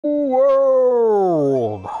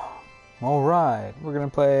World. All right, we're gonna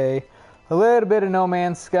play a little bit of No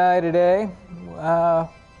Man's Sky today.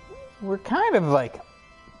 We're kind of like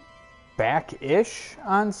back-ish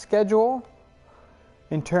on schedule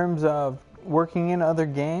in terms of working in other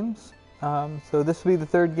games. So this will be the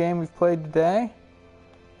third game we've played today,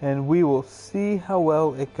 and we will see how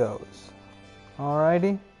well it goes.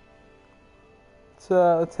 Alrighty,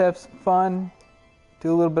 let's have some fun.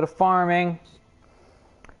 Do a little bit of farming.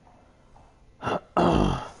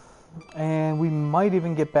 And we might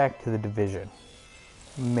even get back to the Division.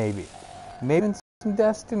 Maybe even some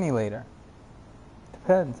Destiny later.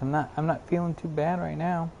 Depends. I'm not feeling too bad right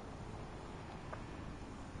now.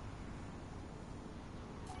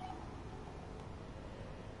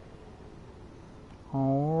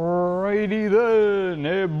 Alrighty then,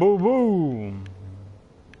 hey boo boo.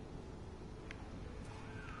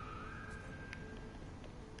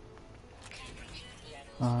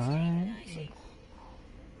 Alright.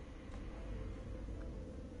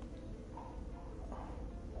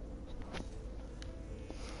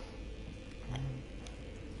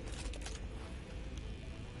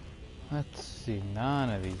 Let's see, none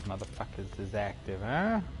of these motherfuckers is active,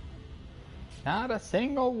 huh? Not a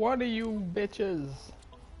single one of you bitches.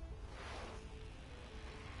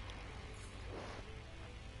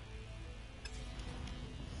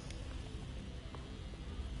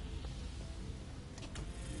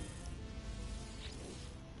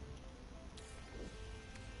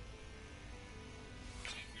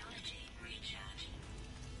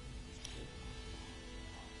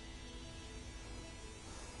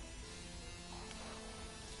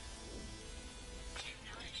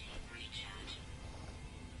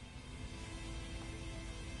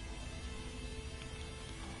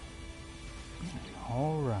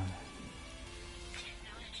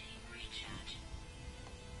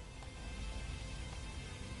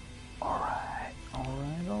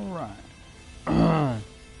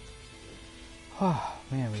 Oh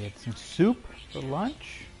man, we had some soup for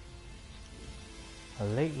lunch, a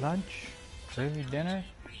late lunch, early dinner.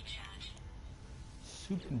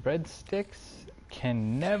 Soup and breadsticks.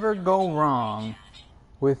 Can never go wrong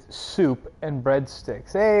with soup and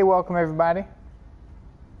breadsticks. Hey, welcome everybody.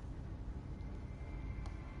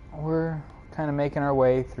 We're kind of making our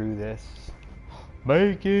way through this.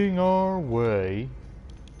 Making our way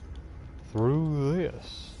through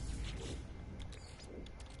this.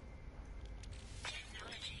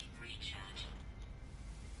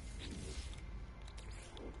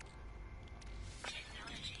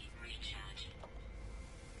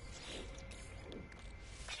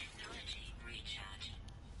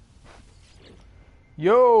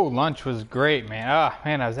 Yo, lunch was great, man.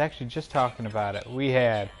 Man, I was actually just talking about it. We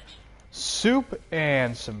had soup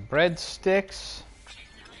and some breadsticks,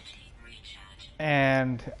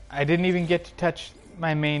 and I didn't even get to touch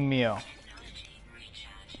my main meal.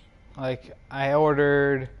 Like, I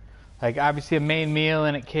ordered, like, obviously a main meal,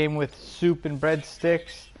 and it came with soup and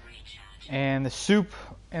breadsticks, and the soup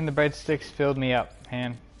and the breadsticks filled me up,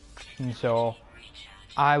 man. And so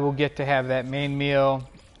I will get to have that main meal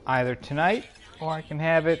either tonight, or I can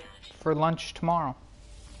have it for lunch tomorrow.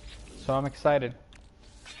 So I'm excited.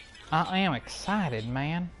 I am excited,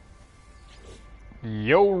 man.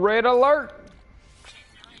 Yo, red alert!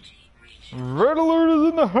 Red alert is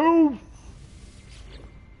in the house!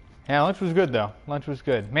 Yeah, lunch was good though. Lunch was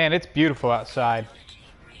good. Man, it's beautiful outside.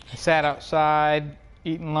 I sat outside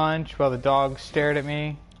eating lunch while the dog stared at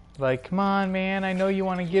me. Like, come on, man, I know you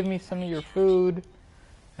want to give me some of your food.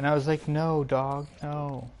 And I was like, no, dog,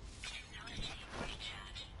 no.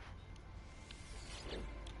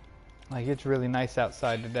 Like, it's really nice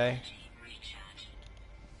outside today.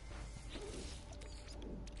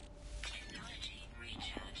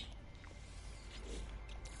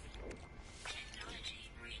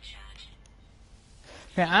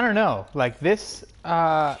 Man, I don't know. Like this,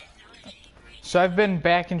 so I've been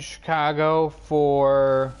back in Chicago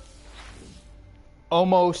for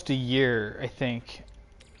almost a year, I think.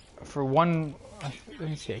 For one, let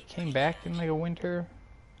me see, I came back in like a winter.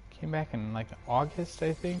 Came back in like August,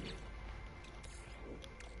 I think.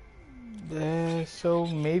 So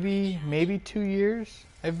maybe 2 years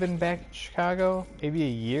I've been back in Chicago, maybe a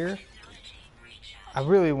year. I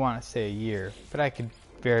really want to say a year, but I could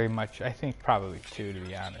very much, I think probably 2 to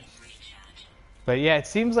be honest. But yeah, it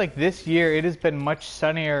seems like this year it has been much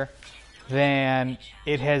sunnier than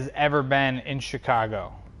it has ever been in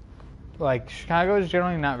Chicago. Like, Chicago is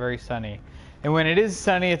generally not very sunny. And when it is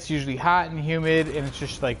sunny, it's usually hot and humid, and it's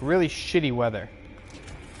just like really shitty weather.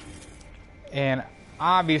 And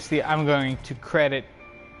obviously, I'm going to credit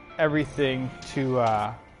everything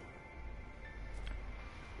to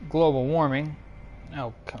global warming.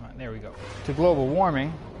 Oh, come on, there we go. To global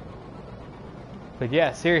warming. But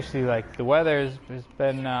yeah, seriously, like the weather has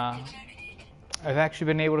been. I've actually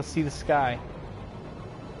been able to see the sky.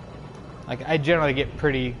 Like I generally get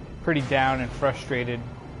pretty down and frustrated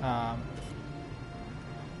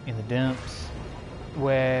in the dumps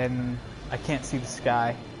when I can't see the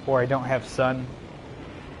sky or I don't have sun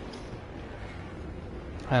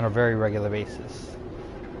on a very regular basis.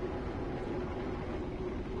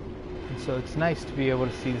 And so it's nice to be able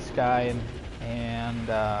to see the sky and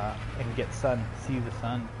get sun, see the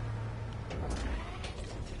sun.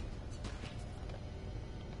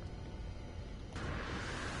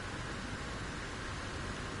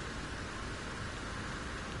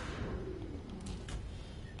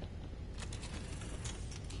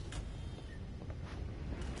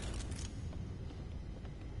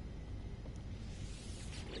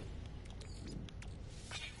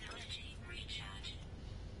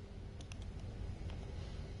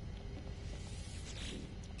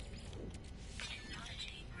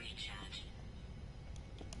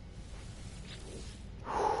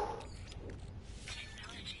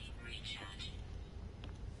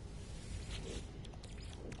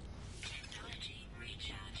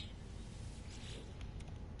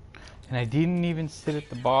 And I didn't even sit at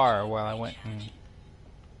the bar while I went and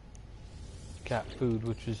got food,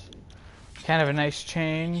 which was kind of a nice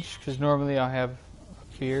change, because normally I'll have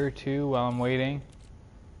a beer or two while I'm waiting.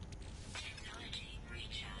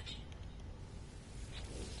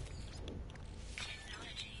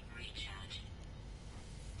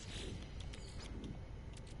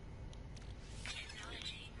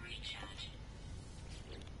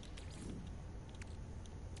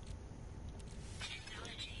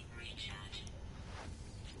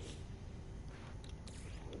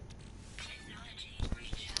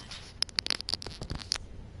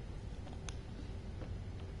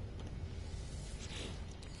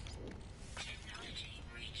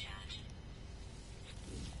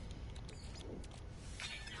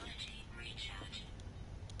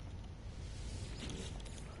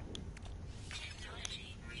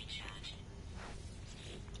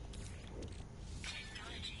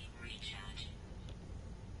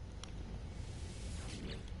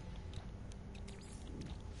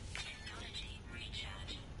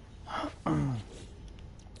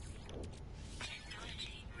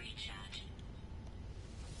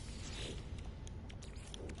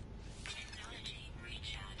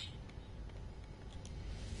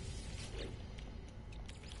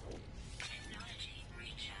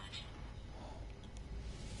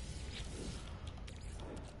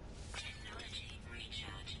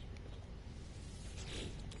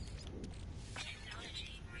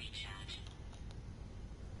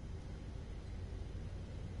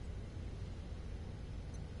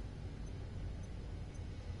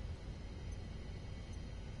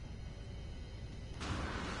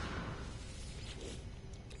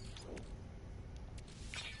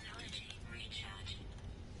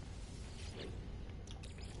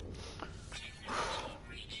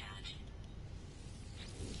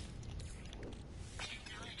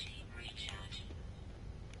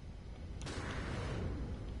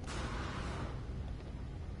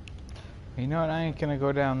 You know what, I ain't gonna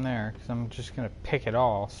go down there because I'm just gonna pick it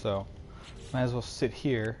all, so might as well sit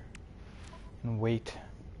here and wait.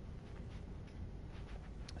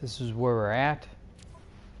 This is where we're at.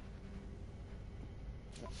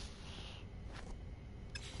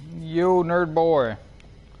 Yo, nerd boy.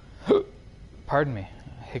 Pardon me,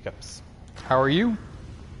 hiccups. How are you?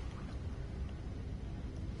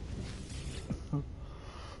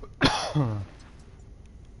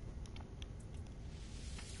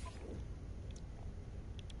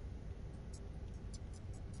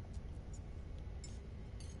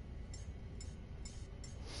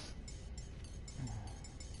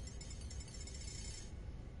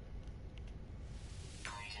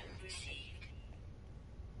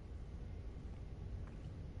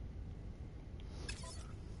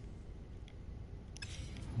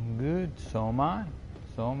 Good, so am I.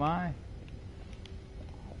 So am I.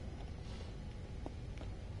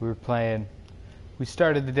 We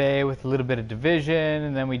started the day with a little bit of Division,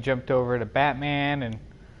 and then we jumped over to Batman and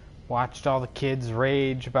watched all the kids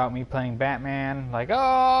rage about me playing Batman. Like,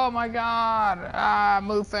 oh my god,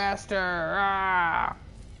 move faster,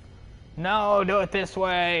 no, do it this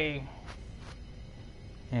way.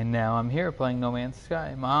 And now I'm here playing No Man's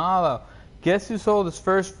Sky. Mahalo. Guess who sold his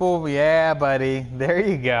first full? Yeah, buddy. There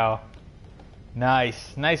you go.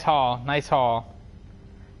 Nice. Nice haul. Nice haul.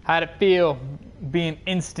 How'd it feel being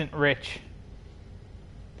instant rich?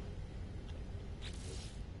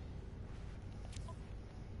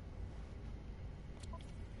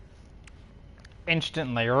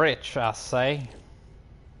 Instantly rich, I say.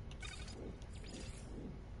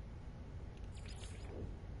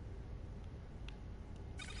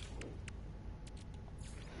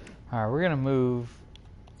 Alright, we're gonna move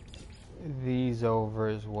these over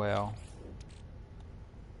as well.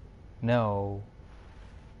 No,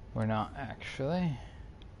 we're not actually.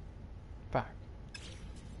 Back.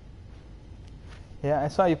 Yeah, I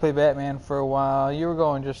saw you play Batman for a while. You were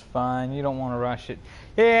going just fine. You don't want to rush it.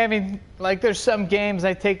 Yeah, I mean, like, there's some games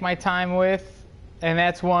I take my time with, and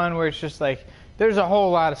that's one where it's just like, there's a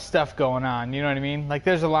whole lot of stuff going on, you know what I mean? Like,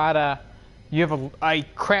 there's a lot of, you have a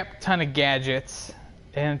crap ton of gadgets,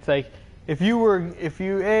 and it's like,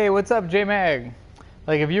 hey, what's up, J-Mag?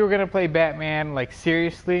 Like, if you were going to play Batman, like,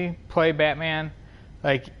 seriously, play Batman,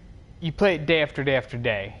 like, you play it day after day after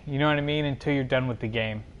day, you know what I mean, until you're done with the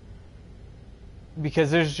game.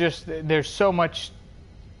 Because there's so much,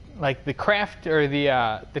 like, the craft, or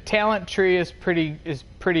the talent tree is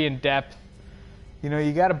pretty in depth. You know,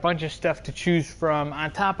 you got a bunch of stuff to choose from,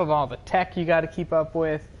 on top of all the tech you got to keep up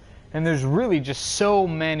with, and there's really just so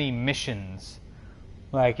many missions.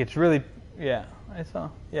 Like, it's really, yeah,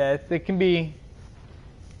 it can be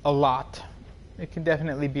a lot. It can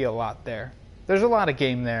definitely be a lot there. There's a lot of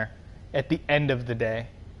game there at the end of the day.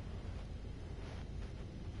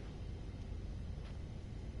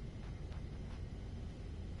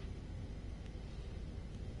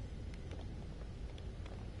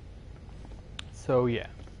 So, yeah.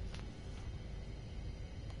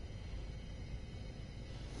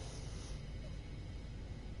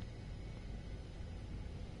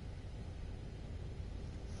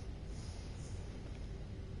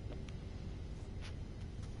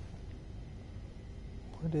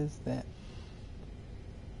 What is that?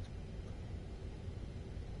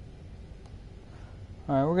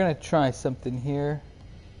 Alright, we're going to try something here.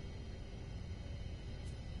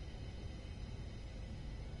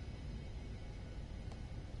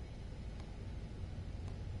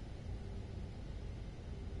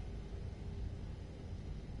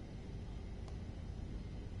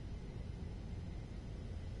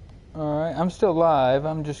 Alright, I'm still live.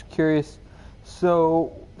 I'm just curious.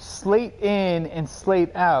 So, slate in and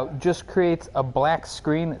slate out just creates a black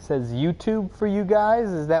screen that says YouTube for you guys?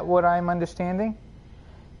 Is that what I'm understanding?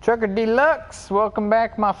 Trucker Deluxe, welcome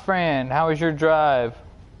back, my friend. How was your drive?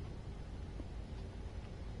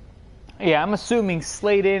 Yeah, I'm assuming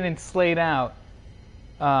slate in and slate out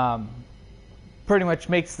pretty much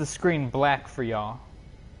makes the screen black for y'all.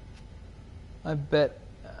 I bet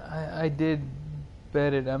I did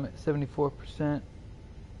bet it. I'm at 74%.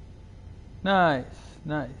 Nice.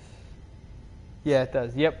 Yeah, it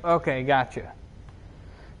does. Yep. Okay, gotcha.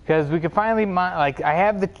 Because we could finally like I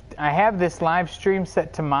have this live stream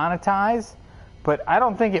set to monetize, but I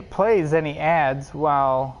don't think it plays any ads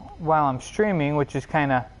while I'm streaming, which is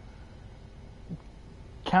kind of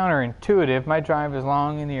counterintuitive. My drive is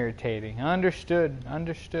long and irritating. Understood.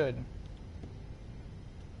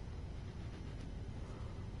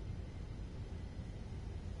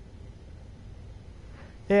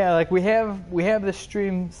 Yeah, like we have the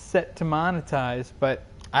stream set to monetize, but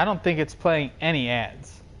I don't think it's playing any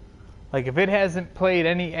ads. Like, if it hasn't played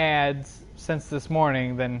any ads since this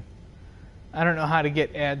morning, then I don't know how to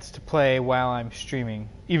get ads to play while I'm streaming,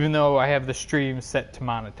 even though I have the stream set to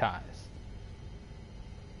monetize,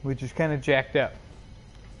 which is kind of jacked up.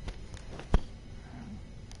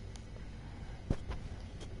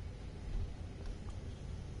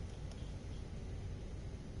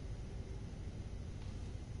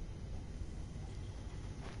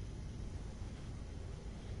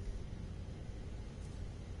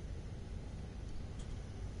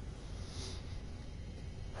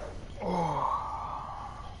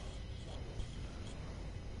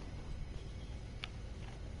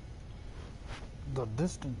 The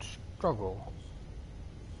distant struggle.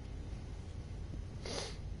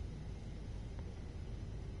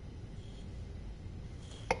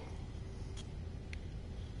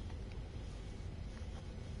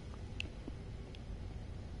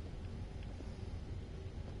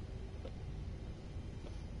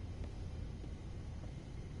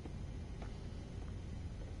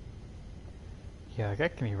 Yeah, like I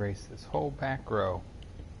can erase this whole back row.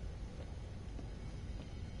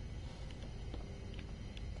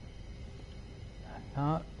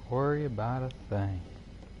 Not worry about a thing.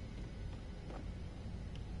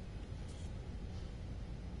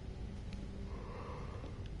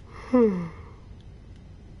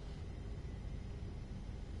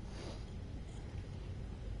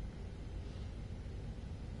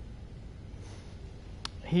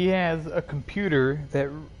 He has a computer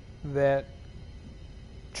that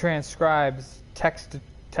transcribes text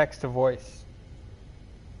to voice.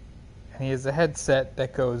 and he has a headset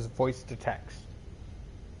that goes voice to text.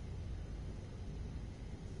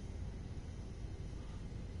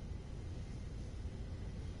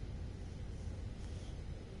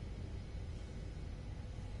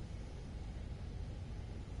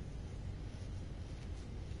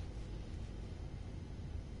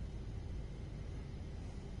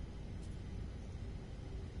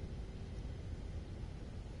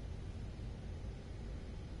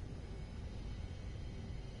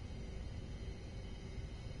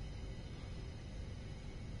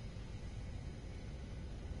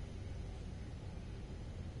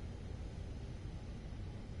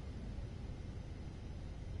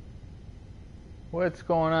 What's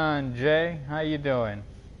going on, Jay? How you doing?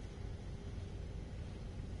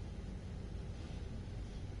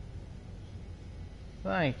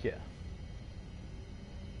 Thank you.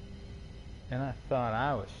 And I thought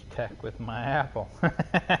I was tech with my Apple.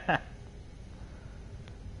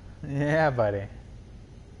 Yeah, buddy.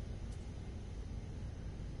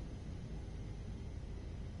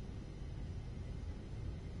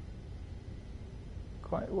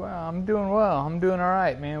 Quite well. I'm doing well. I'm doing all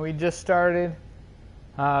right, man. We just started.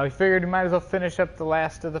 We figured we might as well finish up the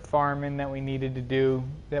last of the farming that we needed to do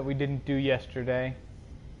that we didn't do yesterday.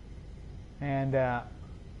 And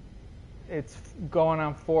it's going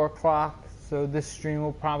on 4 o'clock, so this stream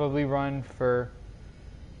will probably run for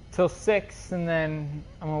till 6, and then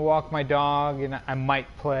I'm going to walk my dog, and I might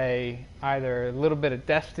play either a little bit of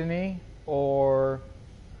Destiny or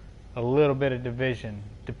a little bit of Division.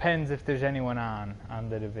 Depends if there's anyone on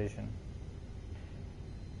the Division.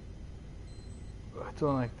 It's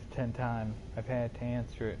only like the 10th time I've had to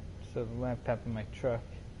answer it. So the laptop in my truck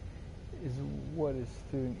is what is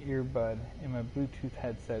through an earbud, and my Bluetooth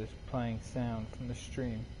headset is playing sound from the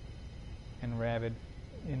stream, and Rabid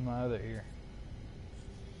in my other ear.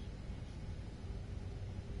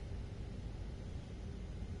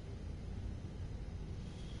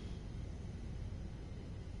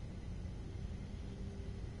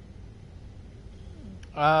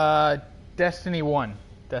 Destiny 1.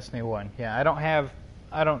 Destiny 1. Yeah,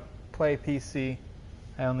 I don't play PC.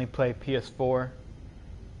 I only play PS4.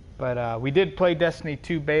 But we did play Destiny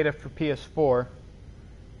 2 beta for PS4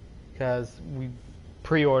 because we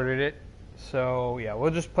pre-ordered it. So yeah,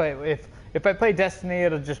 we'll just play. If I play Destiny,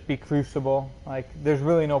 it'll just be Crucible. Like, there's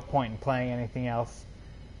really no point in playing anything else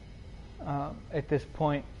at this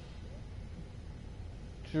point.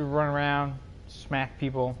 Just run around, smack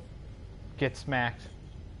people, get smacked.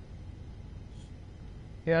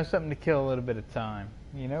 You know, something to kill a little bit of time,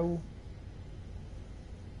 you know?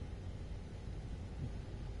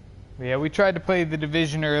 But yeah, we tried to play the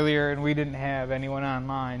Division earlier, and we didn't have anyone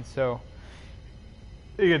online, so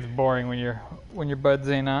it gets boring when your buds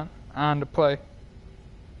ain't on to play.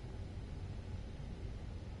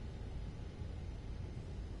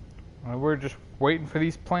 Well, we're just waiting for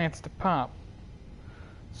these plants to pop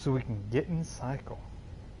so we can get in cycle.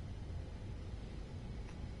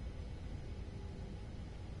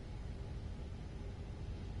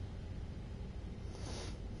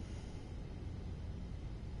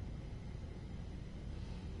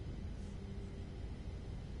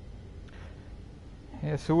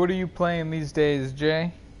 Yeah, so what are you playing these days,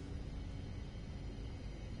 Jay?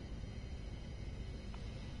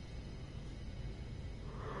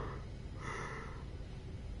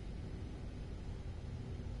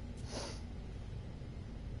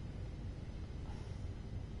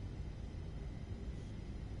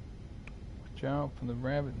 Watch out for the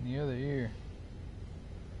rabbit in the other ear.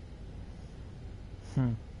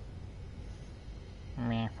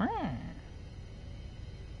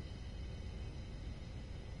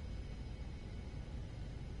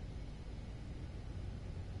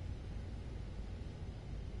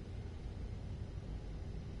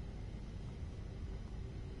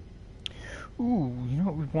 Ooh, you know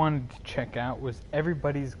what we wanted to check out was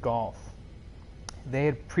Everybody's Golf. They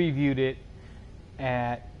had previewed it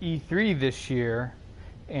at E3 this year,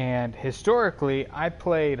 and historically I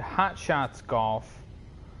played Hot Shots Golf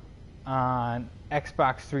on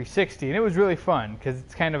Xbox 360, and it was really fun because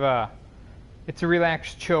it's kind of it's a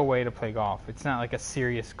relaxed, chill way to play golf. It's not like a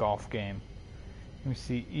serious golf game. Let me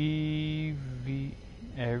see,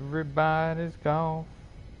 Everybody's Golf.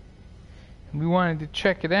 We wanted to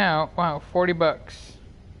check it out. Wow, $40.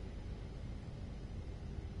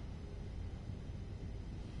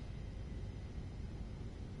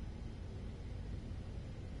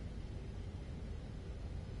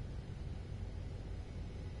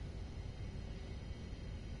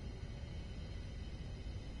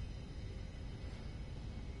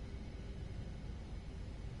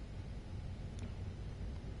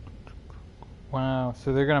 Wow,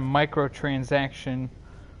 so they're gonna microtransaction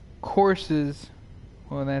courses.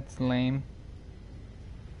 Well, that's lame.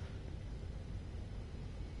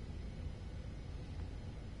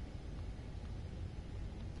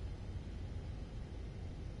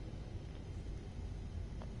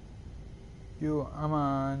 I'm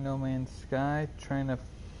on No Man's Sky trying to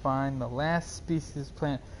find the last species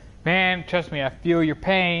planet. Man, trust me, I feel your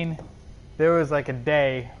pain. There was like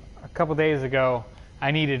a couple days ago,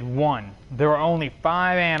 I needed one. There were only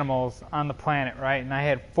 5 animals on the planet, right? And I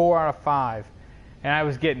had 4 out of 5. And I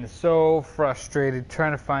was getting so frustrated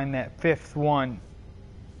trying to find that 5th one.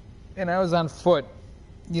 And I was on foot,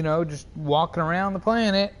 just walking around the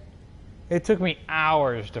planet. It took me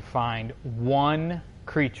hours to find one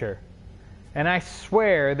creature. And I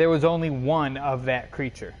swear there was only one of that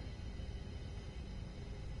creature.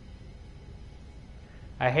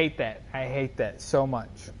 I hate that. I hate that so much.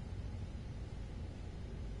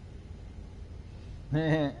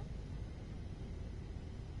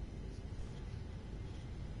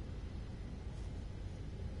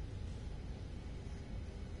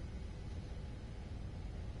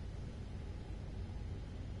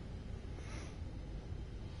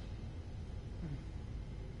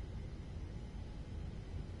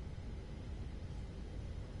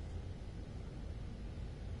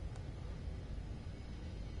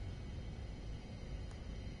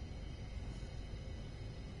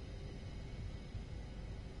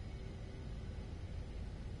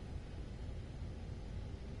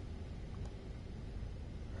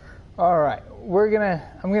 Alright,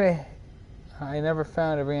 I never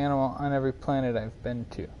found every animal on every planet I've been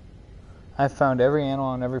to. I've found every animal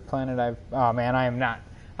on every planet oh man, I am not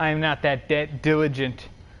that diligent.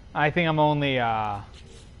 I think I'm only,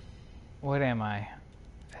 what am I? I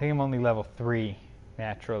think I'm only level 3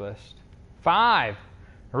 naturalist. 5,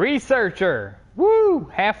 researcher. Woo,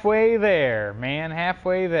 halfway there, man,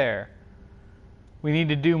 halfway there. We need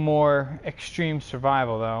to do more extreme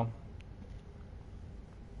survival though.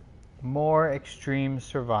 More extreme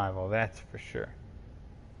survival, that's for sure.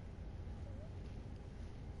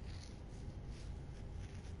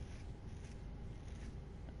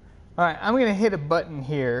 Alright, I'm going to hit a button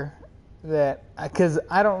here because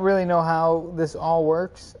I don't really know how this all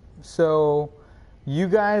works. So you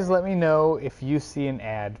guys let me know if you see an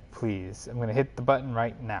ad, please. I'm going to hit the button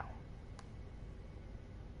right now.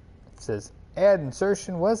 It says ad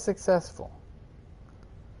insertion was successful.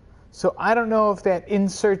 So I don't know if that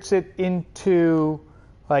inserts it into,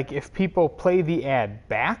 like, if people play the ad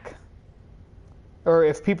back, or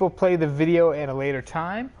if people play the video at a later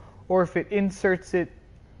time, or if it inserts it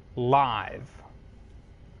live.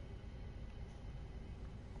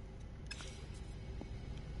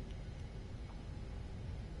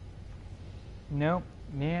 Nope.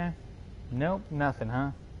 Yeah. Nope. Nothing,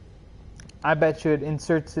 huh? I bet you it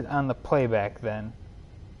inserts it on the playback then.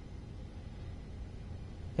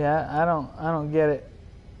 Yeah, I don't get it.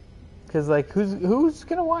 Cause like who's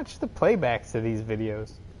gonna watch the playbacks of these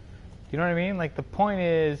videos? You know what I mean? Like the point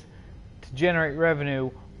is to generate revenue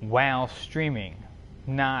while streaming,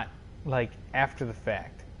 not like after the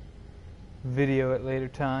fact. Video at later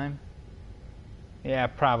time. Yeah,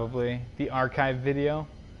 probably the archive video,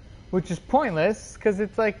 which is pointless because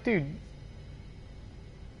it's like, dude,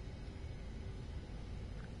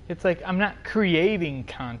 it's like I'm not creating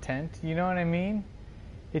content. You know what I mean?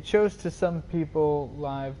 It shows to some people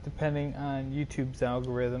live depending on YouTube's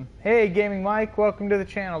algorithm. Hey, Gaming Mike, welcome to the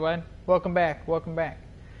channel, bud. Welcome back, welcome back.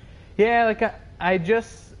 Yeah, like I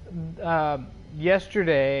just,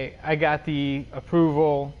 yesterday, I got the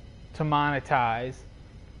approval to monetize.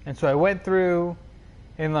 And so I went through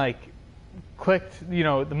and like clicked, the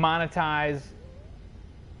monetize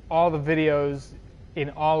all the videos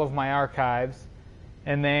in all of my archives.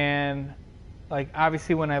 And then, like,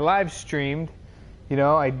 obviously when I live streamed,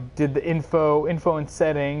 I did the info and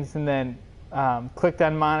settings, and then clicked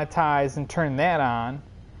on monetize and turned that on.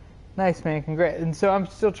 Nice, man, congrats. And so I'm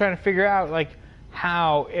still trying to figure out like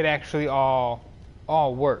how it actually all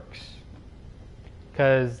works,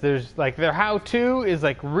 because there's like their how-to is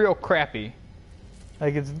like real crappy.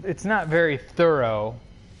 Like it's not very thorough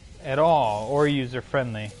at all or user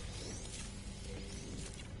friendly.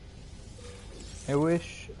 I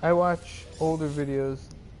wish I watch older videos.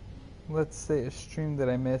 Let's say a stream that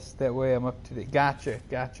I missed. That way I'm up to date. Gotcha.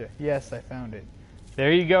 Yes, I found it.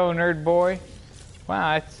 There you go, nerd boy.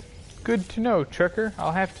 Wow, that's good to know, Trucker.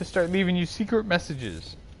 I'll have to start leaving you secret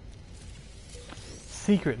messages.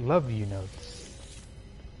 Secret love you notes.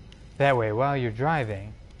 That way, while you're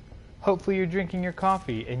driving, hopefully you're drinking your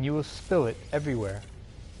coffee and you will spill it everywhere.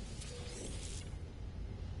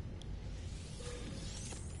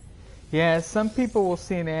 Yeah, some people will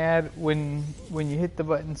see an ad when you hit the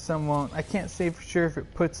button. Some won't. I can't say for sure if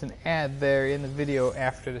it puts an ad there in the video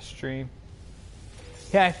after the stream.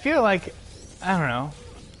 Yeah, I feel like, I don't know.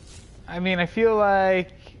 I mean, I feel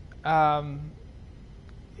like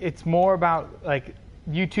it's more about, like,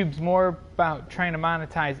 YouTube's more about trying to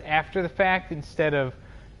monetize after the fact instead of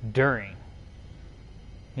during.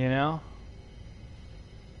 You know?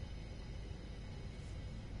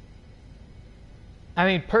 I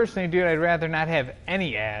mean, personally, dude, I'd rather not have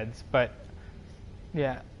any ads, but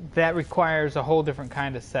yeah, that requires a whole different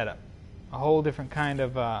kind of setup, a whole different kind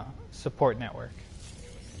of support network.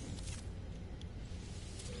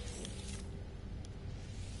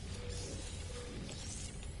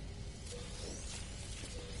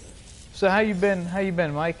 So how you been? How you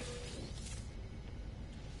been, Mike?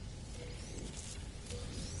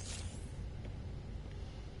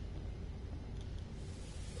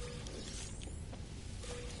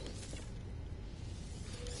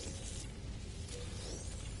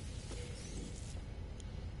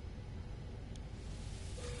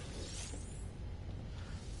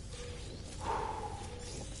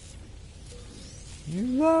 You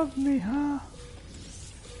love me, huh?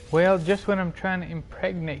 Well, just when I'm trying to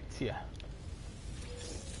impregnate you.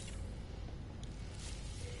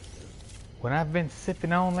 When I've been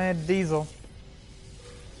sipping on that diesel.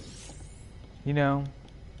 You know.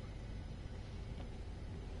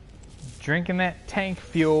 Drinking that tank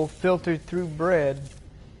fuel filtered through bread.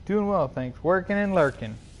 Doing well, thanks. Working and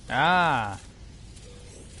lurking. Ah.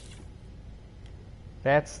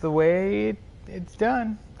 That's the way it's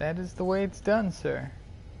done. That is the way it's done, sir.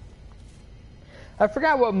 I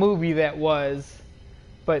forgot what movie that was,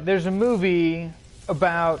 but there's a movie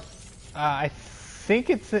about, I think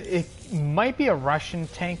it might be a Russian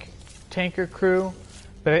tanker crew,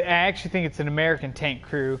 but I actually think it's an American tank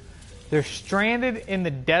crew. They're stranded in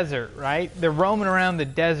the desert, right? They're roaming around the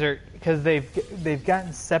desert because they've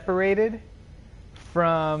gotten separated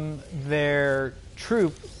from their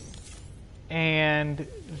troop, and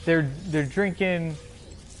they're drinking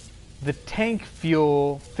the tank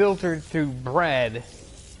fuel filtered through bread,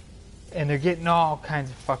 and they're getting all kinds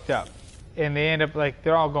of fucked up, and they end up like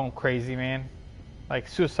they're all going crazy, man, like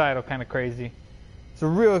suicidal kind of crazy. It's a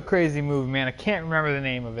real crazy movie, man. I can't remember the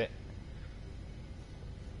name of it.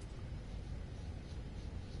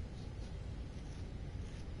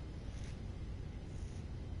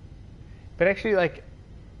 But actually, like,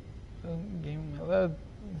 all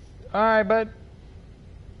right, bud.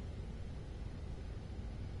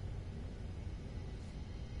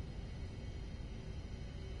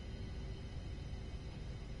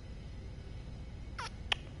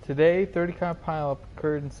 Today, 30-car pileup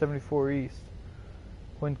occurred in 74 East.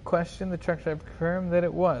 When questioned, the truck driver confirmed that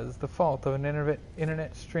it was the fault of an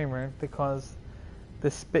internet streamer that caused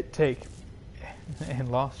the spit take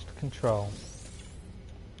and lost control.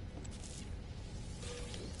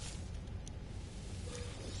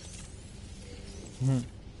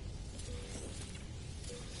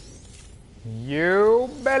 You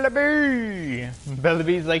Bellaby!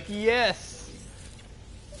 Bellaby's like, yes!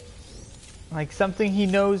 Like something he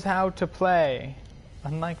knows how to play.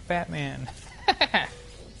 Unlike Batman.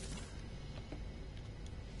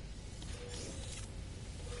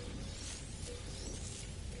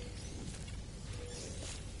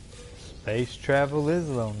 Space travel is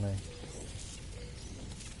lonely.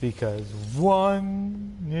 Because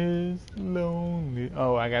one is lonely.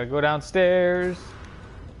 Oh, I gotta go downstairs.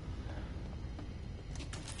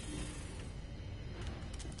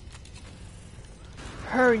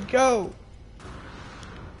 Hurry, go!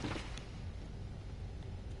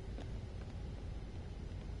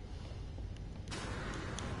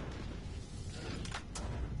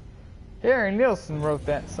 Harry Nilsson wrote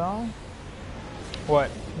that song. What?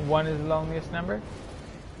 One is the loneliest number?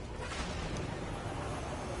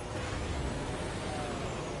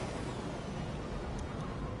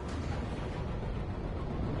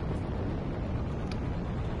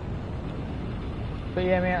 But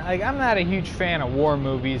yeah, man, like I'm not a huge fan of war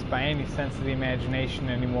movies by any sense of the imagination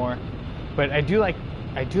anymore. But I do like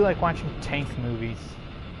watching tank movies.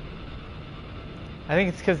 I think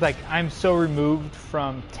it's because like I'm so removed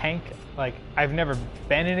from tank. Like I've never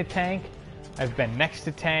been in a tank. I've been next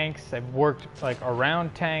to tanks. I've worked like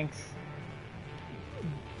around tanks.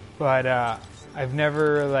 But I've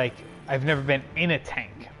never been in a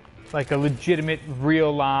tank, like a legitimate,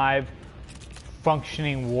 real, live,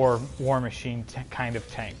 functioning war machine kind of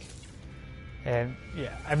tank. And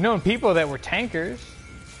yeah, I've known people that were tankers,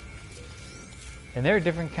 and they're a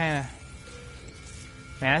different kind of.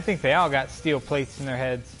 Man, I think they all got steel plates in their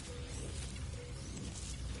heads.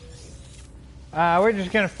 We're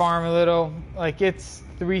just gonna farm a little. Like, it's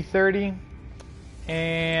 3:30,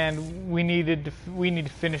 and we need to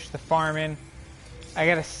finish the farming. I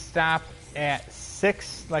gotta stop at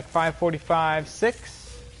 6, like 5:45,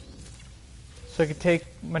 6, so I could take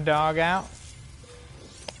my dog out,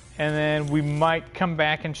 and then we might come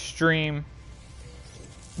back and stream.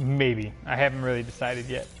 Maybe. I haven't really decided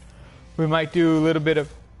yet. We might do a little bit of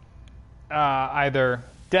either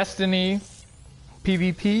Destiny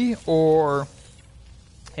PvP, or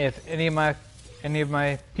if any of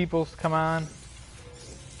my peoples come on,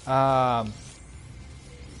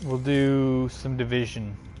 we'll do some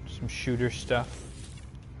Division, some shooter stuff.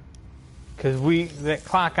 Because that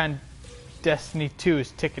clock on Destiny 2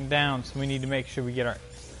 is ticking down, so we need to make sure we get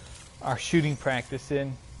our shooting practice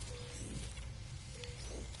in.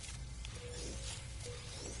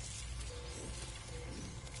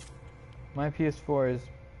 My PS4 has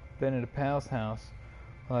been at a pal's house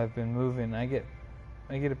while I've been moving. I get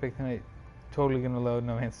a pick tonight. Totally gonna load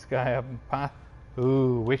No Man's Sky up and pop.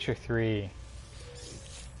 Ooh, Witcher 3.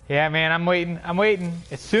 Yeah, man, I'm waiting.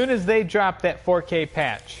 As soon as they drop that 4K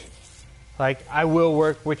patch, like, I will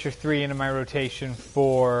work Witcher 3 into my rotation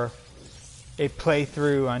for a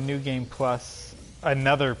playthrough on New Game Plus,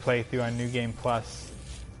 another playthrough on New Game Plus,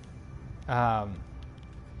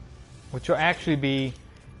 which will actually be,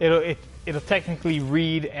 it'll technically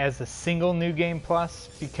read as a single New Game Plus,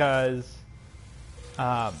 because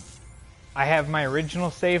I have my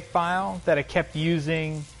original save file that I kept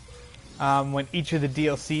using when each of the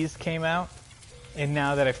DLCs came out, and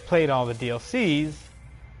now that I've played all the DLCs,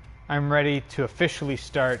 I'm ready to officially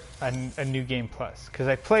start a New Game Plus, because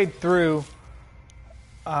I played through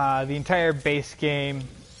the entire base game,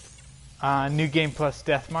 New Game Plus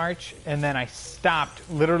Death March, and then I stopped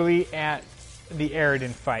literally at the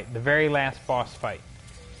PRDERED fight, the very last boss fight,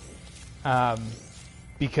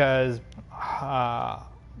 because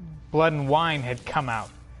Blood and Wine had come out,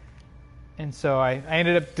 and so I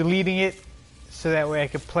ended up deleting it so that way I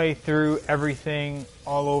could play through everything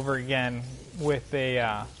all over again with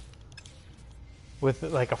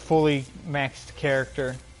like a fully maxed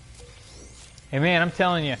character. And man, I'm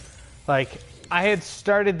telling you, like, I had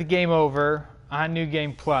started the game over on New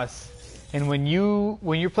Game Plus, and when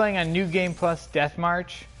you're playing on New Game Plus Death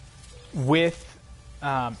March with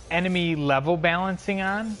enemy level balancing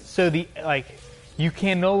on, so you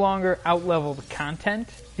can no longer outlevel the content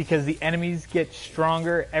because the enemies get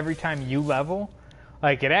stronger every time you level.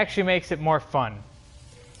 Like, it actually makes it more fun.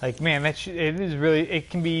 Like, man, it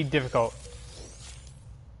can be difficult,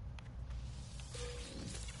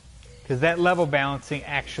 because that level balancing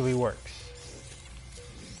actually works.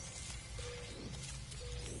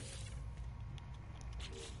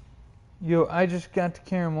 Yo, I just got to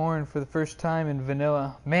Kaer Morhen for the first time in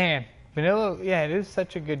vanilla. Man, vanilla, yeah, it is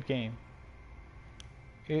such a good game.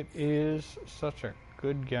 It is such a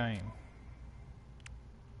good game.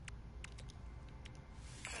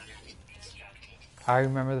 I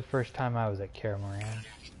remember the first time I was at Kaer Morhen.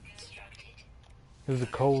 It was a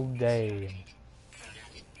cold day in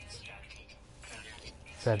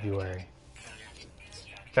February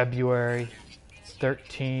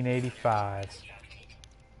 1385.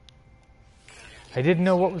 I didn't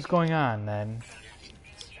know what was going on then.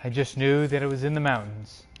 I just knew that it was in the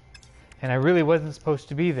mountains, and I really wasn't supposed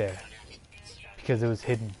to be there, because it was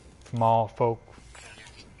hidden from all folk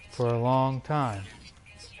for a long time.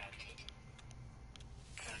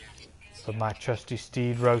 But my trusty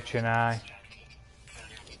steed Roach and I,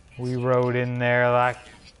 we rode in there like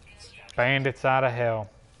bandits out of hell,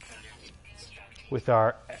 with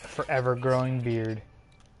our forever growing beard.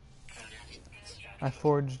 I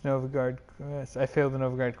forged Novigard quest. I failed the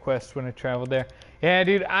Novigard quest when I traveled there. Yeah,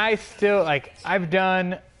 dude, I've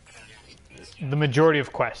done the majority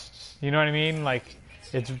of quests. You know what I mean? Like,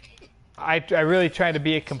 I really try to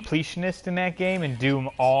be a completionist in that game and do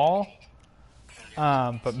them all.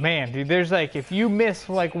 But man, dude, there's like, if you miss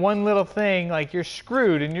like one little thing, like, you're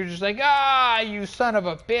screwed, and you're just like, you son of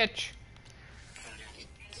a bitch.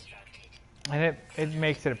 And it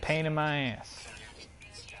makes it a pain in my ass.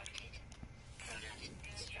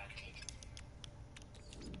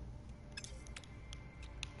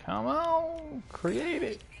 Come on, create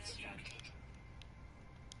it.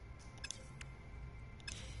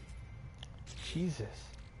 Jesus.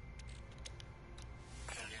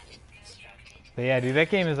 But yeah, dude, that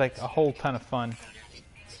game is like a whole ton of fun.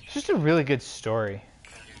 It's just a really good story.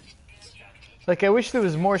 Like, I wish there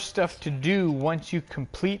was more stuff to do once you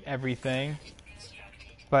complete everything.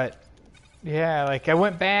 But yeah, like, I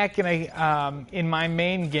went back and I in my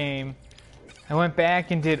main game, I went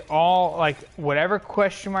back and did all, like, whatever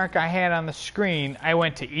question mark I had on the screen, I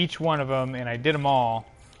went to each one of them and I did them all.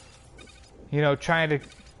 You know, trying to,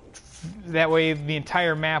 that way the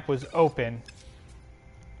entire map was open.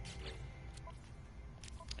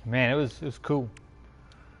 Man, it was cool.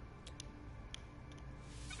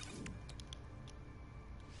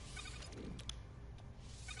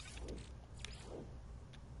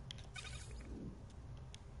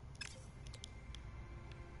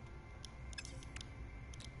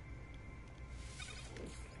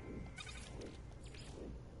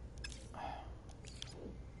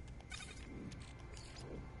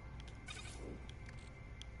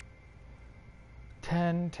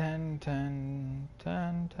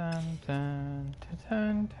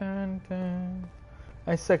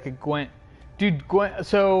 I suck at Gwent. Dude, Gwent,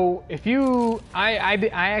 so if you, I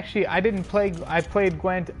didn't play, I played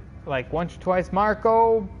Gwent like once or twice.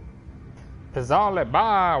 Marco, Pizzale,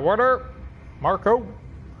 bye, water, Marco.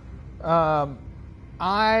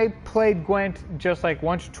 I played Gwent just like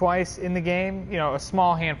once or twice in the game, you know, a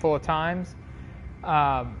small handful of times.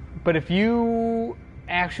 But if you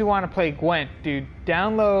actually want to play Gwent, dude,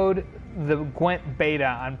 download the Gwent beta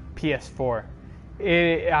on PS4.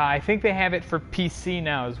 I think they have it for PC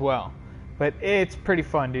now as well. But it's pretty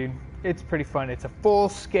fun, dude. It's pretty fun. It's a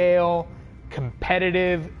full-scale,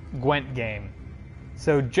 competitive Gwent game.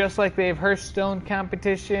 So just like they have Hearthstone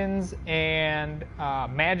competitions and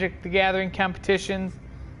Magic the Gathering competitions,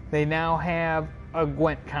 they now have a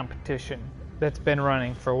Gwent competition that's been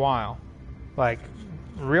running for a while. Like,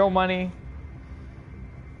 real money.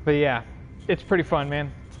 But yeah, it's pretty fun,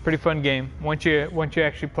 man. It's a pretty fun game once you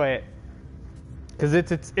actually play it. Because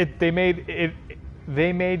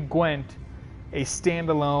they made Gwent a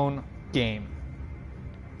standalone game,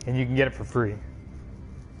 and you can get it for free.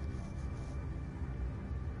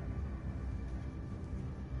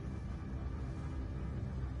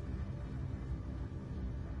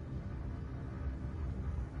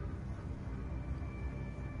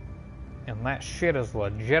 And that shit is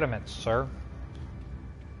legitimate, sir.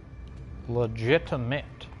 Legitimate.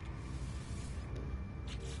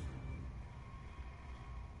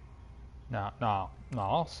 No,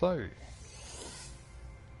 I'll say.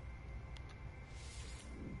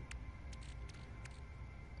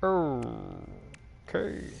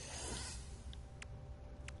 Okay.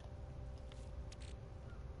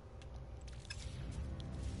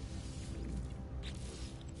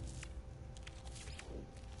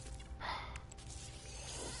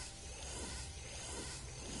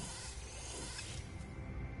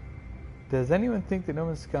 Does anyone think that No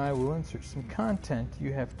Man's Sky will insert some content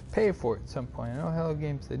you have to pay for at some point? I know Hello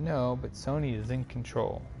Games said no, but Sony is in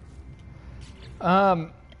control.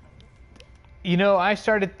 You know, I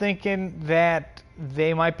started thinking that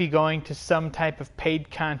they might be going to some type of paid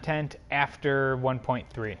content after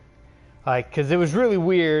 1.3. Like, because it was really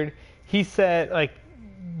weird. He said, like,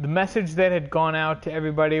 the message that had gone out to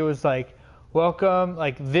everybody was like, welcome,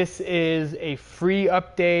 like, this is a free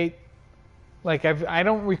update. Like, I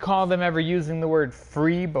don't recall them ever using the word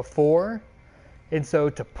free before. And so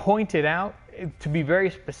to point it out, to be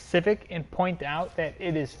very specific and point out that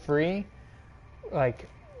it is free, like,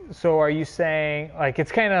 so are you saying, like,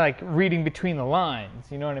 it's kind of like reading between the lines,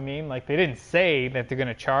 you know what I mean? Like, they didn't say that they're going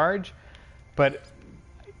to charge, but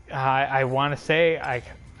I want to say, I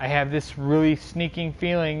have this really sneaking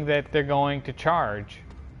feeling that they're going to charge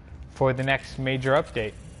for the next major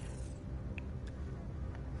update.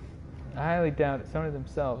 I highly doubt it. Sony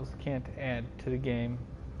themselves can't add to the game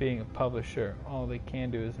being a publisher. All they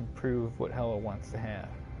can do is improve what Hello wants to have.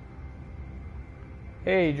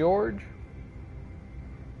 Hey, George.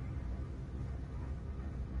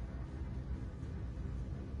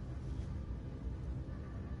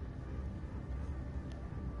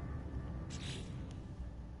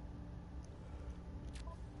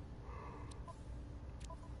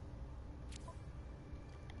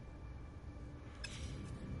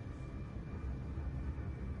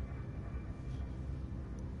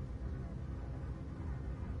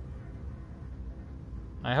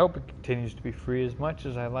 I hope it continues to be free. As much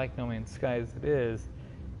as I like No Man's Sky as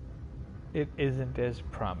it isn't as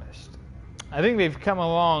promised. I think they've come a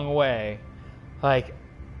long way. Like,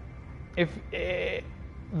 if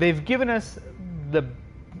they've given us the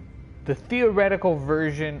theoretical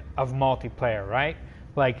version of multiplayer, right?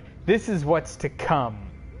 Like, this is what's to come.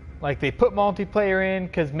 Like, they put multiplayer in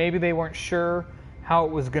because maybe they weren't sure how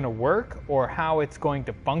it was going to work or how it's going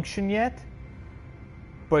to function yet.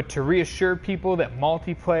 But to reassure people that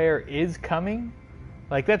multiplayer is coming,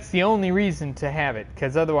 like, that's the only reason to have it,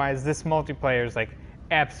 because otherwise this multiplayer is like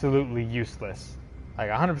absolutely useless, like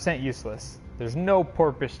 100% useless. There's no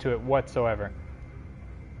purpose to it whatsoever.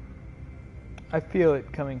 I feel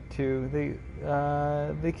it coming too.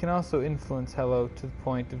 They can also influence Hello to the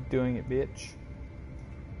point of doing it, bitch.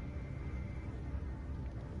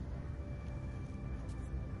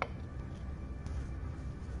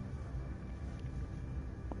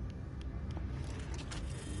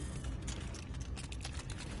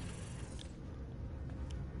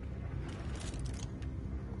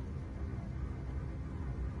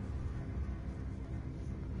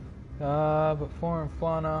 But flora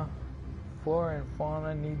and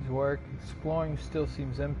fauna needs work. Exploring still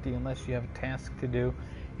seems empty unless you have a task to do.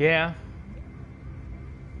 Yeah.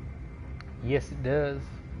 Yes, it does.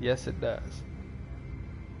 Yes, it does.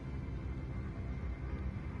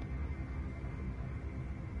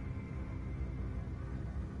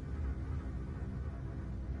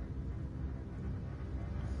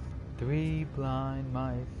 Three blind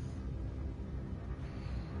mice.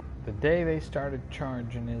 The day they started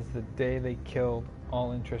charging is the day they killed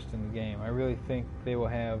all interest in the game. I really think they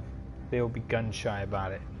will be gun shy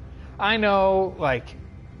about it. I know, like,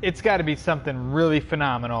 it's got to be something really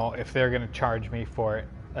phenomenal if they're going to charge me for it.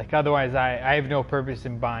 Like, otherwise I have no purpose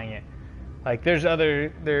in buying it. Like, there's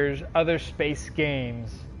other space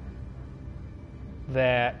games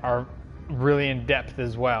that are really in depth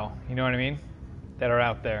as well. You know what I mean? That are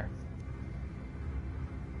out there.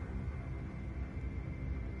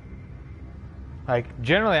 Like,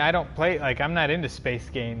 generally, I don't play, like, I'm not into space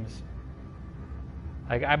games.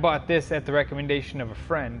 Like, I bought this at the recommendation of a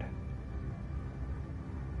friend.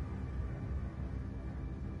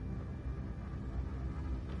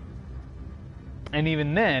 And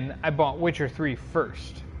even then, I bought Witcher 3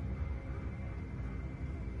 first.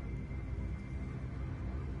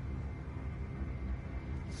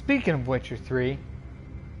 Speaking of Witcher 3,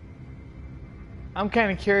 I'm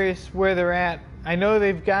kind of curious where they're at. I know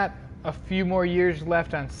they've got a few more years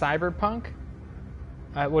left on Cyberpunk.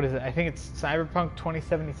 What is it? I think it's Cyberpunk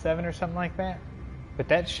 2077 or something like that. But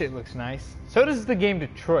that shit looks nice. So does the game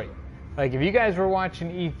Detroit. Like, if you guys were watching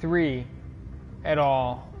E3 at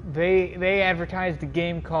all, they advertised a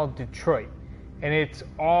game called Detroit. And it's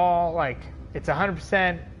all, like, it's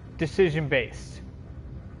 100% decision based.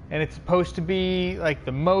 And it's supposed to be, like,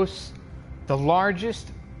 the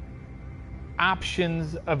largest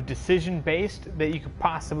options of decision based that you could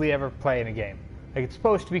possibly ever play in a game. Like, it's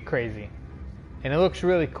supposed to be crazy, and it looks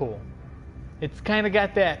really cool. It's kind of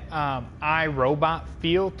got that iRobot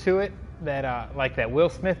feel to it, that like that Will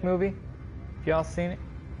Smith movie. If y'all seen it.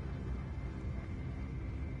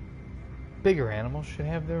 Bigger animals should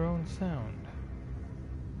have their own sound.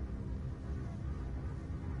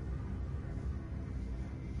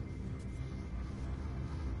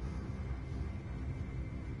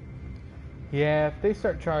 Yeah, if they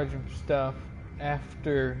start charging for stuff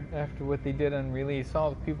after what they did on release, all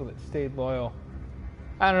the people that stayed loyal,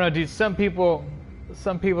 I don't know, dude. Some people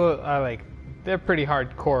are like, they're pretty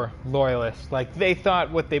hardcore loyalists. Like, they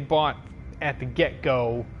thought what they bought at the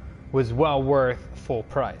get-go was well worth full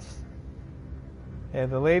price. Yeah,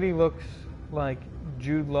 the lady looks like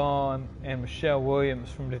Jude Law and Michelle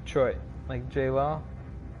Williams from Detroit, like J Law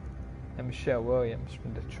and Michelle Williams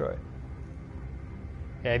from Detroit.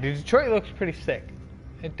 Yeah, dude, Detroit looks pretty sick.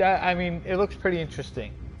 I mean, it looks pretty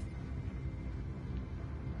interesting.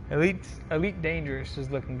 Elite Dangerous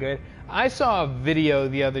is looking good. I saw a video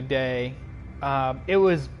the other day. It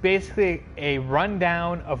was basically a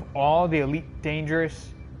rundown of all the Elite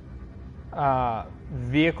Dangerous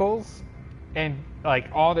vehicles and, like,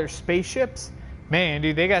 all their spaceships. Man,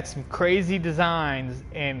 dude, they got some crazy designs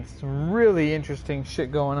and some really interesting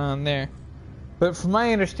shit going on there. But from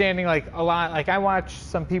my understanding, like, a lot, like, I watch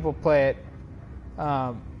some people play it,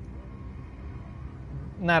 not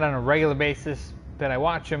on a regular basis that I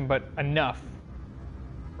watch them, but enough.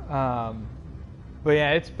 But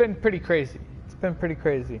yeah, it's been pretty crazy. It's been pretty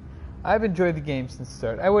crazy. I've enjoyed the game since the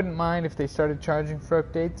start. I wouldn't mind if they started charging for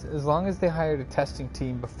updates, as long as they hired a testing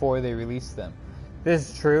team before they released them. This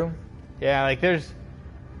is true. Yeah, like, there's,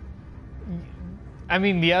 I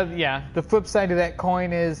mean, the flip side of that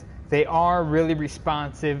coin is, they are really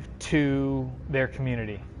responsive to their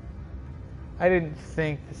community. I didn't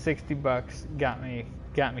think the $60 got me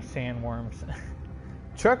sandworms.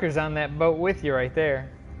 Trucker's on that boat with you right there.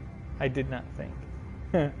 I did not think.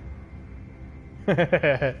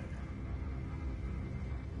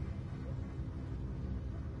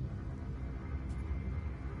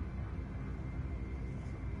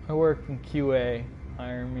 I work in QA.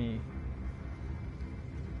 Hire me.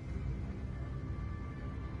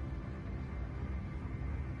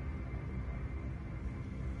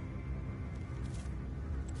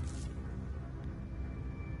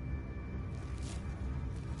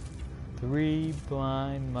 Three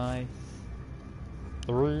blind mice.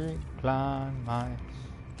 Three blind mice.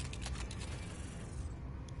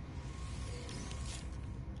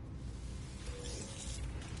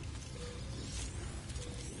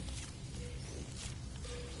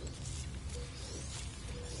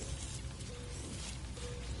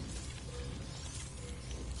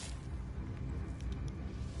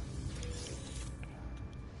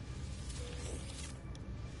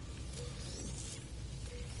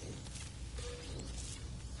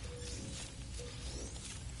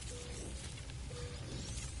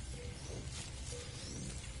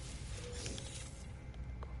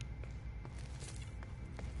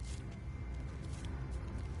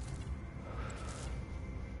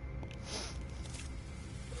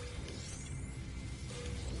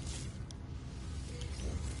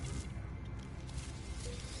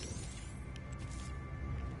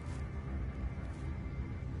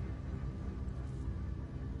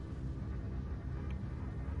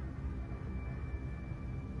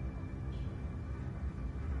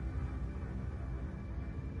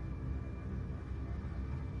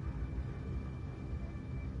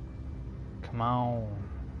 Come on.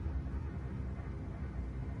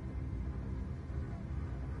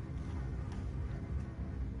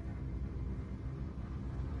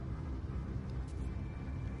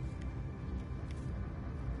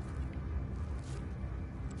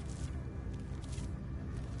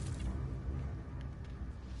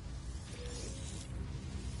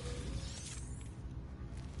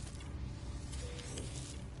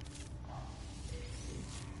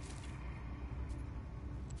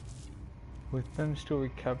 With them still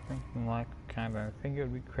recovering from lack of combat, I think it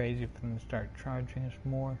would be crazy for them to start charging us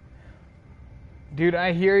more. Dude,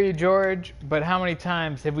 I hear you, George, but how many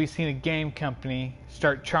times have we seen a game company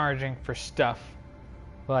start charging for stuff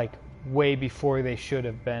like way before they should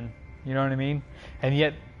have been? You know what I mean? And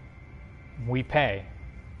yet we pay.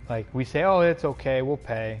 Like we say, oh, it's okay, we'll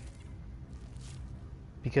pay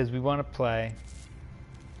because we want to play.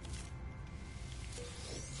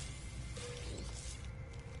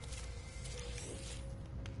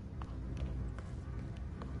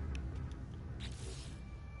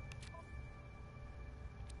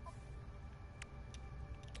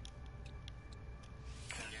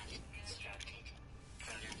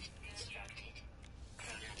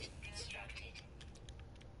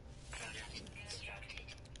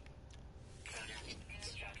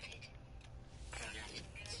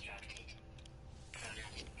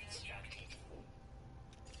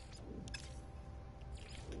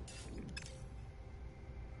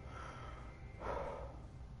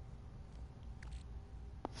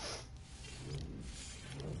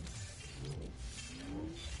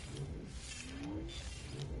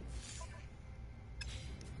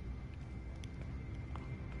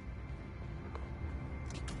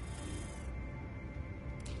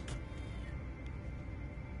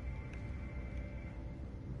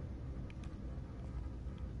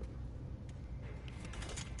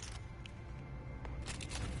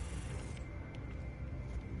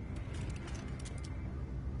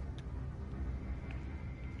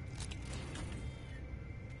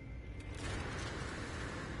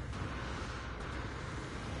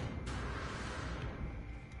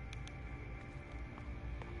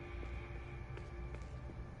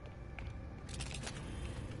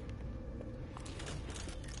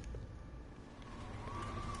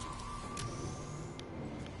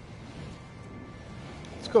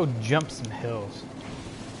 Go jump some hills.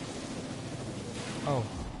 Oh.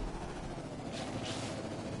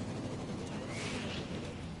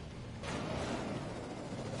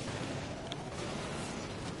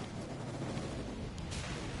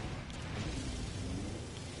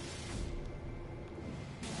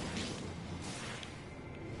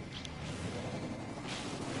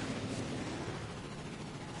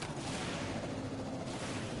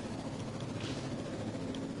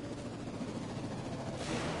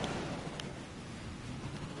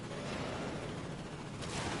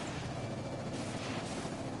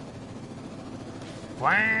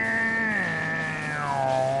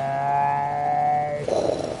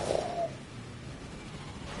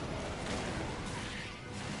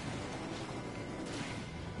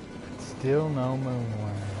 Still no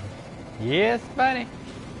moonworm. Yes, buddy.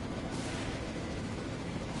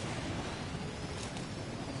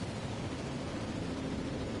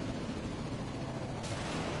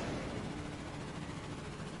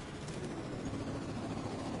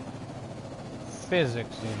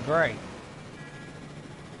 Physics is great.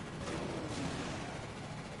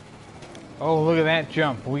 Oh, look at that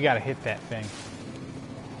jump. We gotta hit that thing.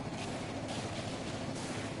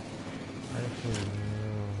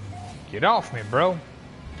 Get off me, bro.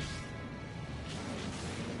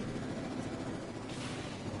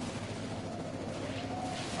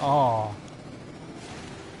 Oh.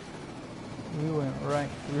 We went right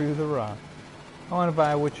through the rock. I want to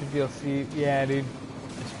buy Witcher DLC. Yeah, dude.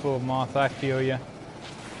 It's full of moths. I feel ya.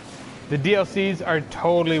 The DLCs are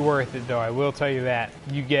totally worth it, though. I will tell you that.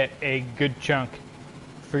 You get a good chunk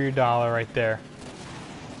for your dollar right there.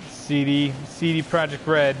 CD Projekt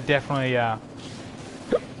Red definitely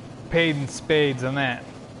paid in spades on that.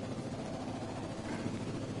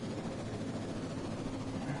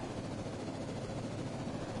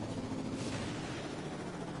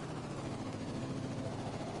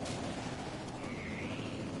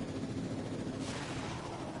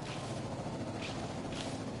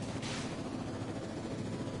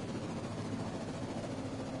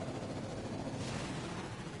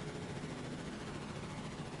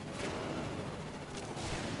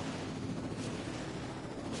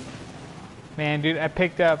 Man, dude, I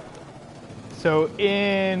picked up. So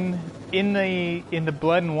in the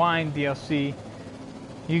Blood and Wine DLC,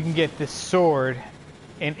 you can get this sword,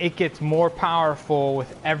 and it gets more powerful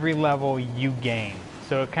with every level you gain.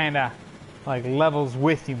 So it kind of like levels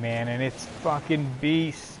with you, man, and it's fucking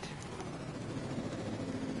beast.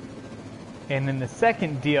 And in the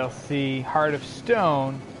second DLC, Heart of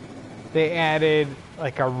Stone, they added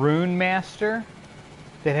like a rune master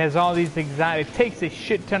that has all these exotic. It takes a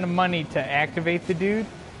shit ton of money to activate the dude,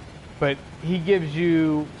 but he gives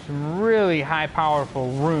you some really high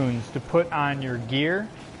powerful runes to put on your gear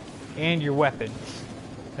and your weapons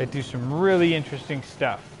that do some really interesting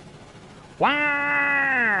stuff. Wow!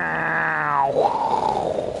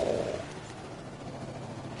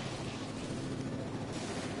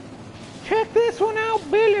 Check this one out,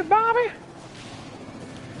 Billy Bobby.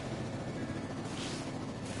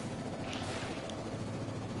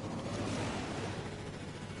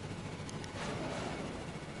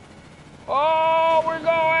 Oh, we're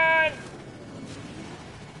going!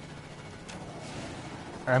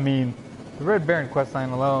 I mean, the Red Baron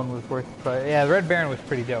questline alone was worth the price. Yeah, the Red Baron was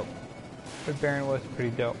pretty dope. Red Baron was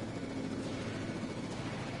pretty dope.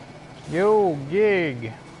 Yo,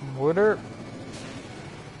 Gig. What up?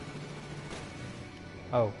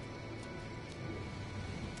 Oh.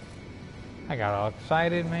 I got all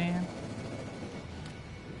excited, man.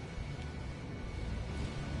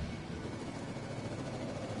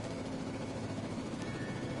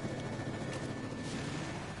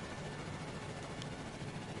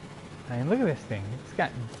 I mean, look at this thing.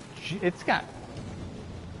 It's got.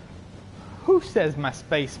 Who says my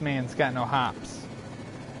spaceman's got no hops?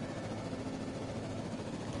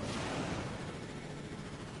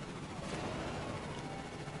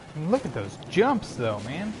 And look at those jumps, though,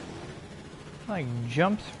 man. Like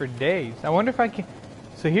jumps for days. I wonder if I can.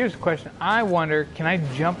 So here's a question. I wonder, can I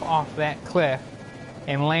jump off that cliff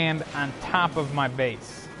and land on top of my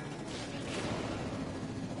base?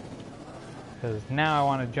 Because now I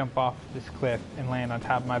want to jump off this cliff and land on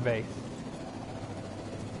top of my base.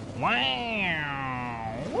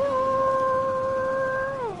 Wow!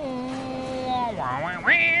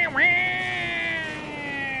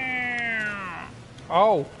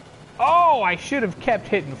 Oh! Oh! I should have kept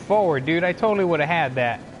hitting forward, dude. I totally would have had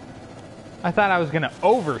that. I thought I was going to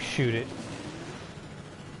overshoot it.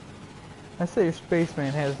 I say your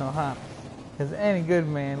spaceman has no hops. Because any good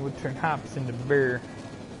man would turn hops into beer.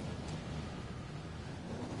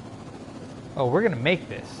 Oh, we're gonna make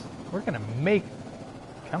this. We're gonna make...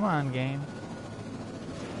 Come on, game.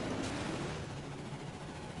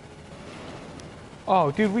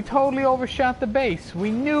 Oh, dude, we totally overshot the base.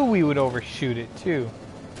 We knew we would overshoot it, too.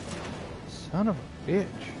 Son of a bitch.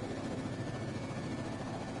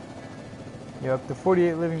 You're up to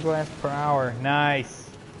 48 living glass per hour. Nice.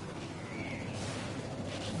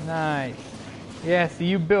 Nice. Yeah, so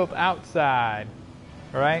you built outside,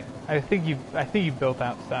 right? I think you built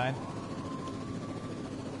outside.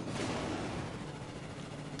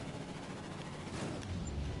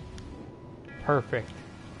 Perfect.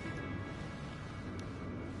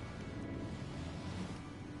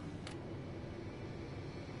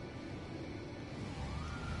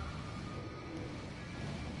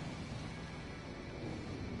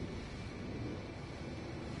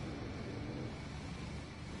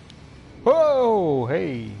 Whoa,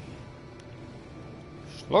 hey.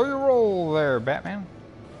 Slow your roll there, Batman.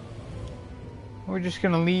 We're just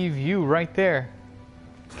gonna leave you right there.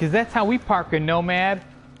 Because that's how we park a Nomad.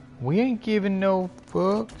 We ain't giving no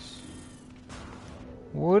fucks.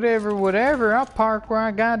 Whatever, whatever. I'll park where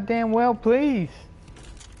I goddamn well please.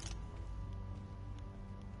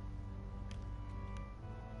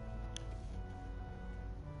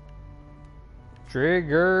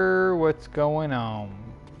 Trigger, what's going on?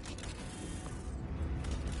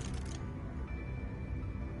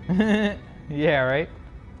 Yeah, right?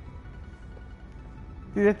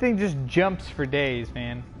 Dude, that thing just jumps for days,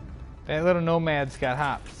 man. That little Nomad's got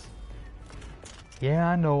hops. Yeah,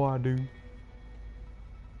 I know I do.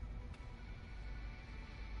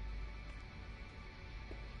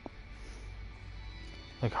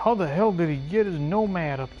 Like, how the hell did he get his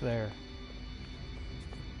Nomad up there?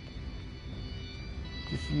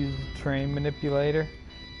 Just use the terrain manipulator.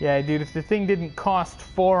 Yeah, dude, if the thing didn't cost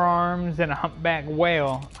 4 arms and a humpback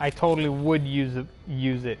whale, I totally would use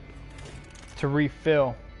it to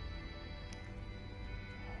refill.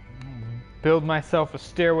 Build myself a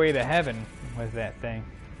stairway to heaven with that thing.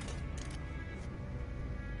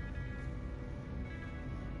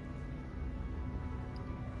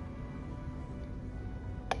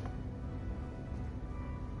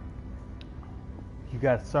 You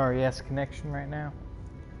got a sorry-ass connection right now?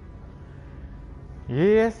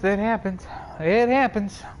 Yes, that happens. It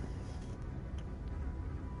happens.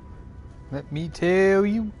 Let me tell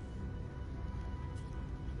you.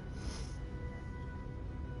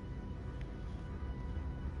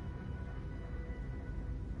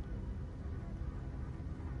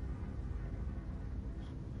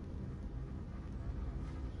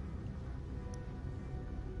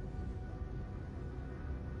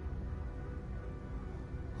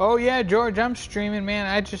 Oh yeah, George, I'm streaming, man.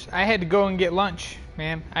 I had to go and get lunch,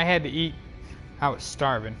 man. I had to eat. I was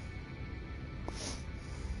starving.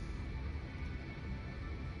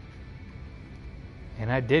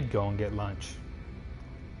 And I did go and get lunch.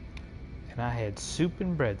 And I had soup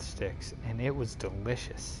and breadsticks, and it was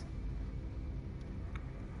delicious.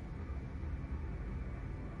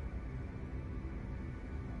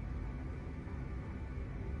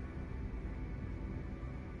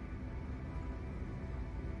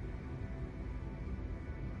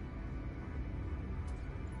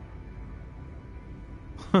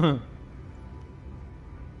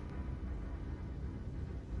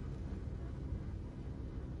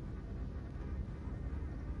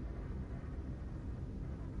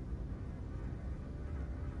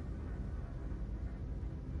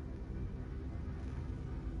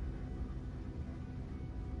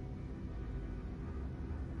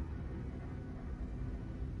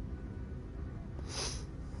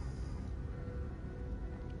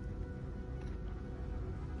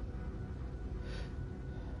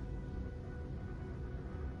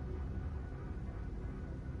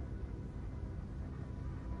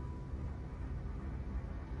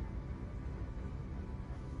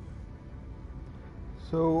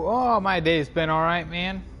 So, oh, my day's been alright,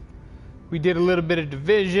 man. We did a little bit of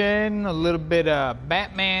Division, a little bit of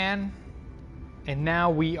Batman, and now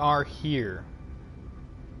we are here.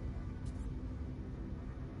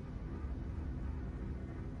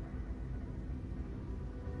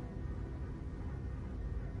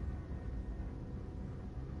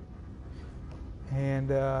 And,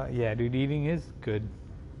 yeah, dude, eating is good.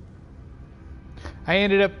 I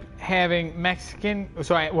ended up having Mexican,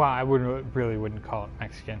 so I wouldn't call it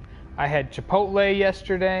Mexican. I had Chipotle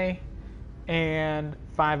yesterday and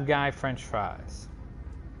Five Guy French fries.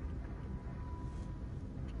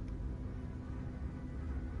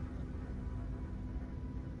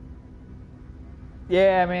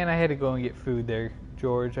 Yeah, man, I had to go and get food there,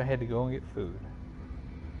 George. I had to go and get food.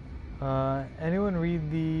 Anyone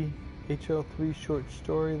read the HL3 short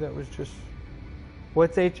story that was just...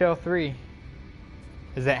 What's HL3?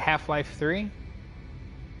 Is that Half-Life 3?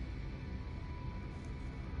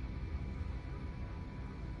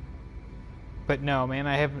 But no, man,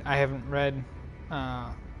 I haven't read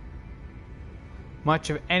much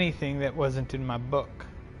of anything that wasn't in my book.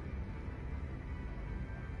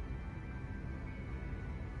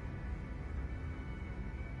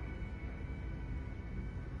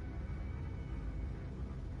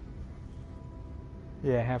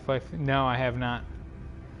 Yeah, Half-Life. No, I have not.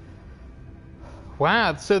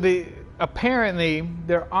 Wow, so apparently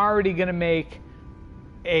they're already going to make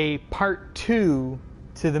a part 2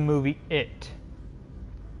 to the movie It.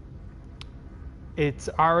 It's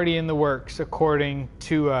already in the works, according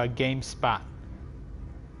to GameSpot.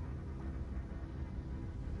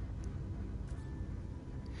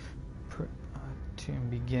 To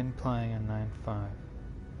begin playing on 9/5.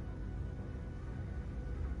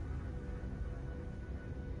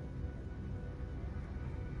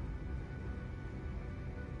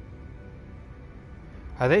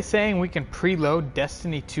 Are they saying we can preload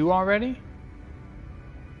Destiny 2 already?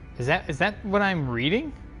 Is that what I'm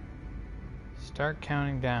reading? Start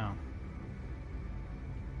counting down.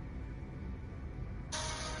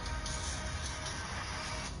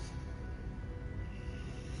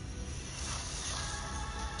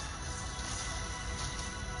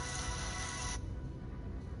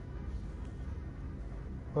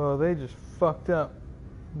 Well, they just fucked up.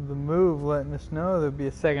 The Move letting us know there'll be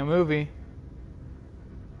a second movie.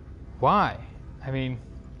 Why? I mean,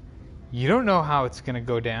 you don't know how it's gonna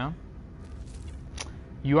go down.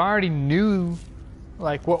 You already knew,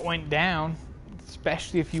 like, what went down,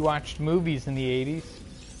 especially if you watched movies in the 80s.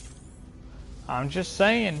 I'm just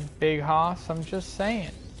saying, Big Hoss, I'm just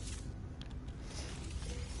saying.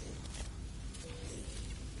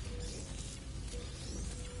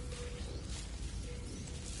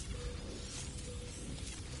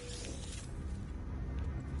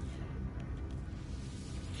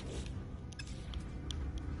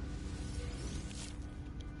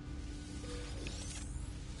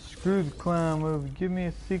 Screw the clown movie. Give me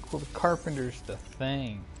a sequel to Carpenter's The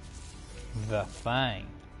Thing. The Thing.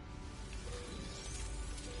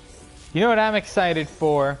 You know what I'm excited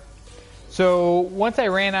for? So once I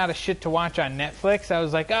ran out of shit to watch on Netflix, I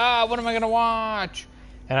was like, what am I gonna watch?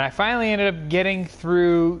 And I finally ended up getting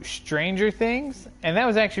through Stranger Things, and that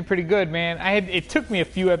was actually pretty good, man. It took me a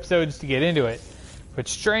few episodes to get into it, but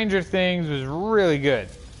Stranger Things was really good.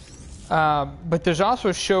 But there's also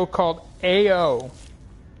a show called AO.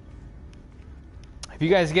 If you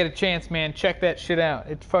guys get a chance, man, check that shit out.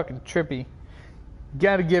 It's fucking trippy.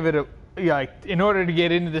 Gotta give it a, like, in order to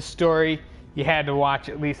get into the story, you had to watch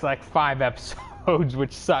at least like 5 episodes,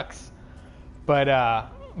 which sucks. But yeah,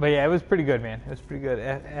 it was pretty good, man. It was pretty good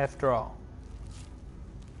after all.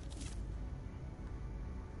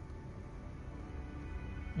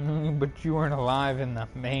 But you weren't alive in the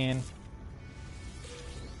man.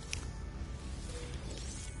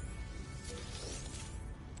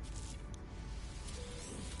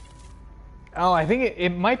 Oh, I think it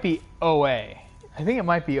might be OA. I think it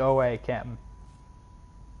might be OA, Captain.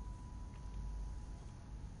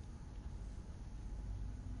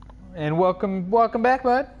 And welcome back,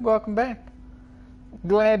 bud. Welcome back.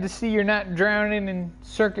 Glad to see you're not drowning in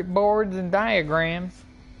circuit boards and diagrams.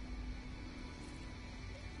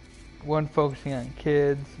 One focusing on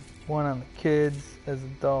kids, one on the kids as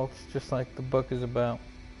adults, just like the book is about.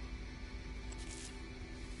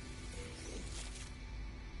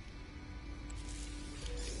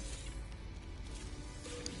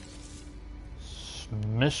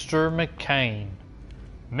 Mr. McCain,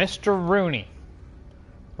 Mr. Rooney,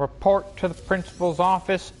 report to the principal's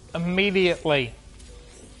office immediately.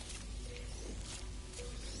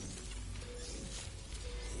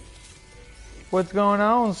 What's going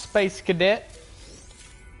on, Space Cadet?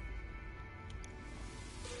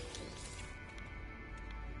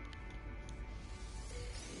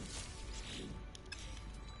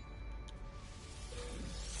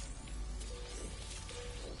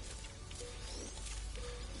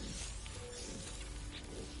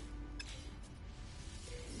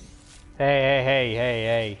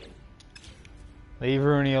 Hey. Leave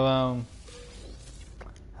Rooney alone.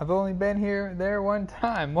 I've only been there one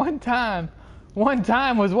time. One time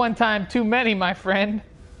was one time too many, my friend.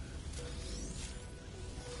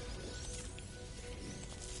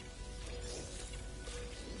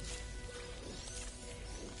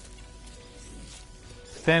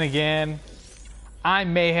 Then again, I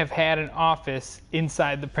may have had an office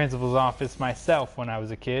inside the principal's office myself when I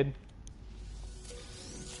was a kid.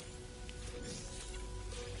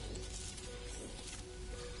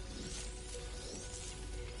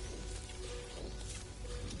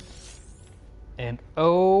 And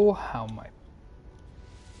oh, how my...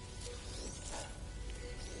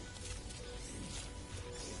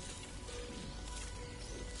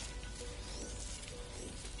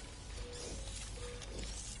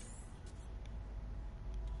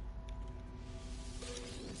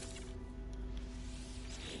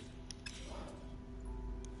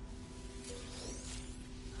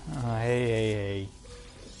 Hey.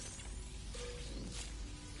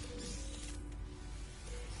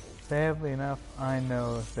 Sadly enough, I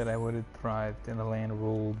know that I would have thrived in a land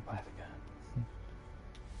ruled by the gun.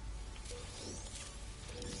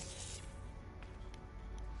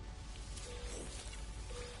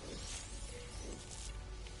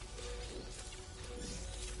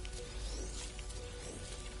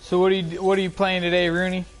 So what are you playing today,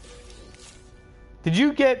 Rooney? Did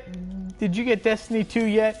you get Destiny 2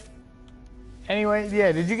 yet? Anyway,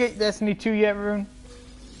 yeah, did you get Destiny 2 yet, Rune?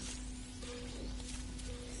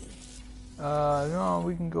 No,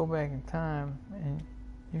 we can go back in time and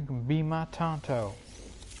you can be my Tonto.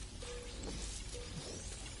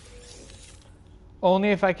 Only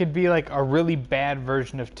if I could be like a really bad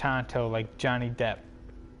version of Tonto, like Johnny Depp.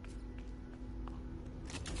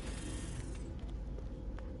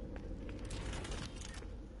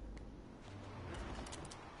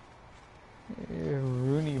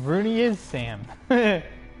 Rooney is Sam.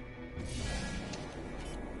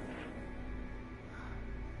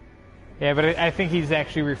 Yeah, but I think he's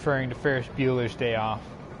actually referring to Ferris Bueller's Day Off.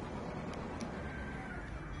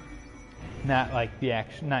 Not like the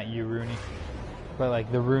action, not you, Rooney, but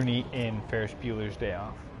like the Rooney in Ferris Bueller's Day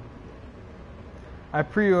Off. I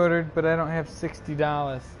pre-ordered, but I don't have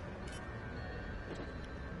 $60.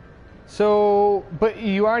 So, but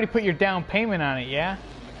you already put your down payment on it, yeah?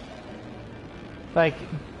 Like,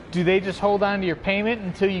 do they just hold on to your payment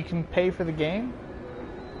until you can pay for the game?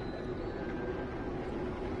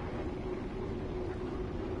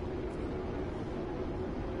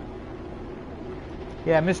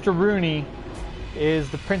 Yeah, Mr. Rooney is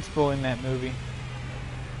the principal in that movie.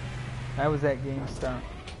 I was at GameStop.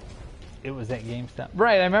 It was at GameStop.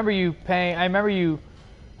 Right, I remember you paying, I remember you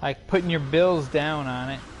like putting your bills down on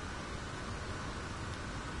it.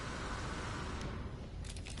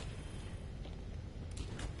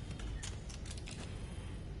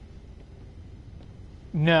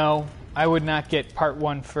 No, I would not get part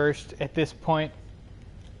 1 first at this point.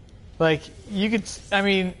 Like, you could, I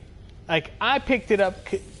mean, like, I picked it up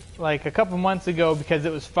like a couple months ago because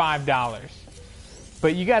it was $5.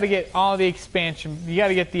 But you got to get all the expansion, you got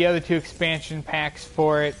to get the other 2 expansion packs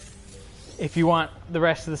for it if you want the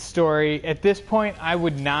rest of the story. At this point, I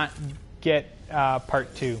would not get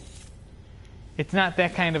part 2. It's not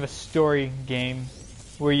that kind of a story game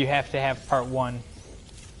where you have to have part 1.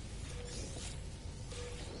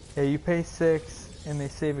 Yeah, you pay $6 and they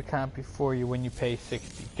save a copy for you when you pay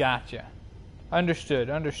 $60. Gotcha. Understood,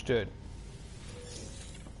 understood.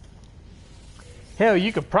 Hell,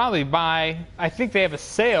 you could probably buy, I think they have a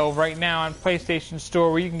sale right now on PlayStation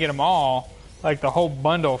Store where you can get them all, like the whole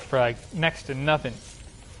bundle for like next to nothing.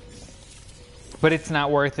 But it's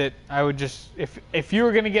not worth it. I would just, if you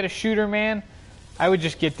were going to get a shooter, man, I would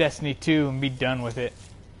just get Destiny 2 and be done with it.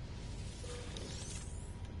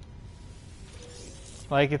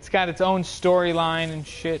 Like, it's got its own storyline and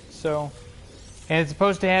shit, so... And it's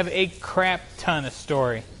supposed to have a crap ton of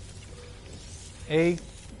story. A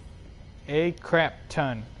crap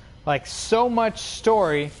ton. Like, so much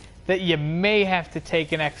story that you may have to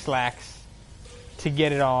take an X-Lax to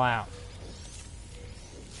get it all out.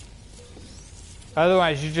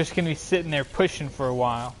 Otherwise, you're just going to be sitting there pushing for a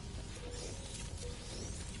while.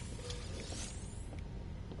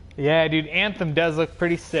 Yeah, dude, Anthem does look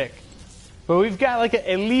pretty sick. But we've got like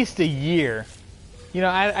at least a year. You know,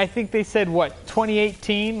 I think they said, what,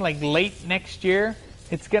 2018, like late next year,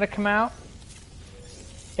 it's going to come out.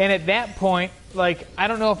 And at that point, like, I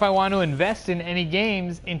don't know if I want to invest in any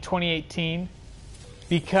games in 2018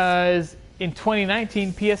 because in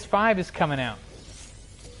 2019, PS5 is coming out.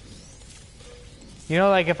 You know,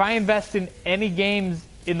 like, if I invest in any games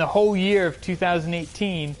in the whole year of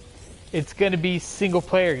 2018, it's going to be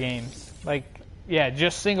single-player games. Like, yeah,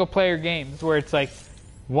 just single-player games where it's like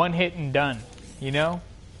one hit and done, you know?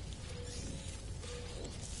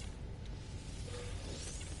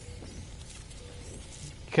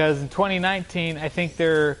 Because in 2019, I think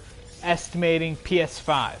they're estimating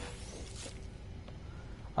PS5.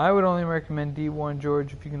 I would only recommend D1,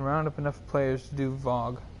 George, if you can round up enough players to do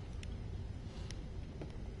VOG.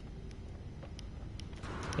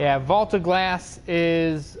 Yeah, Vault of Glass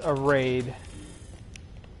is a raid.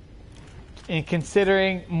 And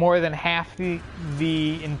considering more than half the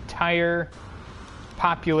entire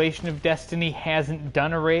population of Destiny hasn't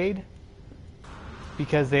done a raid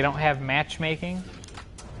because they don't have matchmaking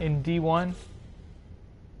in D1.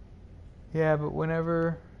 Yeah, but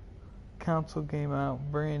whenever console game out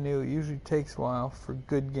brand new, it usually takes a while for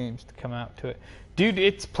good games to come out to it. Dude,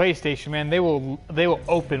 it's PlayStation, man. They will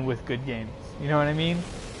open with good games. You know what I mean?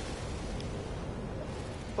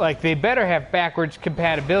 Like, they better have backwards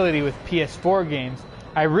compatibility with PS4 games.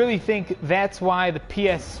 I really think that's why the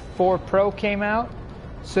PS4 Pro came out,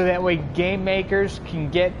 so that way game makers can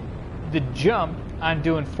get the jump on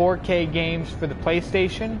doing 4K games for the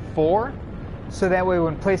PlayStation 4, so that way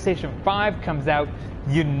when PlayStation 5 comes out,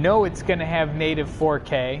 you know it's going to have native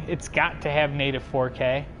 4K. It's got to have native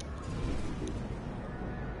 4K.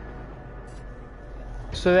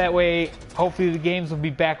 So that way, hopefully the games will be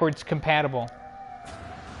backwards compatible.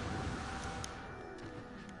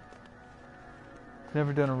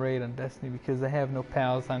 Never done a raid on Destiny because I have no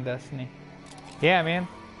pals on Destiny. Yeah, man.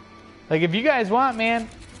 Like, if you guys want, man,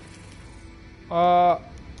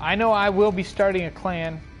 I know I will be starting a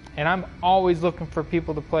clan, and I'm always looking for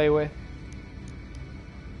people to play with.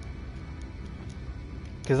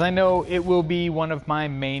 Because I know it will be one of my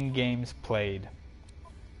main games played.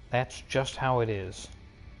 That's just how it is.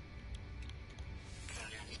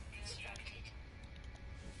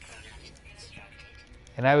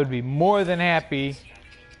 And I would be more than happy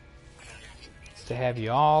to have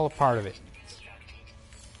you all a part of it.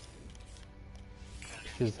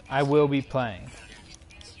 because I will be playing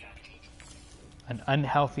an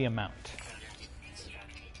unhealthy amount.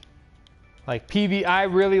 Like I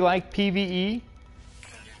really like PvE,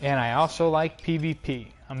 and I also like PvP.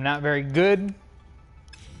 I'm not very good.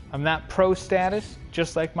 I'm not pro status,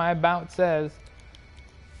 just like my about says,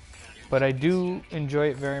 but I do enjoy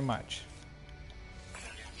it very much.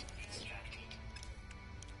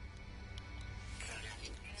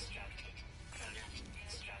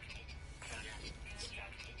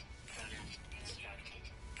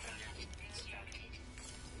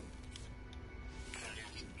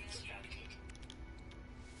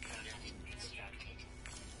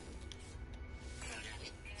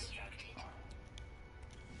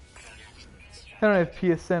 I don't have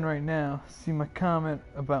PSN right now. See my comment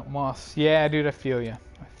about Moss. Yeah, dude, I feel you.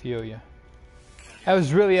 I feel you. I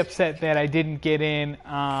was really upset that I didn't get in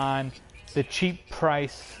on the cheap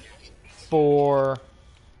price for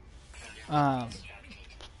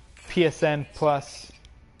PSN Plus.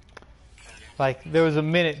 Like, there was a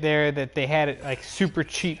minute there that they had it like super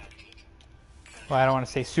cheap. Well, I don't want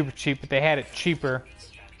to say super cheap, but they had it cheaper.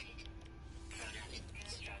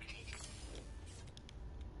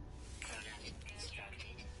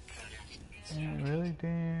 Yeah, really?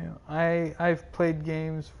 Damn. I've played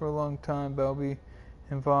games for a long time, Belby,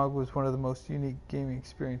 and VOG was one of the most unique gaming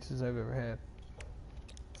experiences I've ever had.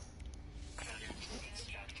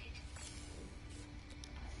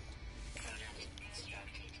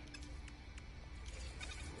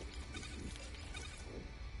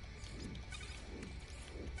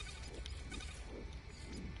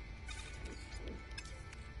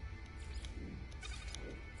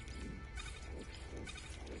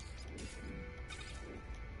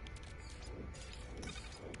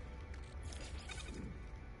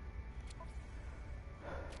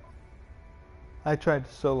 I tried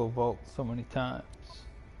to solo vault so many times.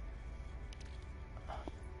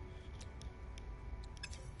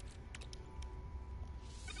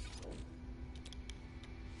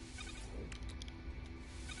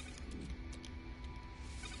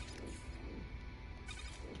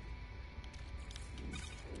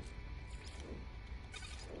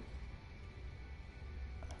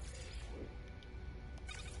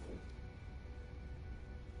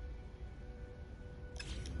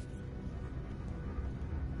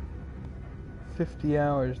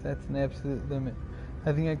 $50, that's an absolute limit.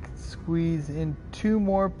 I think I could squeeze in 2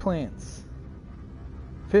 more plants.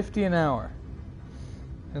 50 an hour.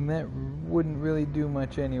 And that wouldn't really do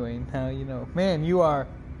much anyway. Now, you know, man, you are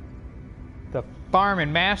the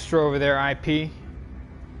farming master over there, IP.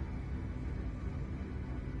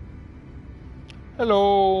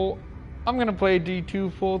 Hello. I'm gonna play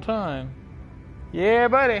D2 full time. Yeah,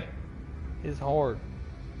 buddy. It's hard.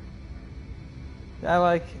 I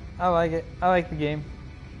like it. I like the game.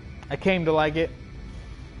 I came to like it.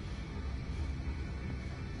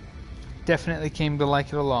 Definitely came to like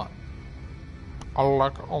it a lot. I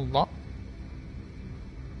like it a lot.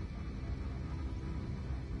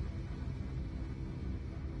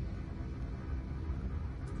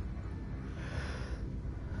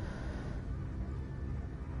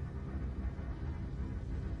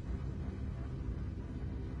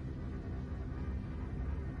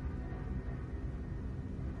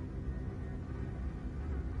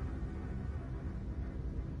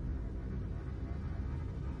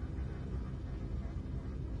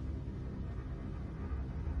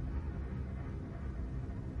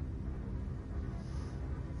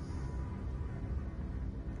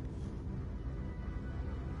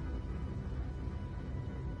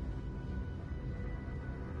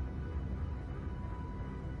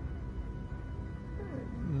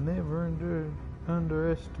 Never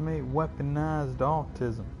underestimate weaponized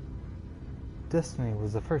autism. Destiny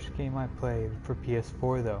was the first game I played for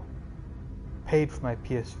PS4 though. Paid for my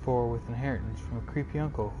PS4 with inheritance from a creepy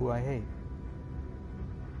uncle who I hate.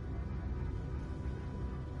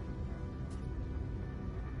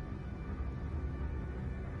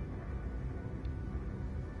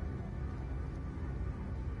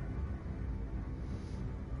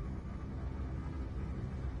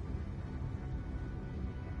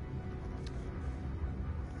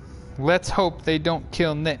 Let's hope they don't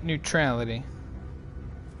kill net neutrality.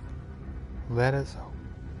 Let us hope.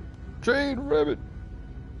 Jade Rabbit.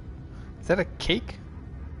 Is that a cake?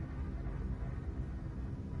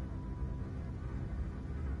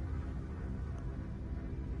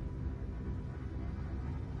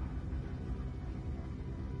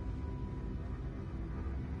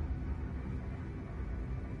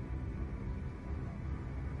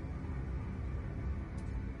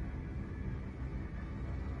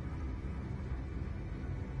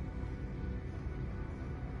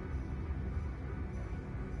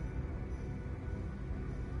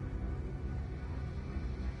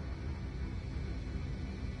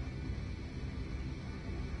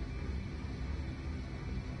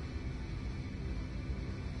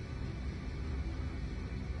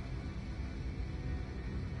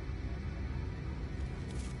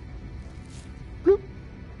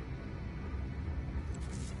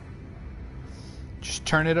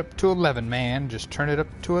 turn it up to 11, man. Just turn it up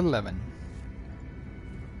to 11.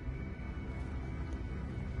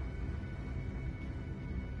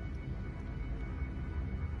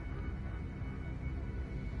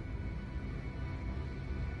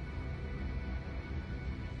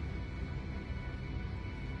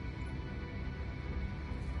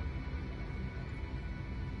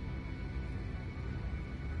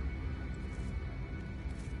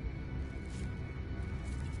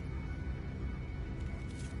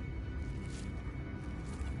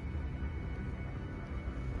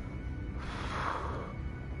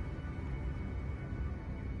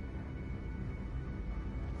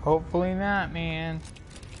 Hopefully not, man.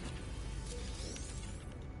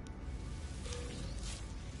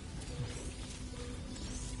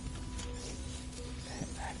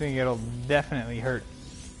 I think it'll definitely hurt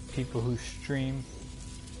people who stream.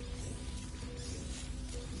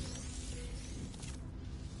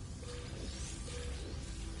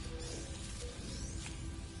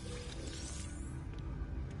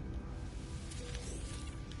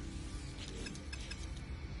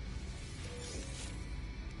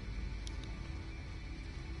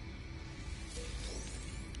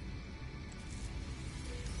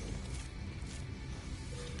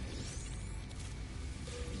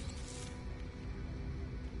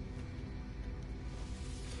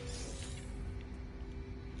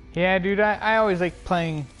 Yeah, dude, I always like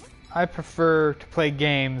playing. I prefer to play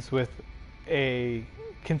games with a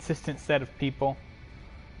consistent set of people.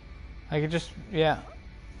 I could just, yeah.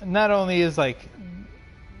 Not only is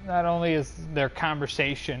their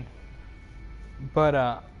conversation,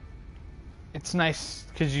 but it's nice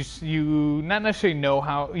because you not necessarily know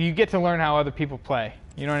how you get to learn how other people play.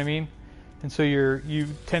 You know what I mean? And so you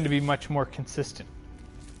tend to be much more consistent.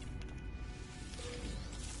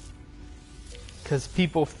 Because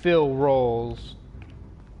people fill roles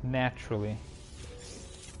naturally.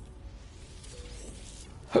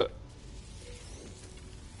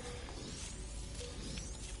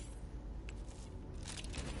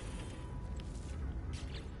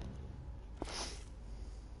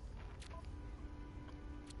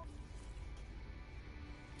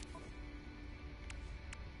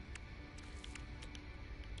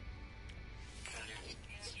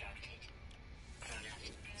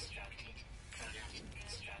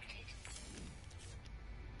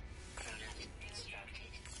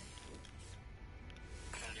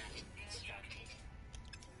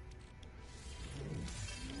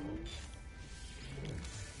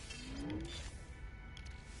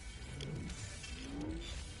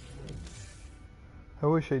 I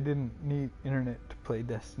wish I didn't need internet to play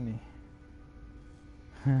Destiny.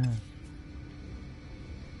 Have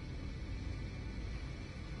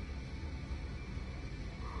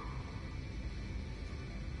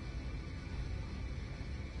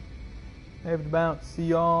to bounce. See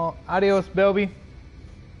y'all. Adios, Belby.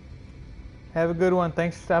 Have a good one.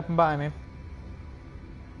 Thanks for stopping by, man.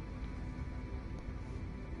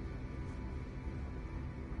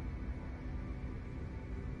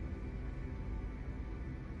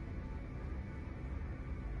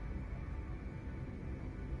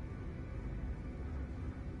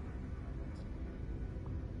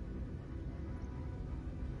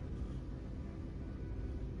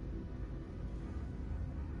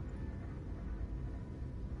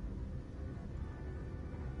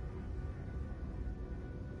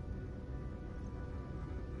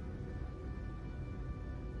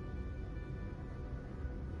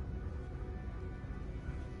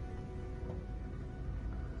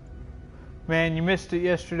 Man, you missed it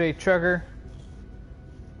yesterday, Trigger.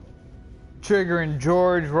 Trigger and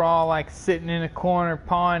George were all like sitting in a corner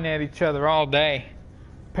pawing at each other all day.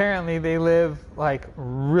 Apparently they live like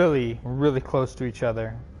really, really close to each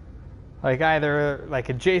other. Like either like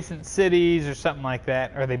adjacent cities or something like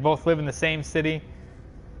that, or they both live in the same city.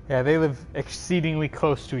 Yeah, they live exceedingly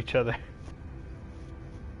close to each other.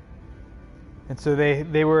 And so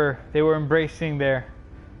they were embracing their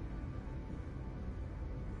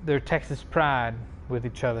Texas pride with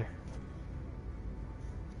each other.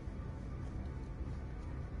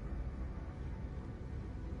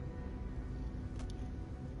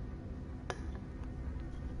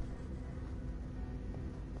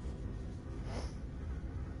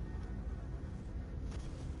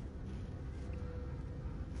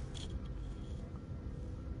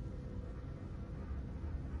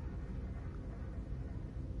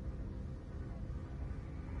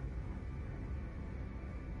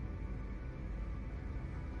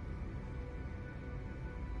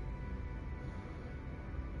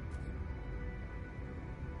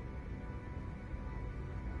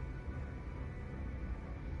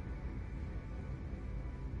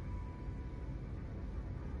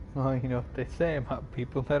 Well, you know what they say about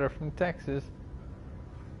people that are from Texas.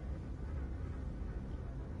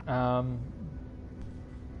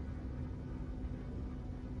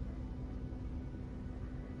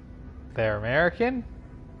 They're American?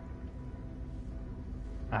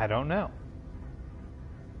 I don't know.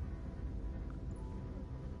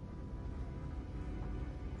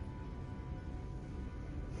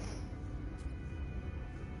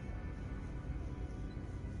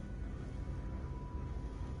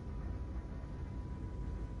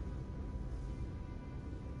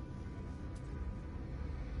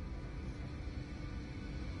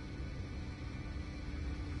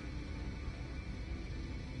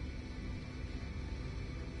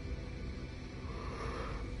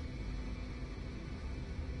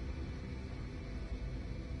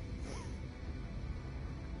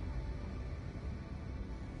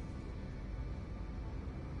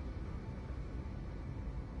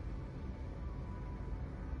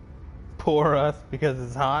 Poor us because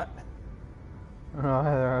it's hot. Oh,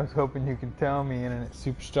 Heather, I was hoping you could tell me, Internet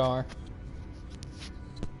Superstar.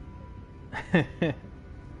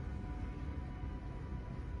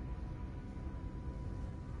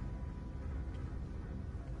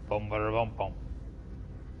 Boom, bada, boom, boom.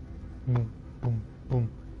 Boom, boom,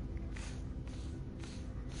 boom.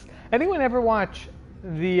 Anyone ever watch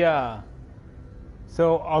the,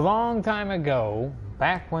 so a long time ago,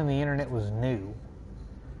 back when the internet was new,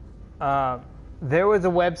 there was a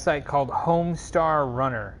website called Homestar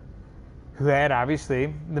Runner, who had,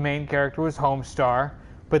 obviously, the main character was Homestar,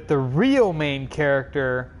 but the real main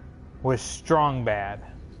character was Strong Bad.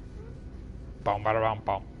 Boom, bada, boom,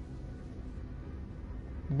 boom.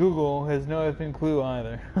 Google has no effing clue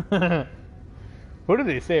either. What do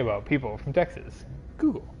they say about people from Texas?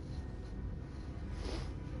 Google.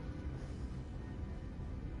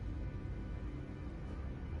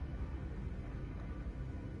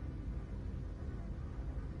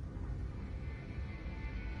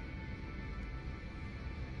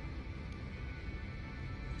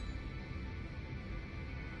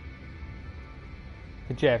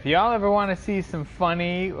 But yeah, if y'all ever want to see some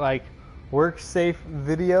funny, like, work safe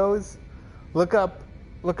videos, look up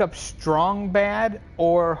Strong Bad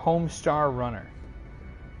or Homestar Runner.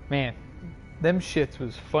 Man, them shits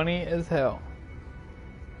was funny as hell.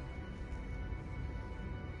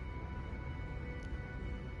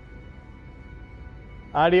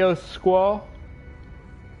 Adios, Squall.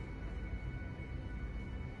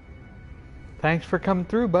 Thanks for coming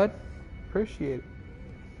through, bud. Appreciate it.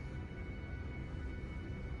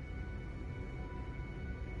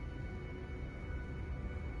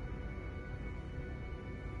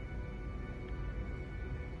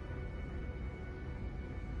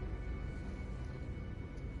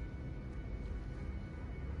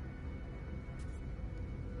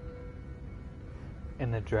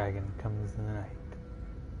 And the dragon comes in the night.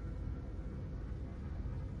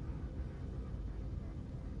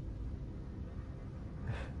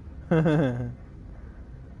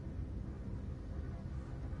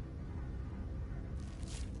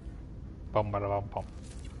 Bum, bada, bum, bum.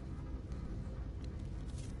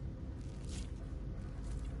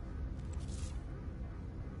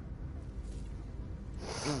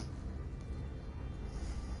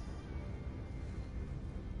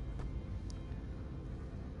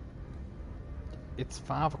 It's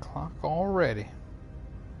 5 o'clock already.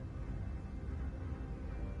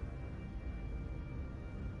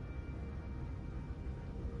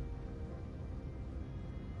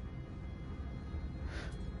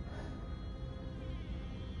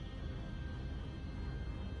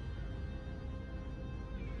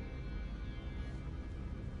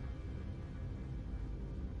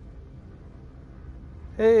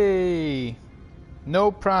 Hey,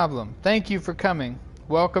 no problem. Thank you for coming.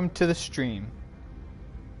 Welcome to the stream.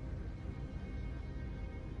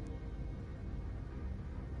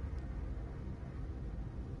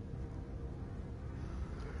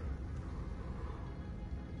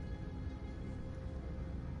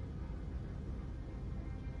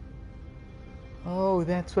 Oh,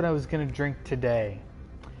 that's what I was going to drink today.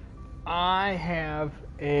 I have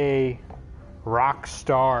a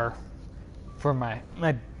Rockstar for my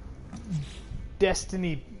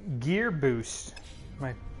Destiny gear boost.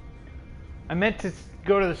 I meant to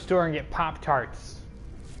go to the store and get Pop-Tarts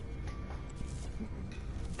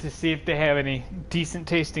to see if they have any decent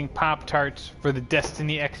tasting Pop-Tarts for the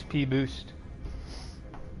Destiny XP boost.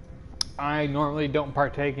 I normally don't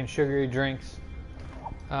partake in sugary drinks.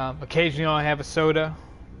 Occasionally I'll have a soda,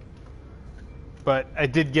 but I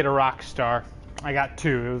did get a Rockstar. I got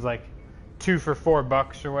two. It was like 2 for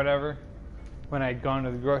 $4 or whatever when I'd gone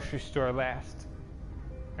to the grocery store last.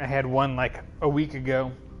 I had one like a week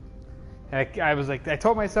ago. And I was like, I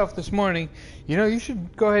told myself this morning, you know, you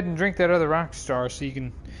should go ahead and drink that other Rockstar so you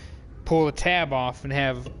can pull the tab off and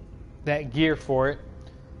have that gear for it.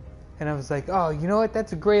 And I was like, oh, you know what?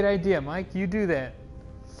 That's a great idea, Mike. You do that.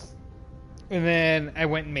 And then I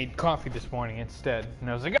went and made coffee this morning instead. And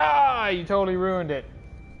I was like, you totally ruined it.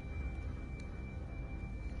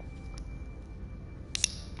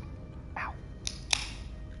 Ow.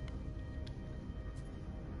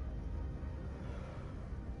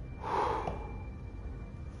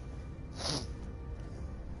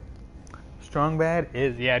 Strong Bad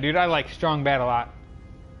is, yeah, dude, I like Strong Bad a lot.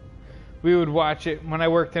 We would watch it when I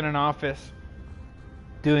worked in an office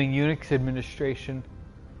doing Unix administration.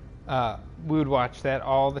 We would watch that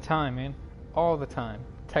all the time, man. All the time.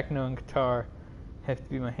 Techno and guitar have to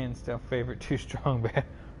be my hands down favorite. Too Strong Bad.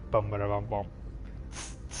 Bum ba da bum bum.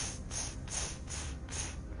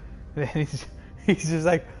 Then he's just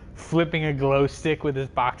like flipping a glow stick with his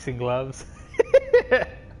boxing gloves.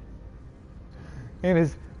 And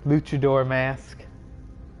his luchador mask.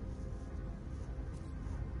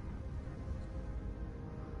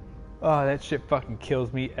 Oh, that shit fucking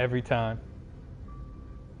kills me every time.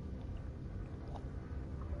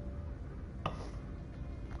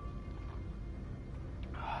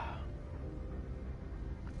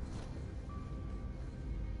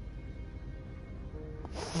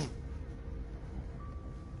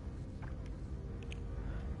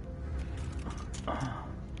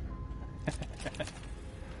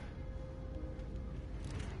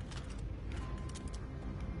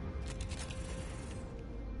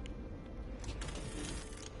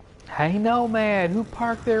 Hey, Nomad, who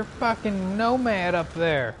parked their fucking Nomad up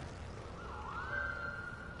there?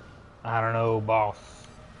 I don't know, boss.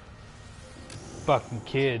 Fucking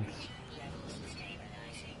kids.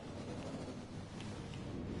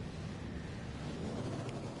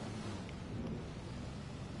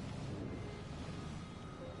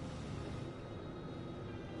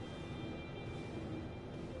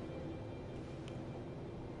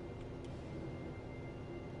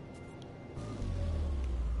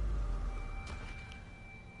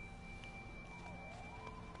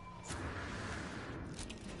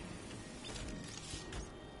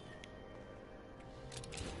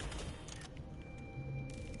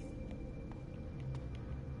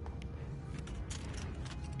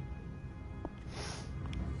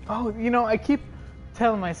 Oh, you know, I keep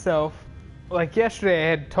telling myself, like yesterday I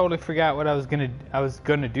had totally forgot what I was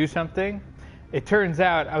gonna do something. It turns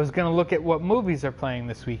out I was gonna look at what movies are playing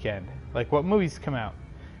this weekend, like what movies come out.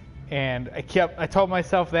 And I told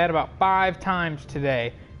myself that about 5 times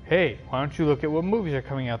today. Hey, why don't you look at what movies are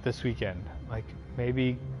coming out this weekend? Like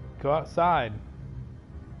maybe go outside,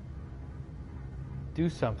 do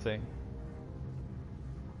something.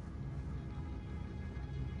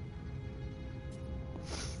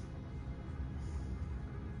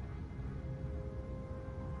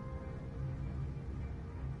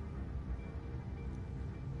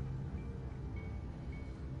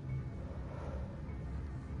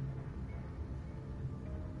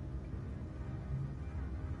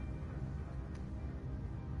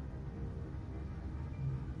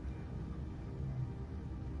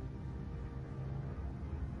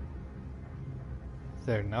 Is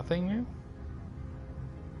there nothing new?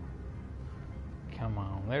 Come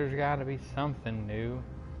on, there's gotta be something new.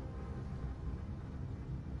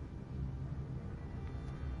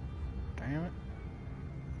 Damn it.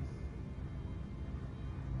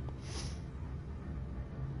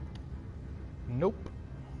 Nope.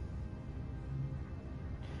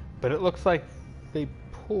 But it looks like they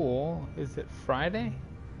pull, is it Friday?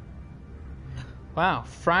 Wow,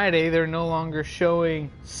 Friday they're no longer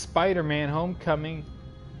showing Spider-Man Homecoming.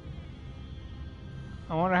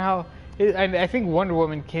 I wonder how. I think Wonder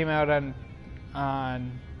Woman came out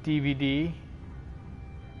on DVD.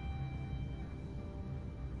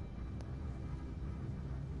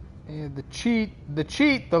 Yeah,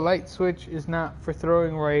 the light switch is not for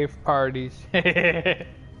throwing rave parties.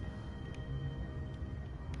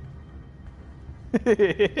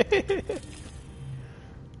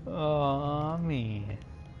 Oh man,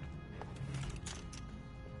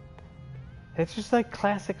 it's just like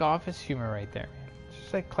classic office humor right there, man. It's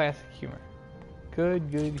just like classic humor. Good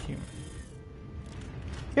humor.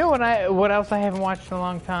 You know what else I haven't watched in a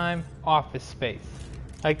long time? Office Space.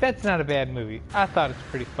 Like that's not a bad movie. I thought it's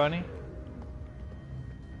pretty funny.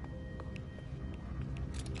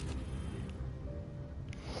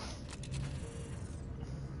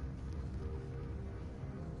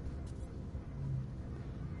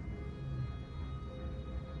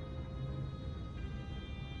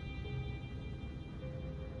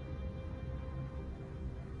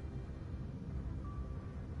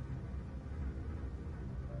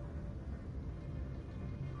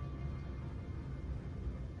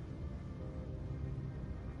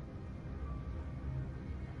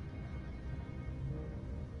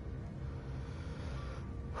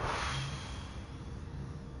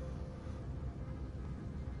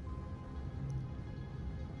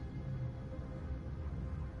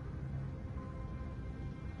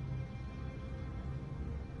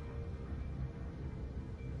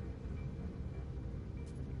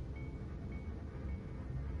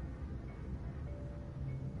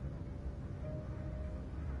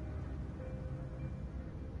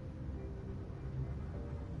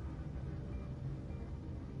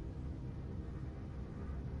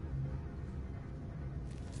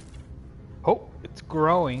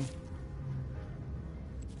 growing.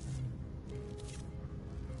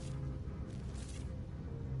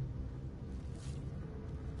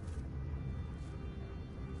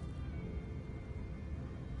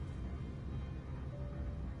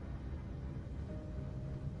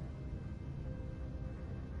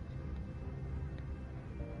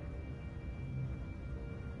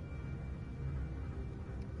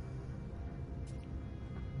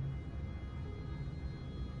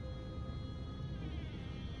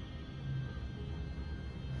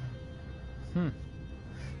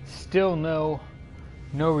 Still no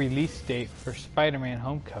release date for Spider-Man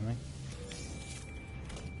Homecoming.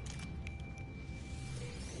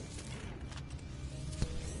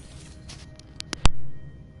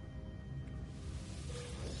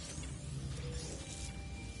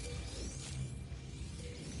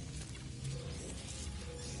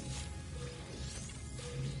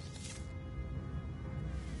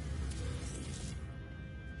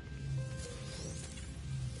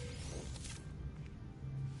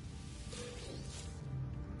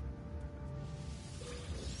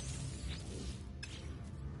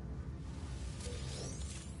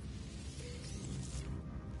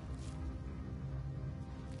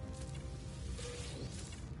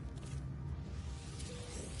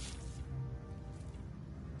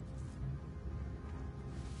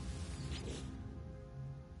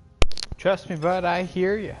 Trust me, bud, I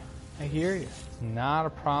hear you. I hear you. It's not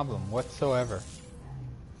a problem whatsoever.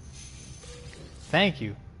 Thank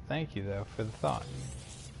you. Thank you, though, for the thought.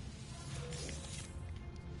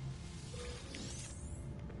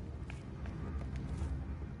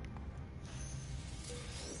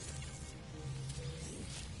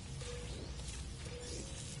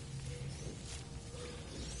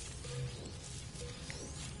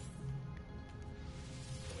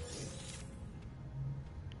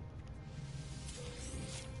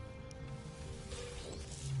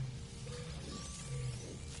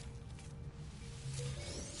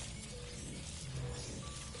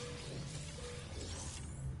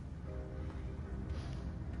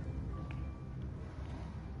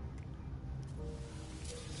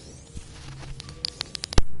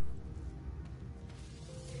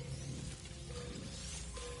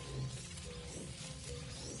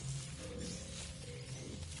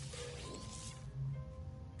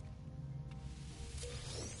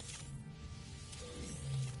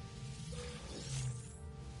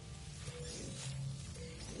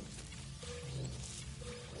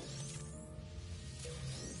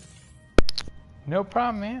 No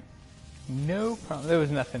problem, man. No problem. There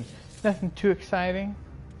was nothing too exciting.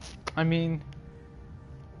 I mean,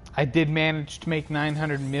 I did manage to make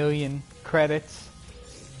 900 million credits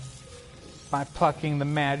by plucking the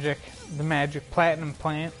magic platinum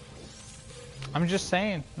plant. I'm just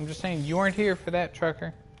saying, you weren't here for that,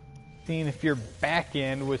 trucker. Seeing if your back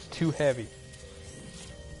end was too heavy.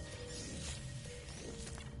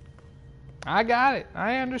 I got it.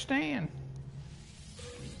 I understand.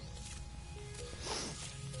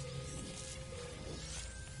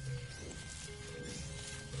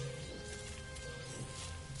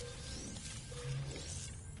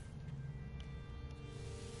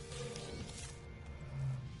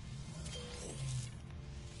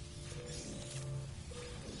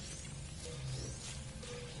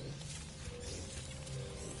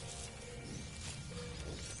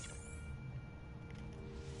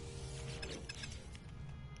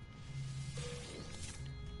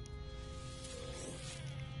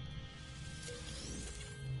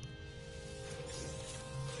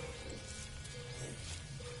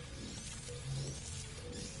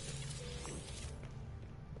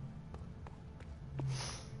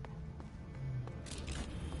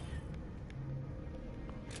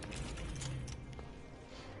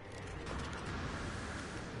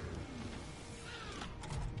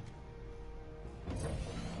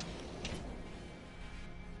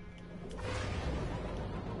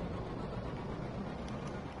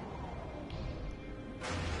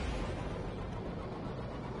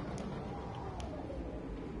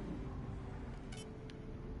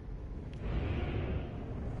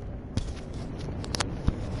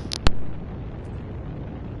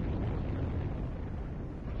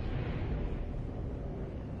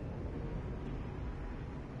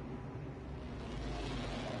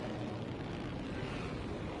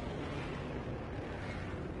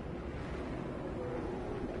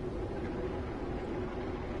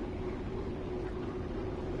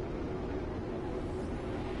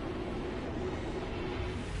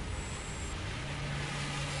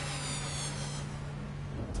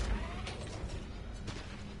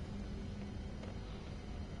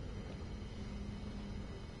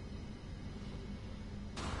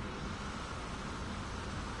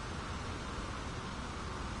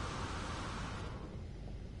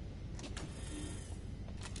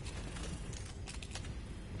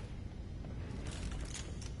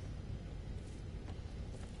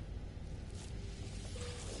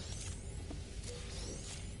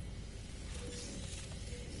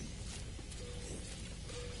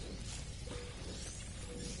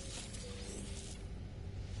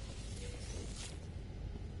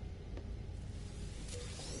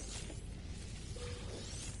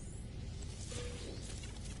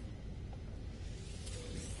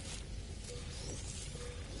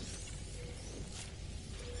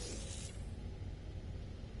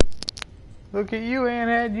 Look at you,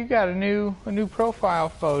 Anhead. You got a new profile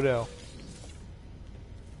photo.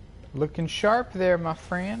 Looking sharp there, my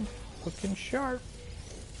friend. Looking sharp.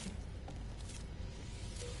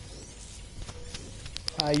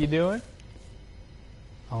 How you doing?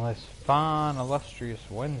 On this fine, illustrious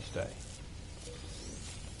Wednesday.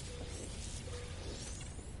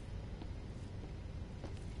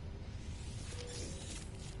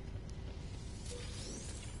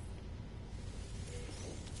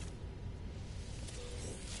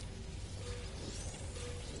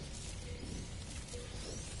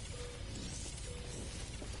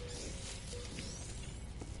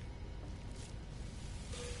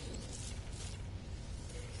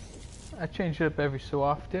 I change it up every so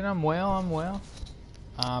often. I'm well.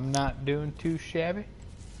 I'm not doing too shabby.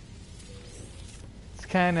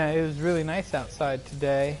 It was really nice outside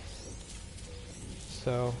today.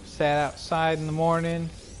 So, sat outside in the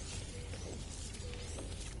morning.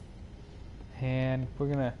 And we're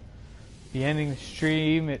gonna be ending the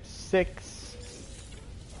stream at 6.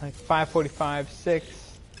 Like 5:45, 6.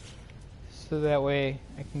 So that way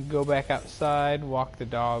I can go back outside, walk the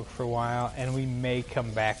dog for a while, and we may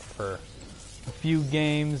come back for a few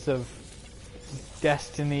games of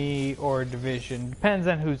Destiny or Division. Depends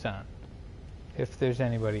on who's on. If there's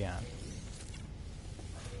anybody on.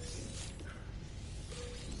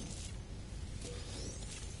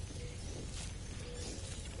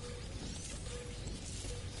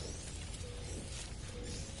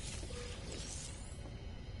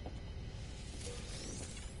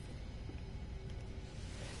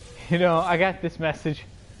 You know, I got this message.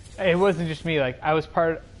 It wasn't just me. Like, I was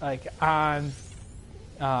on,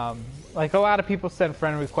 like, a lot of people send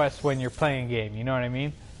friend requests when you're playing a game. You know what I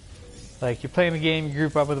mean? Like, you're playing a game, you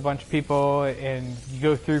group up with a bunch of people, and you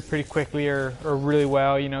go through pretty quickly or really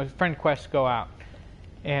well. You know, friend requests go out,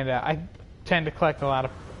 and I tend to collect a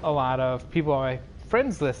lot of people on my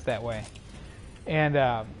friends list that way.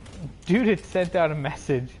 And dude had sent out a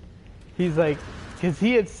message. He's like, because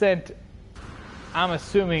he had sent, I'm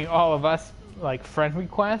assuming all of us, like, friend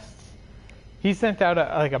requests. He sent out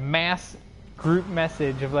a mass group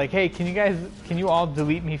message of like, hey, can you all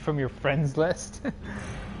delete me from your friends list?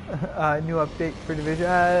 New update for Division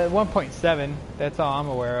 1.7. That's all I'm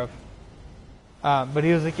aware of. But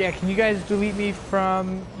he was like, yeah, can you guys delete me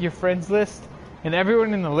from your friends list? And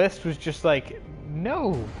everyone in the list was just like,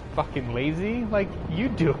 no, fucking lazy. Like, you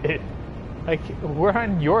do it. Like, we're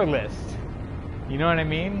on your list. You know what I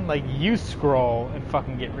mean? Like, you scroll and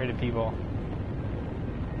fucking get rid of people.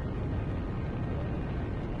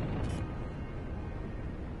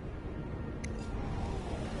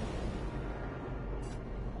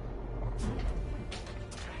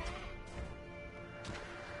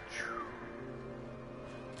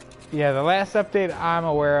 Yeah, the last update I'm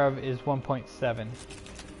aware of is 1.7.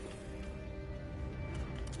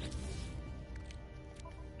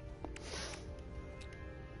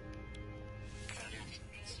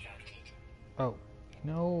 Oh,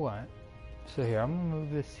 you know what? So here, I'm gonna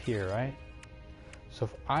move this here, right? So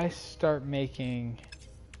if I start making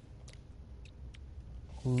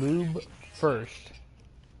lube first,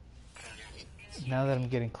 now that I'm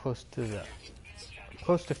getting close to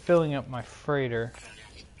filling up my freighter,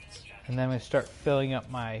 and then I'm gonna start filling up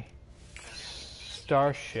my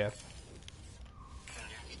starship.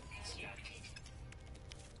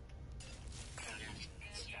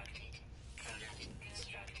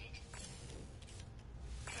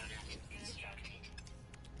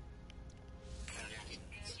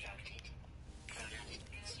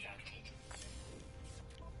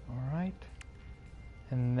 Alright.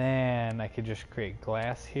 And then I could just create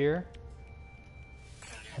glass here.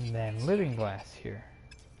 And then living glass here.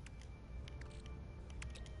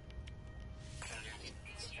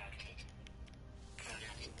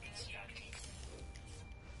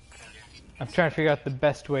 I'm trying to figure out the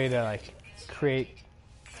best way to like create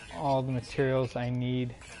all the materials I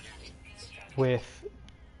need with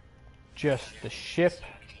just the ship,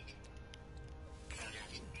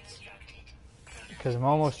 because I'm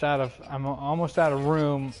almost out of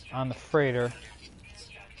room on the freighter,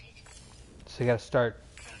 so you got to start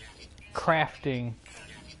crafting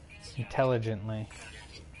intelligently,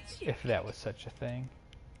 if that was such a thing.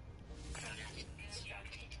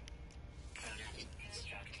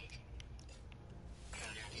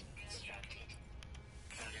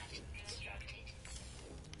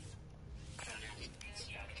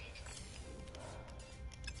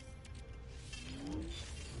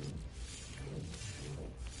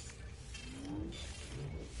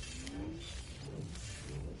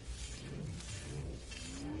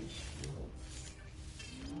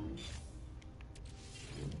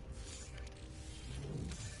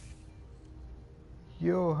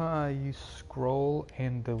 Yoha, you scroll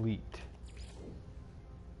and delete.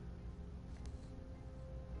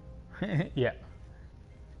 Yeah.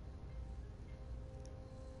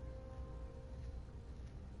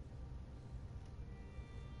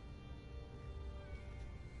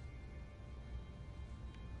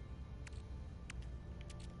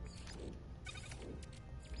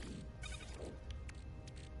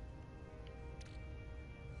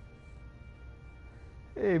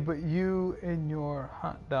 Hey, but you and your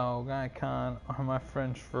hot dog icon are my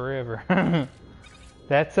friends forever.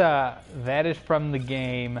 That is from the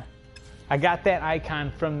game. I got that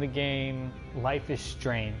icon from the game Life is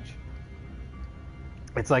Strange.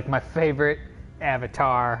 It's like my favorite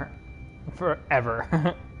avatar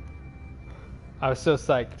forever. I was so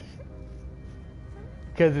psyched.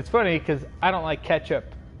 Because it's funny, because I don't like ketchup.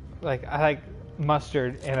 Like, I like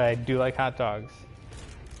mustard, and I do like hot dogs.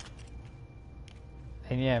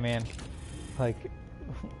 And yeah, man, like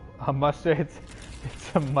a mustard,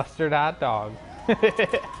 it's a mustard hot dog.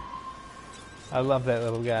 I love that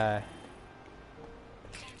little guy.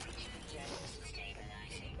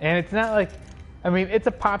 And it's not like, I mean, it's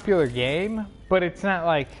a popular game, but it's not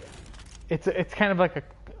like, it's kind of like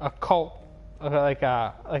a cult, like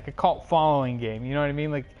a cult following game. You know what I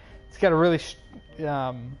mean? Like, it's got a really,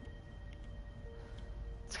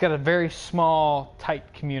 it's got a very small,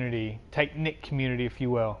 tight community, tight-knit community, if you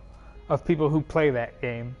will, of people who play that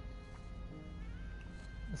game.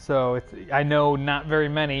 So I know not very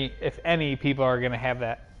many, if any, people are going to have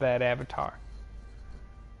that avatar.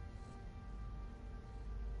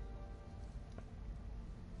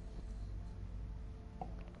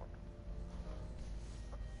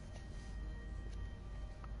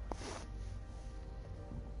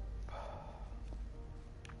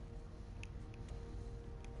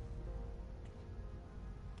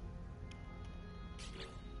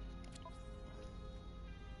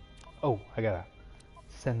 Oh, I gotta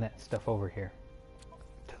send that stuff over here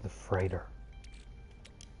to the freighter.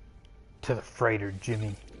 To the freighter,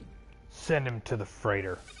 Jimmy. Send him to the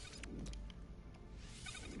freighter.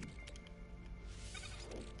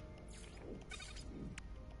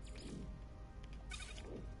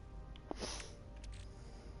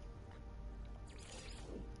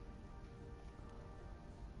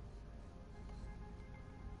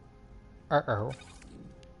 Uh-oh.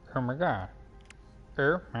 Oh my god.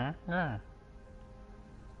 Oh my god.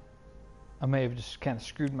 I may have just kind of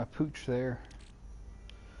screwed my pooch there.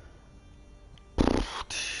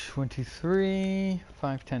 23,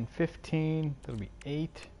 5, 10, 15. That'll be 8.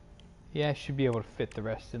 Yeah, I should be able to fit the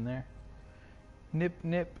rest in there. Nip,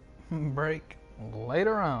 nip, break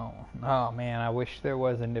later on. Oh man, I wish there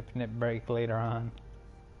was a nip, nip, break later on.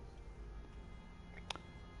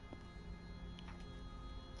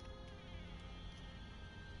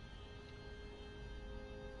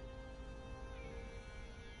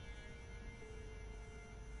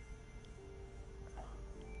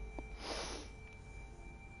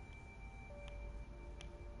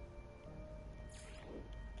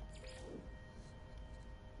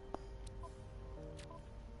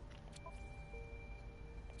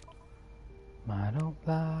 I don't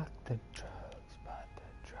like the drugs, but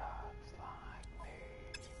the drugs like me.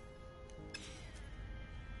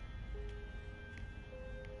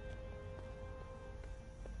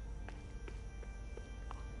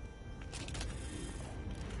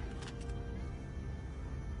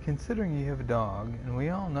 Considering you have a dog, and we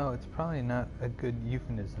all know it's probably not a good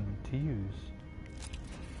euphemism to use.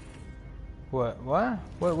 What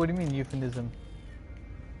do you mean euphemism?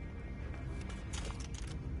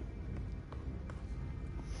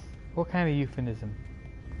 What kind of euphemism?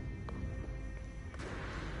 What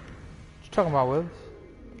you talking about, Willis?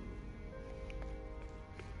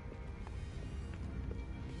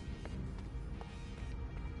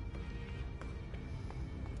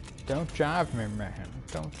 Don't jive me, man.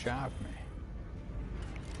 Don't jive me.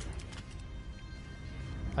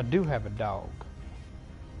 I do have a dog.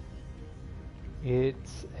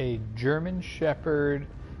 It's a German Shepherd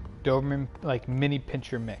Doberman, like mini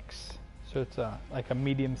pincher mix. So it's like a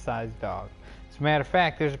medium-sized dog. As a matter of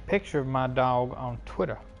fact, there's a picture of my dog on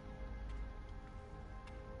Twitter.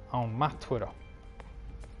 On my Twitter.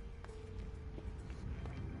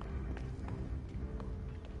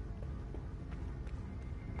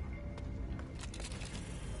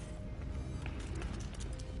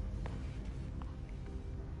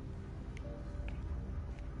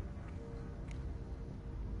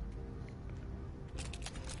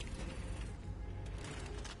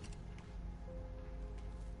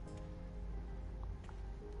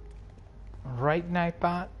 Right,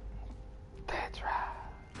 Nightbot? That's right.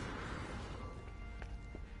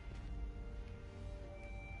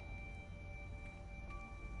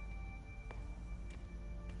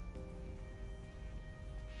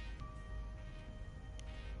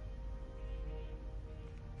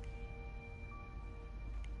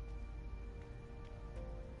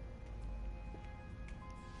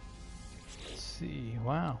 Let's see.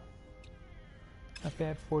 Wow. Not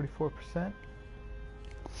bad, 44%.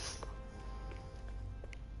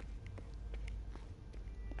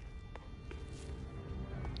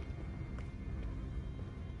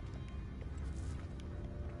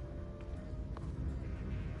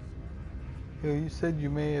 Yo, you said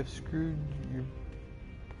you may have screwed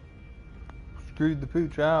the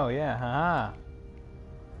pooch. Oh yeah, haha.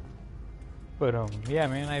 But yeah,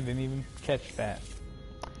 man, I didn't even catch that.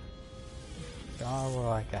 Y'all were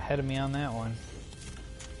like ahead of me on that one.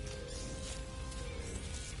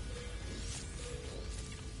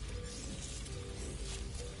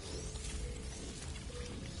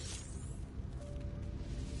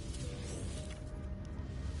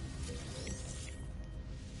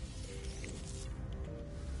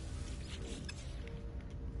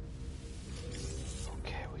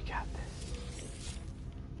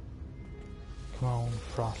 Come on,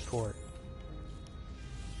 Frostwort.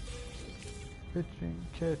 Pitching,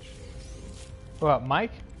 catch. What,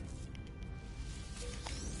 Mike?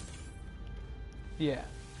 Yeah.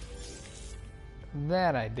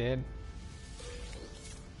 That I did.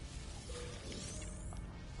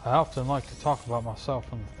 I often like to talk about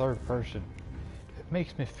myself in the third person. It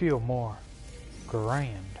makes me feel more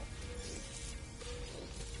grand.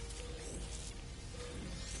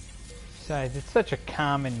 Besides, it's such a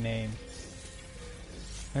common name.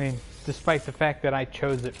 I mean, despite the fact that I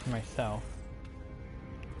chose it for myself.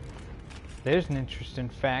 There's an interesting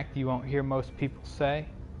fact you won't hear most people say.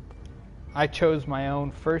 I chose my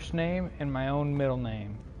own first name and my own middle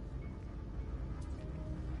name.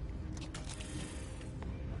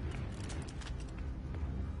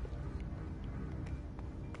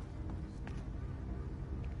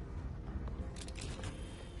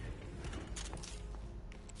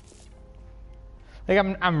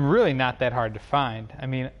 Like, I'm really not that hard to find. I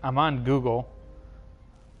mean, I'm on Google.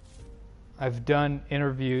 I've done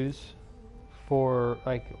interviews for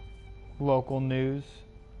like local news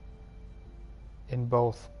in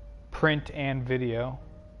both print and video.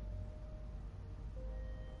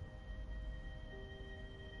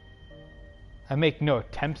 I make no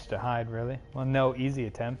attempts to hide, really. Well, no easy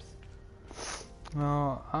attempts.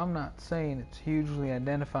 Well, I'm not saying it's a hugely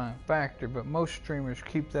identifying factor, but most streamers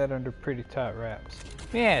keep that under pretty tight wraps.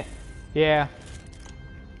 Yeah.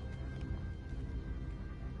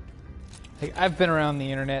 Like, I've been around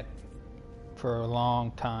the internet for a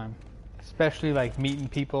long time, especially like meeting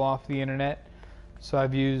people off the internet. So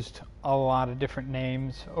I've used a lot of different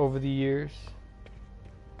names over the years.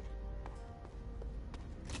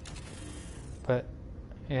 But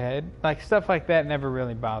yeah, like stuff like that never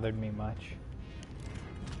really bothered me much.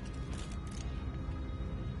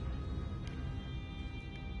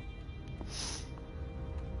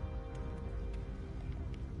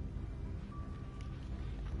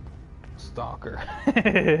 Stalker.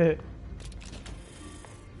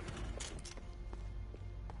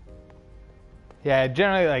 Yeah,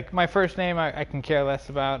 generally, like, my first name I can care less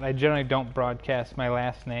about. I generally don't broadcast my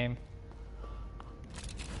last name.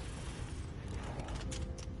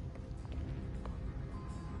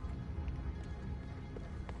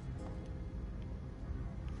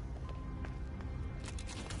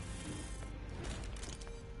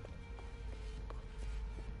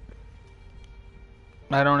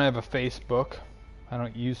 I don't have a Facebook. I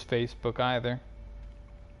don't use Facebook either.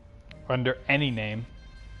 Under any name.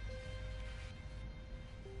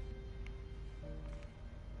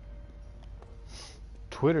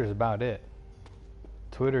 Twitter's about it.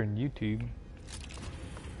 Twitter and YouTube.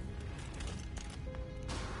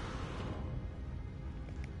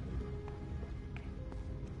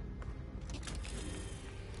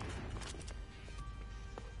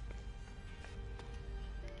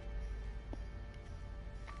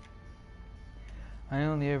 I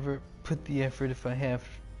only ever put the effort if I have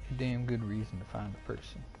a damn good reason to find a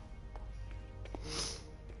person.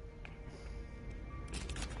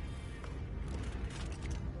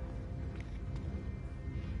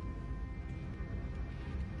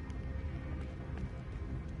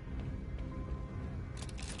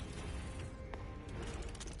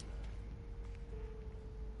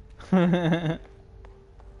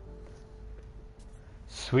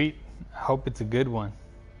 Sweet. I hope it's a good one.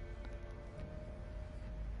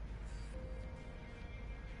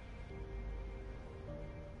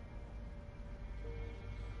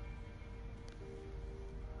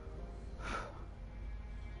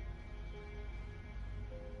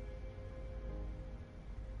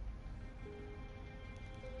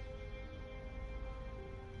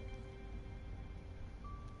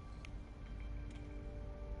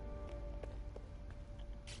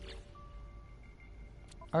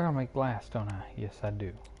 I gotta make glass, don't I? Yes, I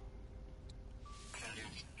do.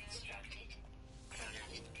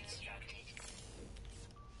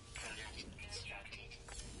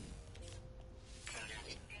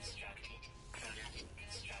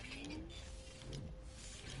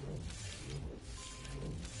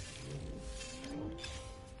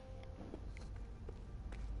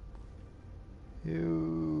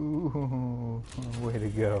 Way to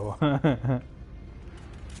go.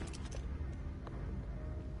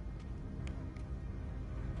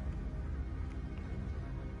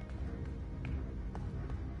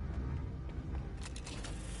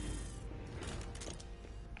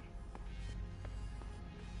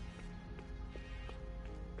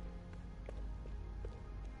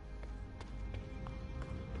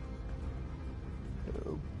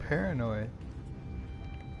 Paranoid.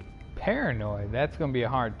 Paranoid? That's going to be a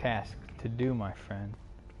hard task to do, my friend.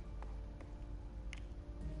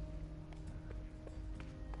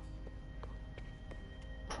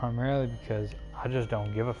 Primarily because I just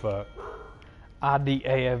don't give a fuck.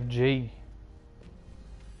 IDAFG.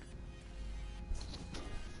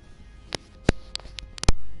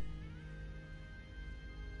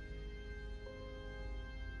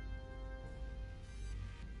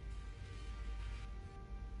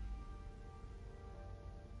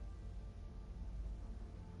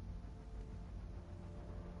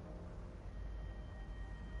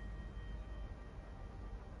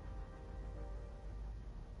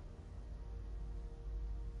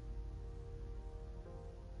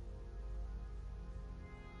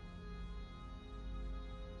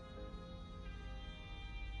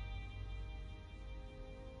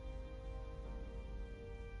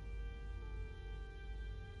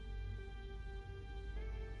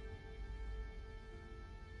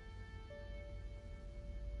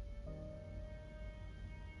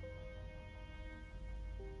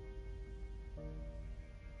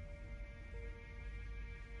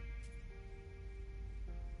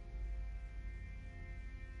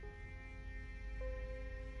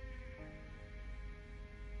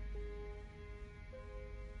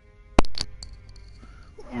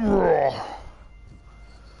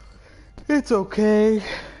 It's okay.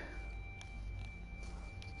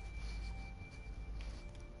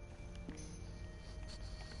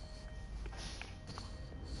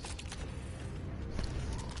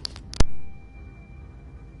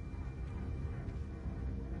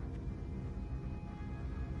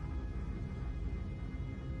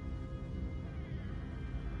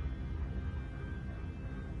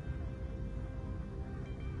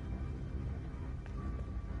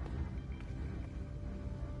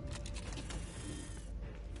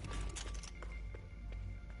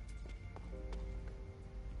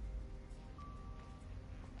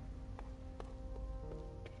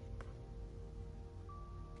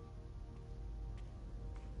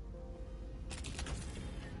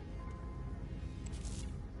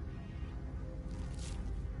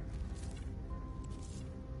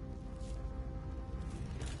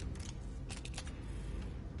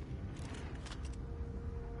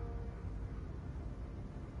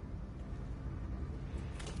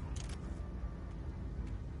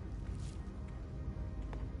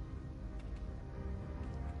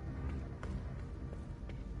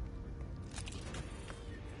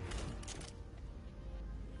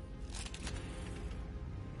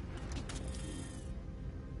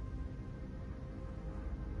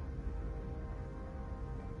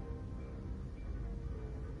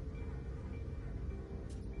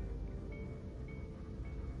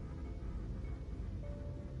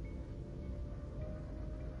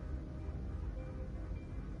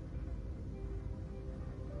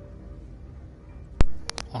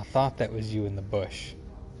 I thought that was you in the bush.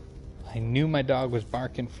 I knew my dog was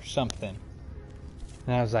barking for something.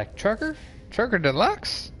 And I was like, Trucker? Trucker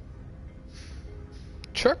Deluxe?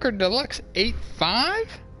 Trucker Deluxe 8.5?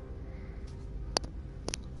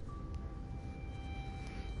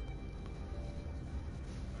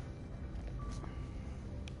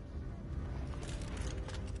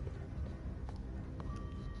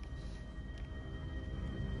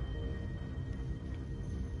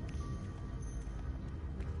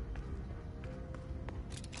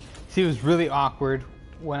 See, it was really awkward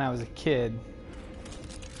when I was a kid.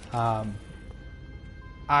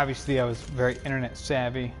 Obviously, I was very internet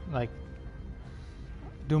savvy, like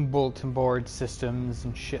doing bulletin board systems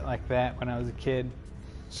and shit like that when I was a kid.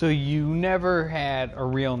 So you never had a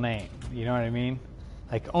real name, you know what I mean?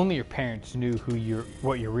 Like only your parents knew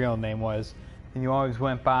what your real name was, and you always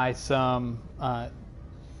went by some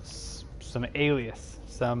alias,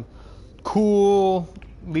 some cool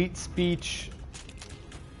elite speech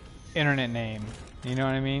internet name, you know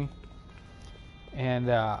what I mean? And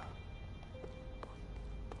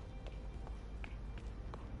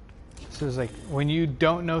so it's like when you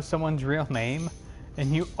don't know someone's real name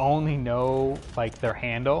and you only know like their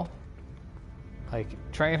handle, like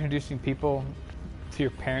try introducing people to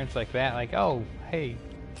your parents like that, like, oh hey,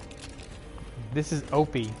 this is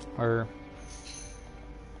Opie, or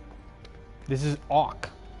this is Awk.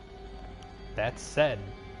 That's said.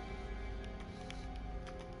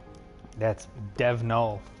 That's Dev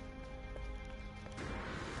Null.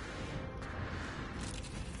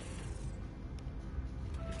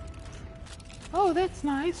 Oh, that's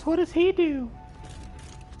nice. What does he do?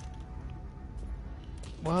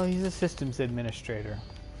 Well, he's a systems administrator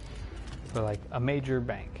for like a major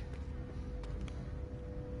bank.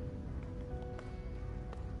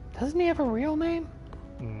 Doesn't he have a real name?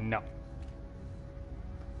 No.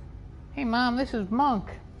 Hey, Mom, this is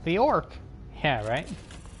Monk, the orc. Yeah, right?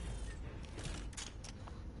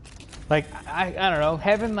 Like, I don't know,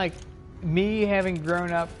 having like, me having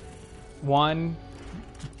grown up, one,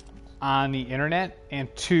 on the internet,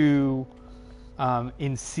 and two,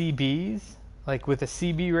 in CBs, like with a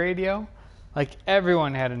CB radio, like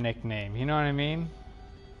everyone had a nickname, you know what I mean?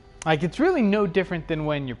 Like, it's really no different than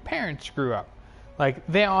when your parents grew up. Like,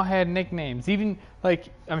 they all had nicknames. Even, like,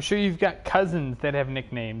 I'm sure you've got cousins that have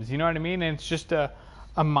nicknames, you know what I mean? And it's just a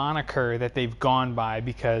moniker that they've gone by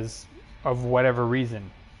because of whatever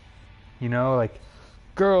reason. You know, like,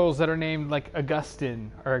 girls that are named, like,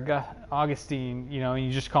 Augustine or Augustine, you know, and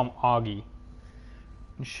you just call them Augie.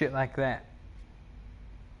 And shit like that.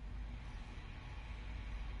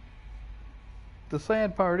 The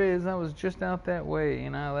sad part is I was just out that way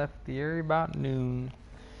and I left the area about noon.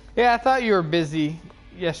 Yeah, I thought you were busy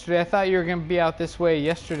yesterday. I thought you were going to be out this way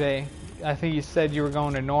yesterday. I think you said you were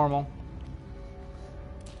going to Normal.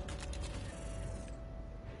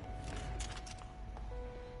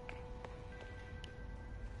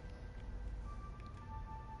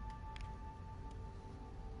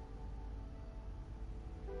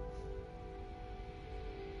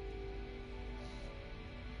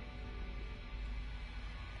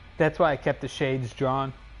 That's why I kept the shades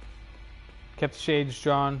drawn. Kept the shades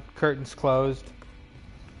drawn, curtains closed.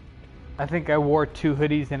 I think I wore 2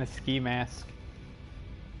 hoodies and a ski mask.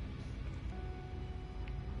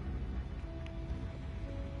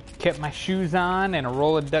 Kept my shoes on and a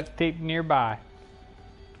roll of duct tape nearby.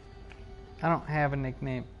 I don't have a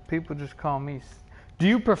nickname. People just call me. Do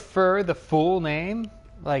you prefer the full name,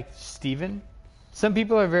 like Steven? Some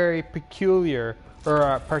people are very peculiar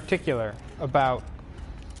or particular about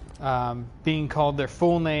being called their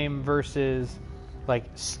full name versus like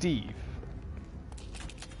Steve.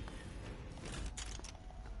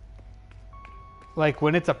 Like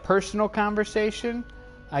when it's a personal conversation,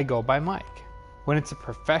 I go by Mike. When it's a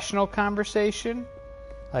professional conversation,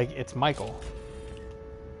 like it's Michael.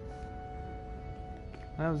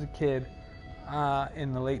 When I was a kid,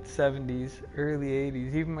 in the late 70s, early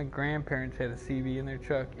 80s, even my grandparents had a CB in their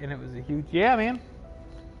truck, and it was a huge, yeah, man.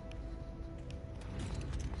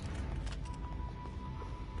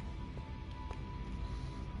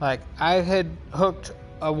 Like, I had hooked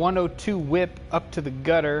a 102 whip up to the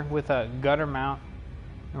gutter with a gutter mount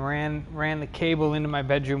and ran the cable into my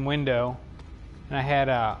bedroom window. And I had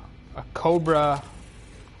a Cobra.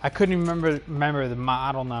 I couldn't even remember the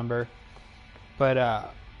model number. But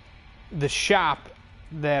the shop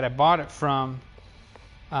that I bought it from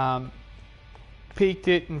peaked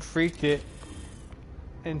it and freaked it.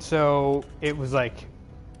 And so it was like,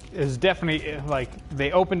 it was definitely like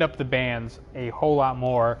they opened up the bands a whole lot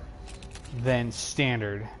more than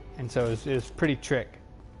standard, and so it was pretty trick.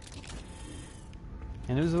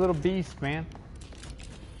 And it was a little beast, man.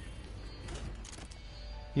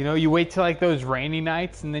 You know, you wait till like those rainy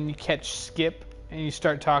nights, and then you catch Skip, and you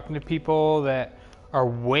start talking to people that are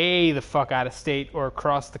way the fuck out of state or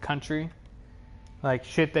across the country, like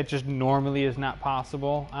shit that just normally is not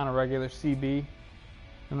possible on a regular CB,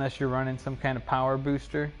 unless you're running some kind of power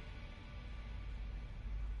booster.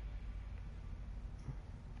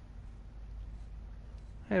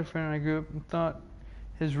 I had a friend I grew up and thought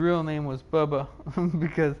his real name was Bubba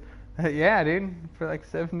because, yeah, dude, for like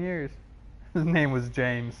 7 years. His name was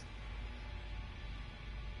James.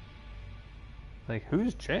 Like,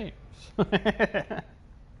 who's James?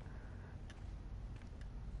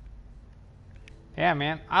 Yeah,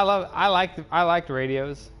 man, I liked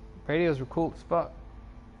radios. Radios were cool as fuck.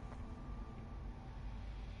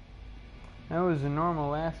 I was a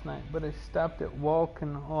Normal last night, but I stopped at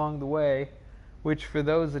Walken along the way, which for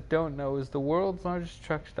those that don't know is the world's largest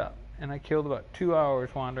truck stop, and I killed about 2 hours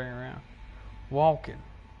wandering around. Walken.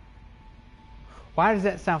 Why does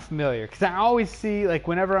that sound familiar? Because I always see, like,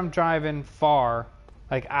 whenever I'm driving far,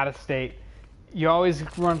 like out of state, you always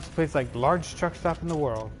run to a place like largest truck stop in the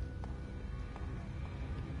world.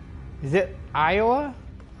 Is it Iowa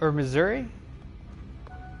or Missouri?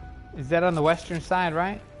 Is that on the western side,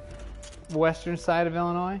 right? Western side of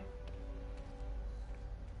Illinois?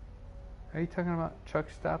 Are you talking about truck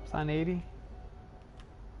stops on 80?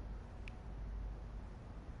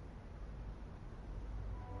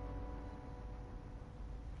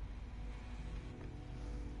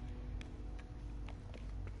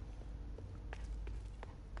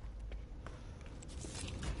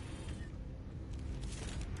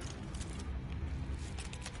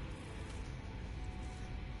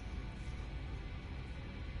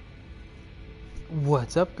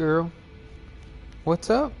 What's up, girl?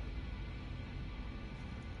 What's up?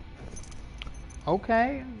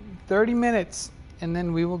 Okay, 30 minutes, and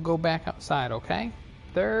then we will go back outside, okay?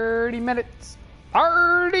 30 minutes.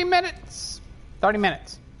 30 minutes. 30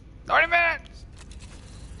 minutes. 30 minutes.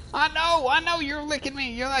 I know, you're licking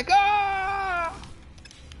me. You're like, ah!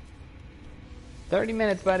 30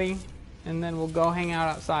 minutes, buddy, and then we'll go hang out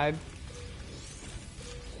outside.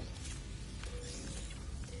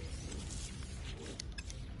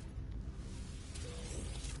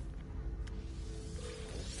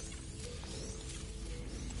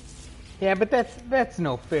 Yeah, but that's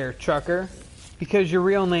no fair, Trucker, because your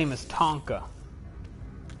real name is Tonka.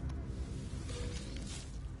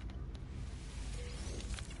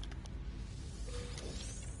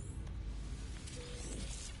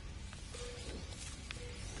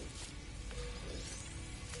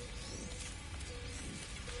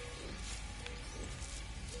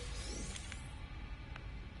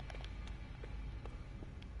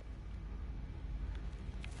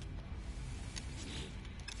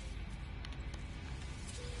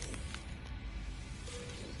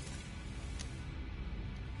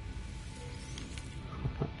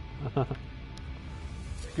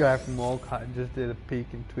 This guy from Wolcott just did a peek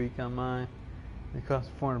and tweak on mine. It cost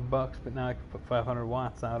 $400, but now I can put 500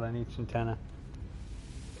 watts out on each antenna.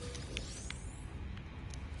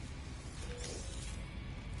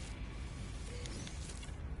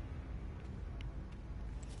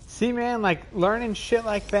 See, man, like learning shit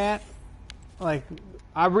like that, like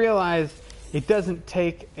I realize it doesn't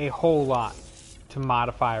take a whole lot to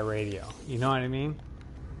modify a radio. You know what I mean?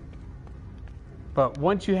 But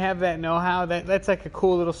once you have that know-how, that's like a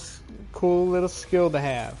cool little skill to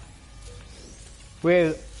have. We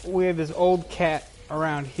had this old cat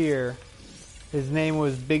around here. His name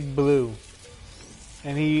was Big Blue,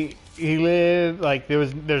 and he lived like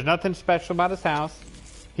there's nothing special about his house.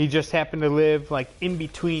 He just happened to live like in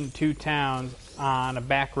between two towns on a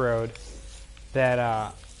back road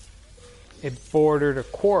that it bordered a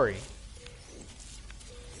quarry,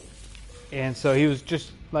 and so he was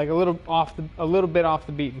just like a little bit off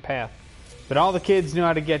the beaten path. But all the kids knew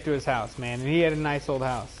how to get to his house, man, and he had a nice old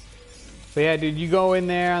house. But yeah, dude, you go in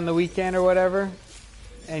there on the weekend or whatever,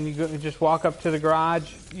 and you just walk up to the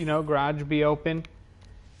garage. You know, garage will be open.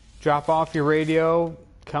 Drop off your radio,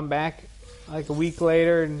 come back like a week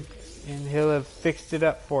later, and he'll have fixed it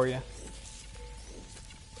up for you.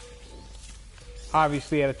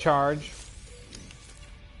 Obviously at a charge.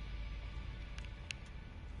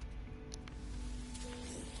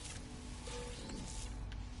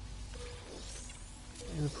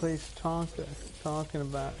 The place Tonka is talking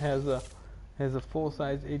about has a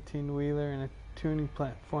full-size 18-wheeler and a tuning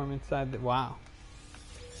platform inside. Wow,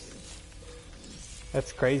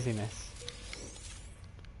 that's craziness.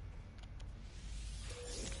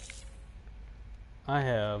 I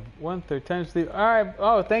have 1/3 time sleep. All right.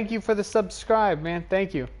 Oh, thank you for the subscribe, man.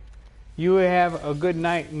 Thank you. You have a good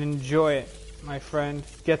night and enjoy it, my friend.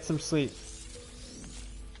 Get some sleep.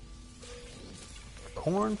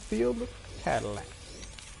 Cornfield Cadillac.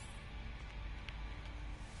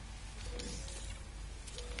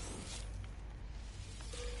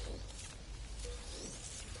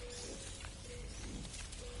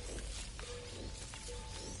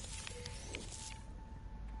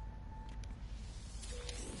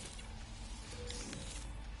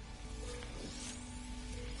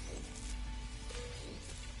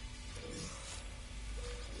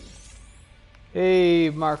 Hey,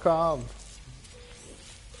 Makarov,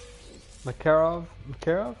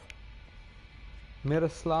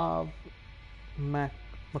 Miroslav,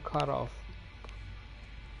 Makarov.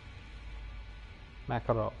 I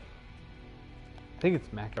think it's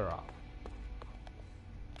Makarov.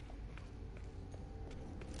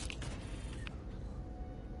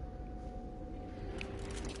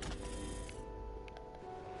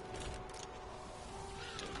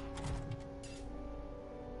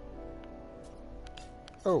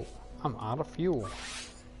 Oh, I'm out of fuel.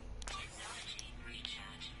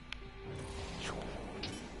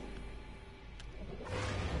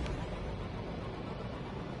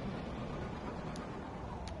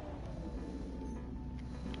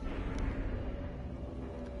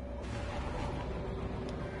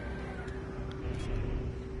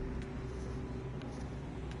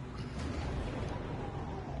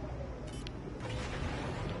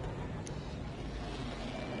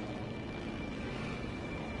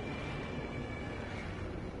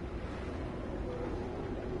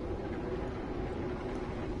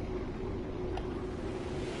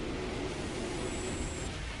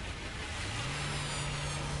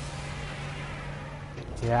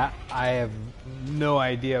 Yeah, I have no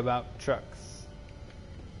idea about trucks.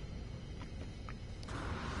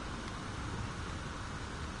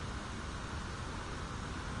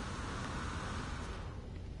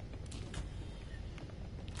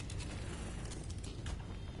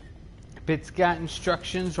 it's got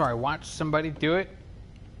instructions or I watch somebody do it,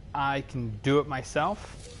 I can do it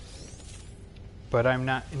myself. But I'm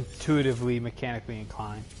not intuitively mechanically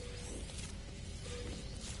inclined.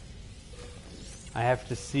 I have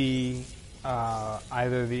to see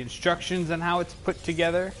either the instructions on how it's put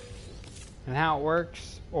together and how it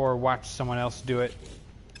works, or watch someone else do it,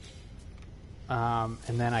 and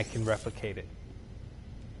then I can replicate it.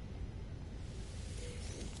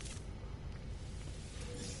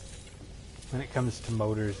 When it comes to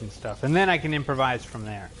motors and stuff. And then I can improvise from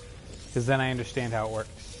there, because then I understand how it works.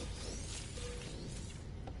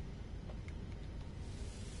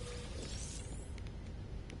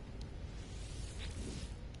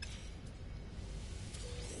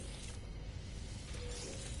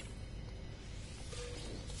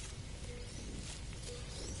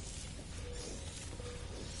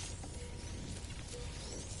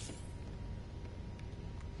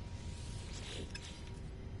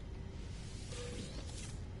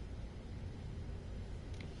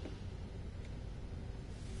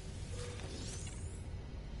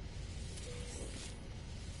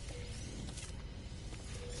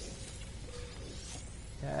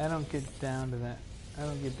 I don't get down to that. I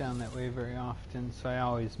don't get down that way very often, so I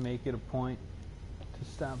always make it a point to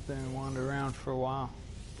stop there and wander around for a while.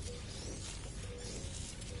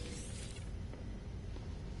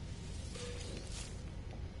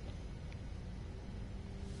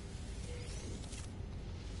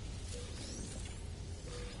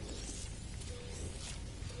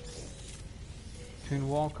 Between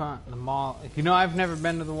Walcott and the mall, you know, I've never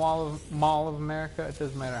been to the Mall of America. It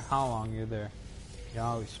doesn't matter how long you're there. You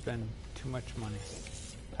always spend too much money.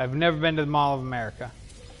 I've never been to the Mall of America.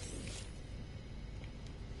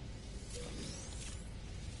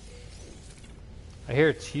 I hear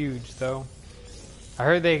it's huge, though. I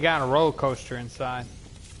heard they got a roller coaster inside.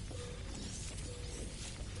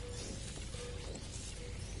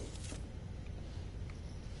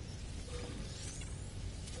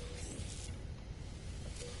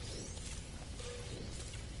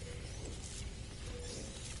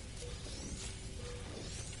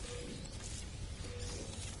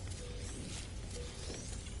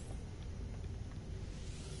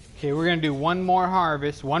 Okay, we're gonna do one more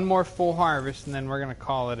harvest, one more full harvest, and then we're gonna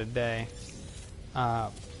call it a day.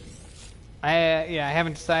 I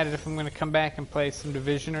haven't decided if I'm gonna come back and play some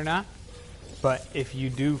Division or not. But if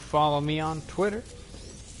you do follow me on Twitter,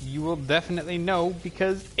 you will definitely know,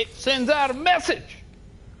 because it sends out a message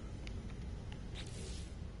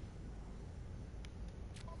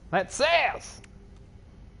that says,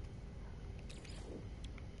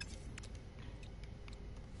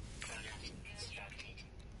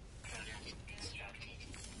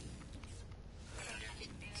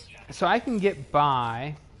 so I can get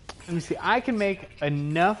by. Let me see. I can make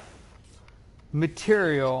enough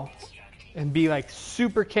material and be like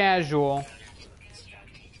super casual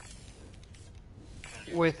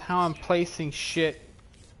with how I'm placing shit.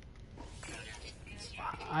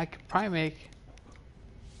 I could probably make,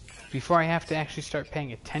 before I have to actually start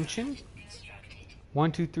paying attention,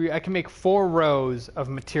 1, 2, 3. I can make 4 rows of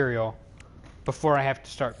material before I have to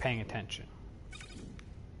start paying attention.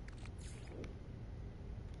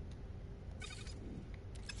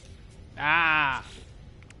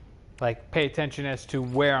 Like, pay attention as to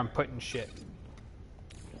where I'm putting shit.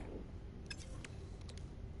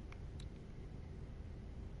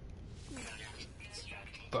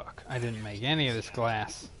 Fuck, I didn't make any of this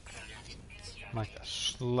glass. I'm like a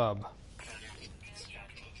schlub.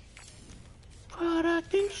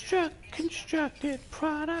 Product constructed.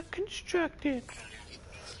 Product constructed.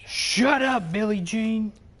 Shut up, Billie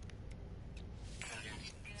Jean.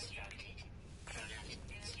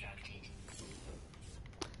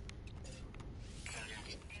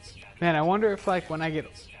 Man, I wonder if, like, when I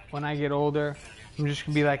get older, I'm just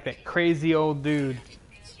gonna be like that crazy old dude,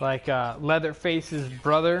 like Leatherface's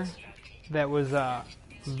brother, that was a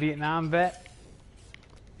Vietnam vet,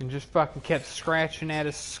 and just fucking kept scratching at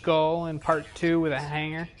his skull in part 2 with a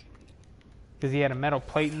hanger, because he had a metal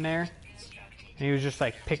plate in there, and he was just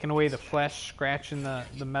like picking away the flesh, scratching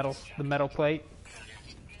the metal plate.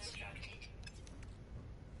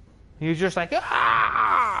 He was just like,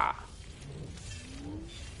 ah!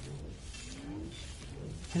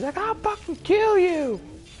 He's like, I'll fucking kill you!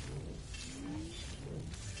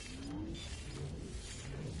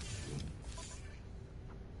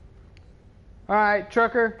 Alright,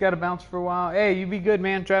 trucker, gotta bounce for a while. Hey, you be good,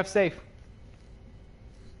 man. Drive safe.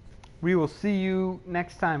 We will see you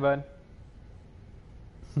next time, bud.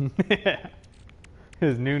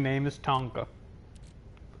 His new name is Tonka.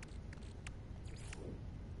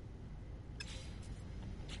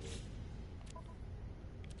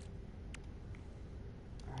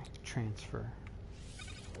 transfer.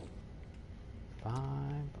 5,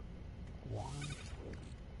 1.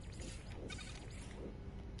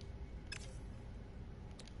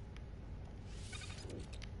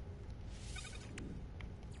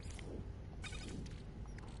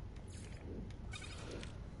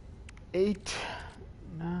 Eight,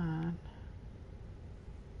 9.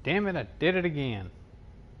 Damn it, I did it again.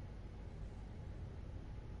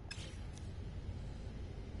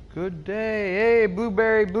 Good day. Hey,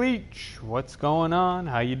 Blueberry Bleach. What's going on?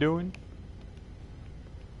 How you doing?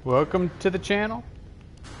 Welcome to the channel.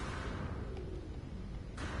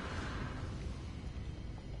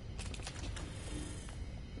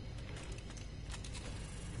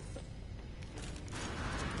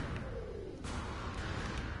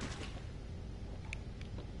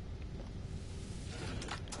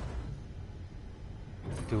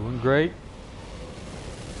 Doing great.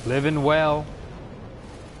 Living well.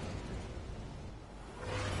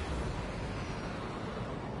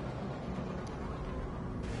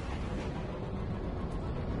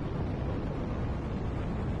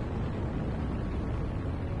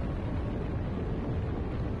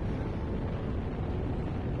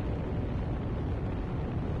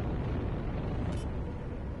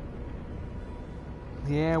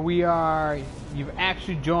 Yeah, we are. You've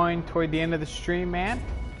actually joined toward the end of the stream, man.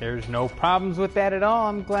 There's no problems with that at all.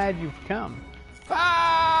 I'm glad you've come.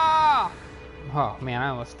 Ah! Oh man, I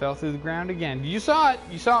almost fell through the ground again. You saw it.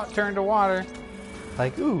 You saw it turn to water.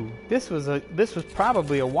 Like, ooh, this was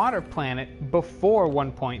probably a water planet before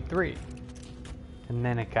 1.3, and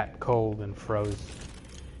then it got cold and froze.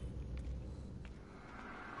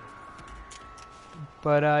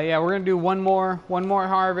 But yeah, we're gonna do one more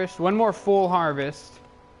harvest, one more full harvest,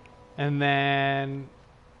 and then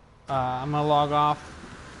I'm gonna log off,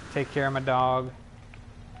 take care of my dog,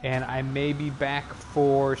 and I may be back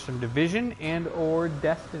for some Division and or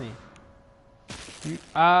Destiny.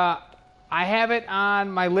 I have it on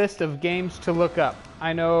my list of games to look up.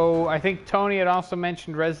 I think Tony had also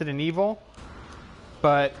mentioned Resident Evil,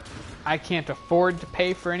 but I can't afford to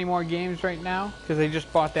pay for any more games right now because I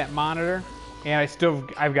just bought that monitor. And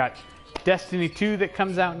I've got Destiny 2 that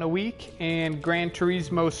comes out in a week, and Gran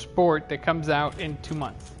Turismo Sport that comes out in 2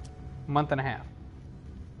 months. A month and a half.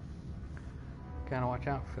 Gotta watch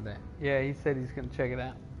out for that. Yeah, he said he's gonna check it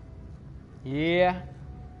out. Yeah,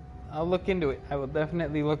 I'll look into it. I will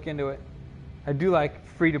definitely look into it. I do like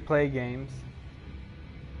free-to-play games.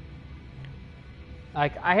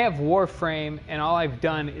 Like, I have Warframe, and all I've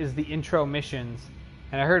done is the intro missions.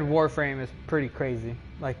 And I heard Warframe is pretty crazy.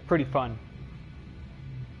 Like, pretty fun.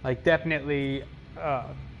 Like, definitely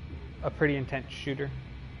a pretty intense shooter.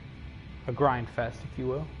 A grind fest, if you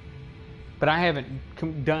will. But I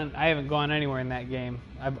haven't gone anywhere in that game.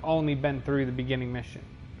 I've only been through the beginning mission.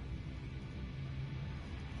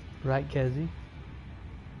 Right, Kezi?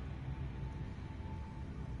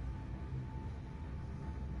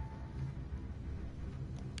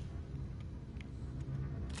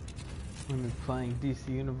 I'm playing DC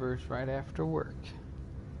Universe right after work.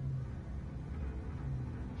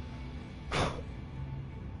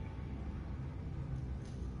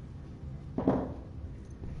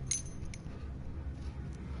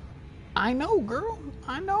 I know, girl.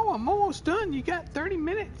 I know. I'm almost done. You got 30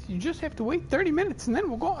 minutes. You just have to wait 30 minutes, and then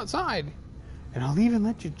we'll go outside. And I'll even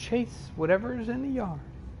let you chase whatever is in the yard.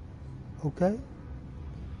 Okay?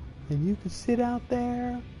 And you can sit out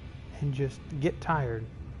there and just get tired.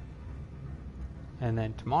 And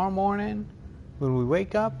then tomorrow morning, when we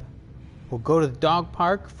wake up, we'll go to the dog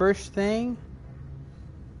park first thing.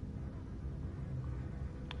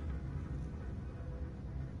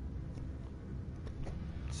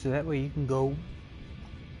 So that way you can go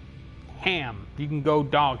ham. You can go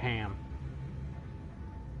dog ham.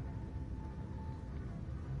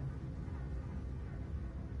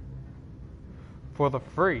 For the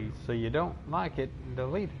free, so you don't like it,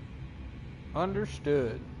 delete it.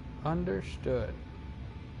 Understood. Understood.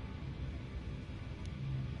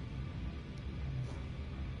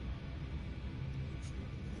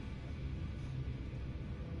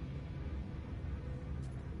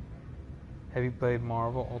 Have you played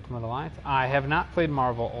Marvel Ultimate Alliance? I have not played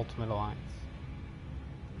Marvel Ultimate Alliance.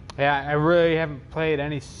 Yeah, I really haven't played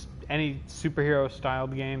any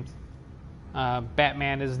superhero-styled games.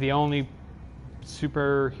 Batman is the only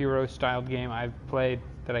superhero-styled game I've played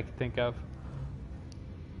that I can think of.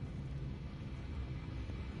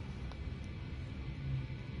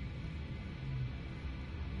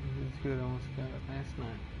 It's good. I almost got it last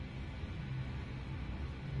night.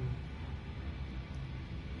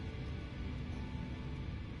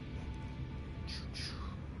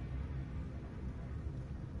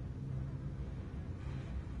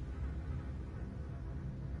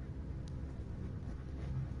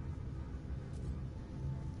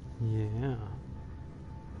 Yeah.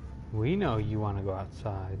 We know you want to go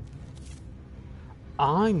outside.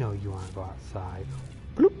 I know you want to go outside.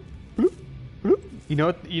 Bloop, bloop, bloop. You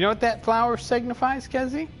know what that flower signifies,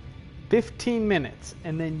 Kezi? 15 minutes,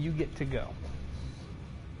 and then you get to go.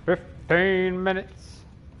 15 minutes.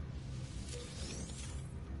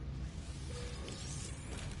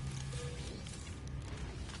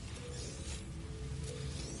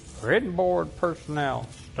 Red board personnel,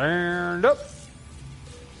 stand up.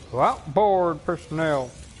 Outboard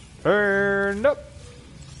personnel, stand up.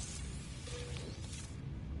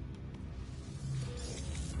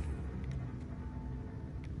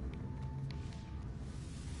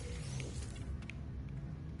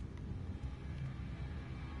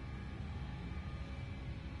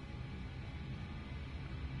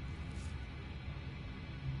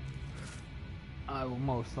 I will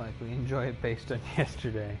most likely enjoy it based on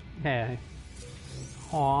yesterday. Yeah.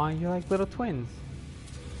 Aw, you're like little twins.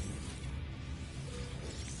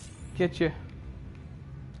 Get you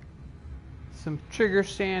some Trigger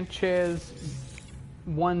Sanchez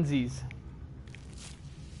onesies.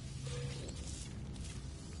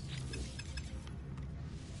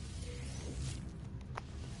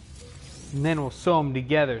 And then we'll sew them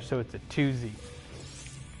together so it's a twosie.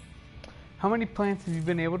 How many plants have you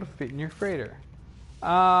been able to fit in your freighter?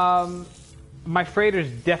 My freighter's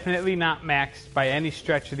definitely not maxed by any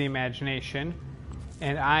stretch of the imagination.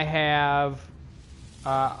 And I have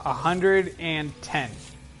 110. I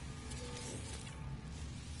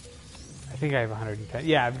think I have 110.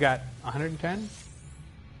 Yeah, I've got 110.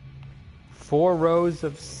 4 rows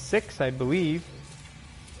of 6, I believe.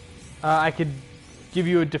 I could give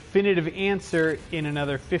you a definitive answer in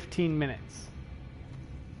another 15 minutes.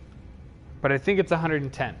 But I think it's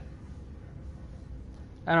 110.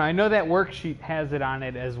 I don't know, I know that worksheet has it on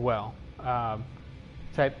it as well.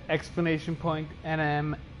 Type exclamation point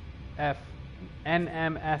NMSF.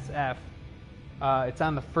 It's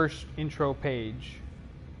on the first intro page.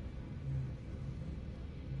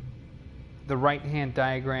 The right-hand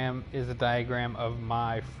diagram is a diagram of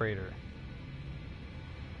my freighter.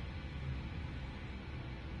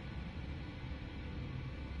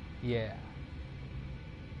 Yeah.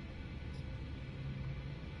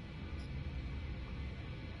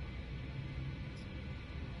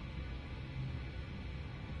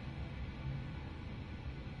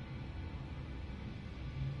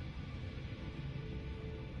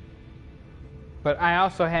 But I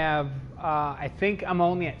also have, I think I'm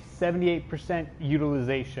only at 78%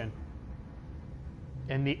 utilization.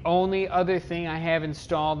 And the only other thing I have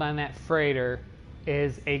installed on that freighter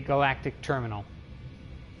is a galactic terminal.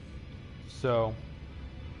 So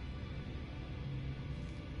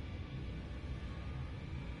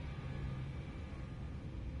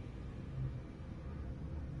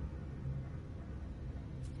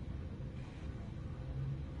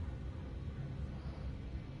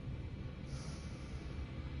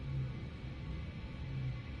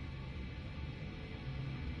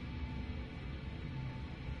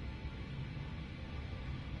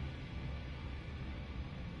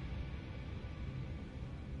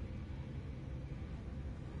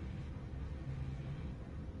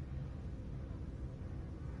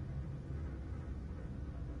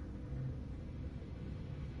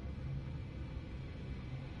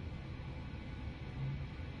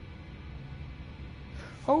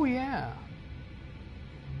oh yeah,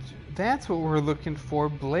 that's what we're looking for,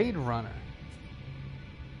 Blade Runner.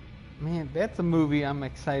 Man, that's a movie I'm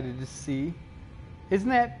excited to see. Doesn't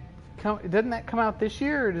that come out this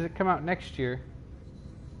year, or does it come out next year?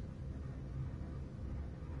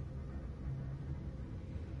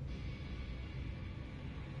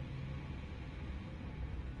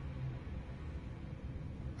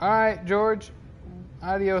 Alright, George.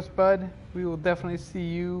 Adios, bud. We will definitely see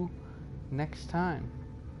you next time.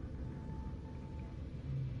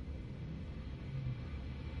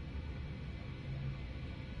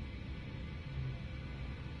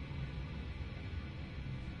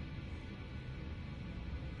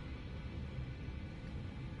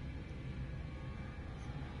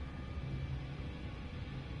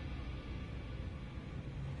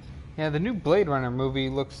 Yeah, the new Blade Runner movie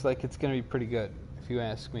looks like it's going to be pretty good, if you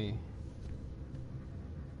ask me.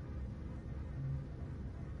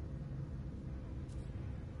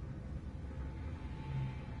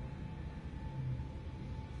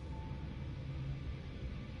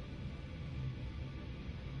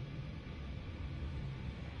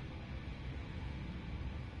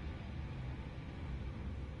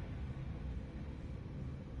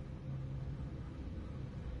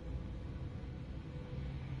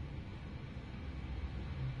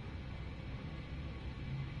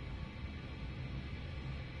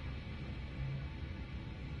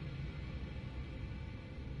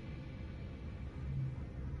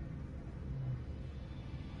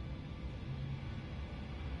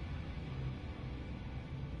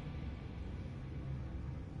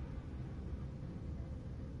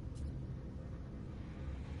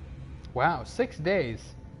 Wow, 6 days.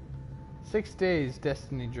 6 days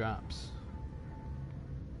Destiny drops.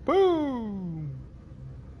 Boom!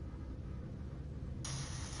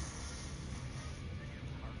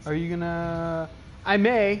 Are you gonna... I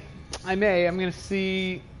may. I'm gonna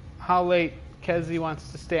see how late Kezi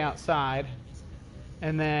wants to stay outside.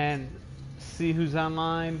 And then see who's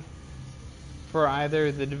online for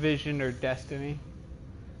either the Division or Destiny.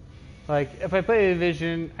 Like, if I play the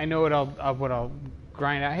Division, I know what I'll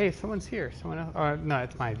grind out. Hey, someone's here. Someone else. Oh, no,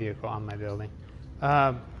 it's my vehicle on my building.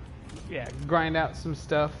 Yeah, grind out some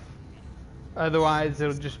stuff. Otherwise,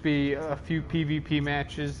 it'll just be a few PvP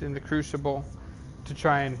matches in the Crucible to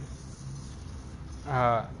try and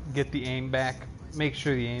get the aim back. Make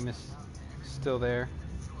sure the aim is still there.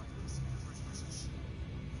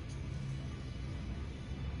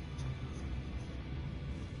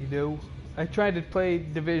 You know, I tried to play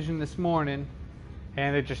Division this morning,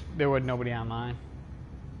 and there was nobody online.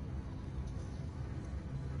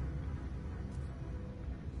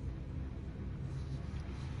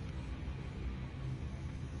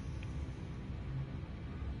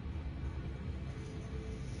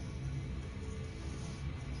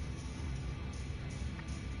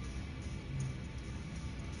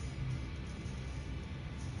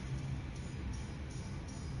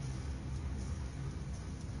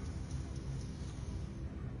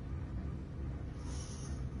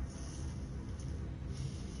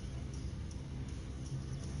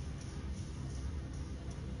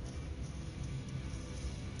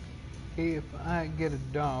 If I get a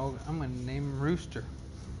dog, I'm gonna name him Rooster.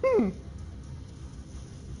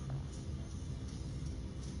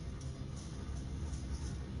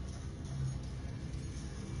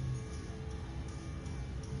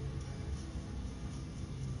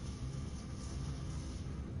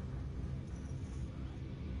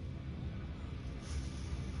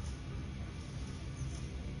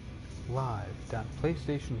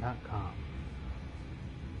 Live.playstation.com.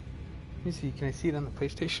 Let me see, can I see it on the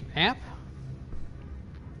PlayStation app?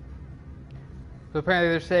 So apparently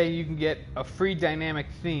they're saying you can get a free dynamic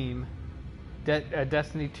theme, a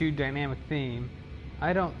Destiny 2 dynamic theme.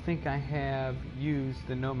 I don't think I have used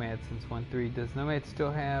the Nomad since 1.3. Does Nomad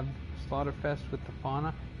still have Slaughterfest with the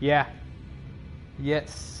fauna? Yeah.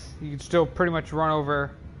 Yes. You can still pretty much run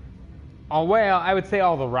over, well, I would say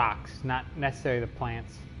all the rocks, not necessarily the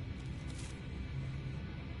plants.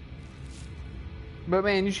 But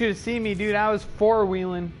man, you should have seen me, dude. I was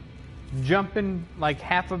four-wheeling, jumping like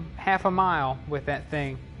half a mile with that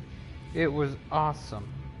thing. It was awesome.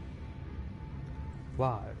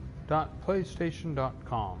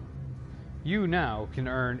 Live.playstation.com. You now can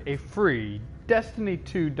earn a free Destiny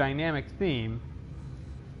 2 dynamic theme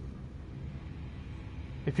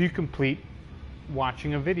if you complete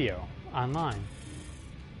watching a video online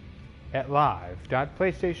at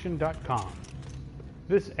live.playstation.com.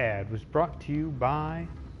 This ad was brought to you by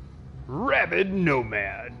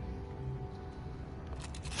RabidNomad.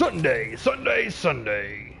 Sunday, Sunday,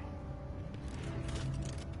 Sunday.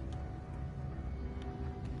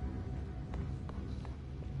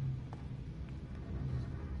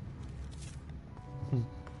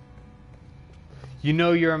 You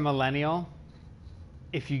know you're a millennial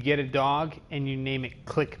if you get a dog and you name it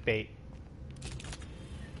Clickbait.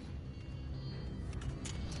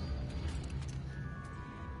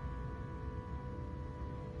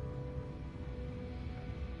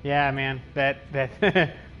 Yeah, man, that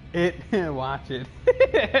watch it.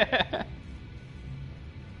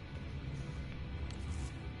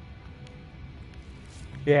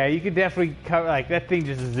 Yeah, you could definitely cover, like, that thing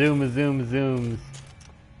just zooms.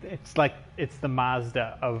 It's like it's the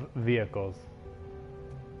Mazda of vehicles.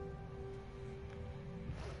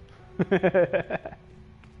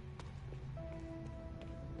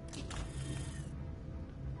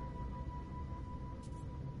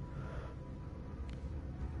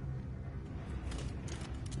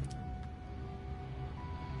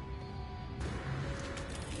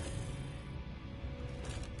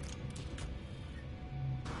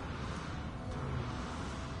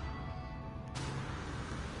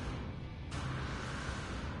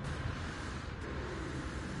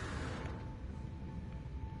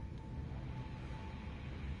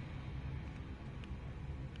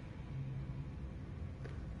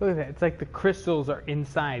 Look at that. It's like the crystals are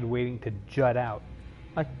inside waiting to jut out.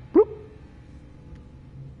 Like, bloop.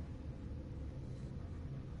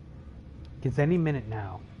 It's any minute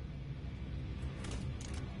now.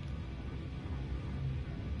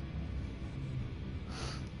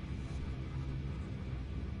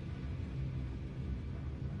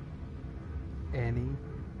 Any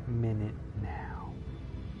minute now.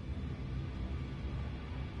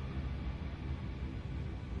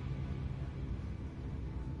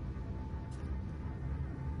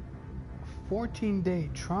 14-day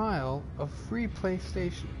trial of free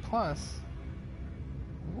PlayStation Plus.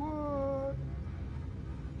 What?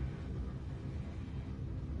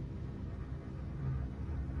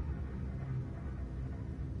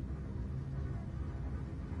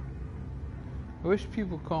 I wish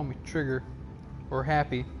people call me Trigger or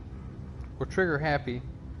Happy or Trigger Happy. In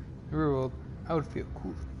the real world, I would feel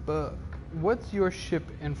cool as fuck. What's your ship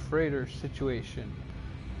and freighter situation?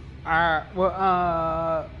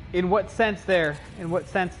 Well, in what sense there? In what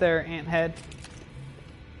sense there, Anthead?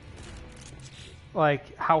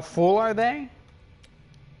 Like, how full are they?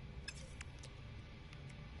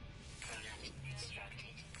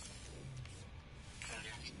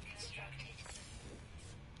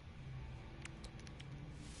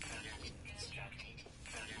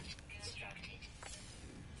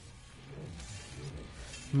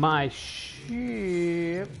 My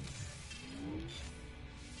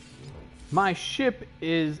ship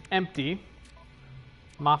is empty.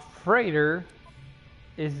 My freighter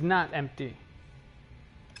is not empty.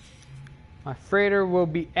 My freighter will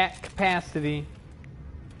be at capacity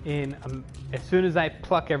in as soon as I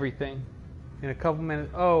pluck everything in a couple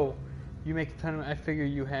minutes. Oh, you make a ton of. I figure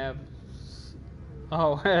you have.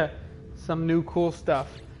 Oh, some new cool stuff.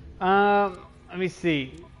 Let me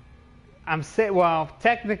see. Well,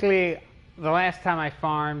 technically, the last time I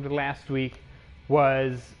farmed last week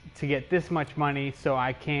was to get this much money so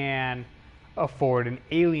I can afford an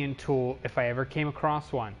alien tool if I ever came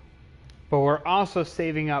across one. But we're also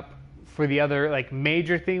saving up for the other like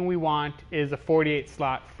major thing we want is a 48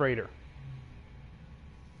 slot freighter.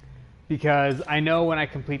 Because I know when I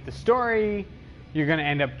complete the story, you're going to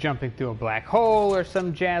end up jumping through a black hole or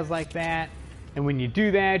some jazz like that. And when you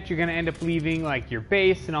do that, you're going to end up leaving like your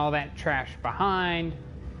base and all that trash behind.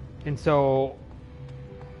 And so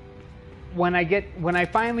when I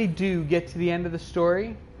finally do get to the end of the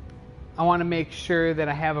story, I want to make sure that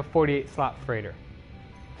I have a 48 slot freighter.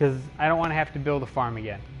 Because I don't want to have to build a farm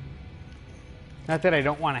again. Not that I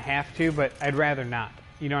don't want to have to, but I'd rather not.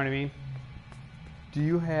 You know what I mean? Do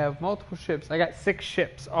you have multiple ships? I got 6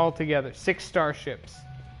 ships altogether. 6 starships.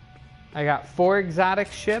 I got 4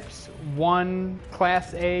 exotic ships, 1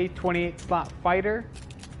 Class A 28 slot fighter,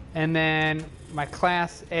 and then my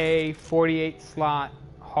Class A 48 slot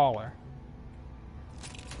hauler.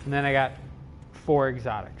 And then I got 4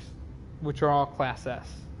 exotics, which are all Class S.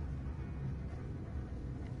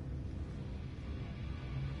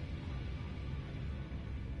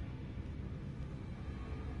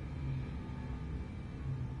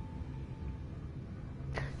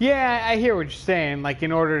 Yeah, I hear what you're saying, like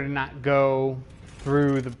in order to not go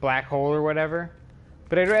through the black hole or whatever.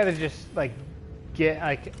 But I'd rather just like get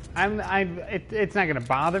like it's not gonna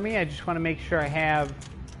bother me. I just want to make sure I have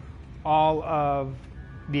all of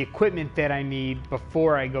the equipment that I need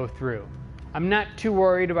before I go through. I'm not too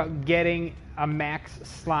worried about getting a max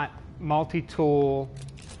slot multi-tool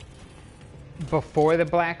before the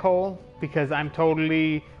black hole because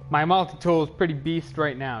my multi-tool is pretty beast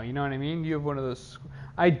right now. You know what I mean? You have one of those.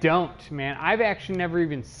 I don't, man. I've actually never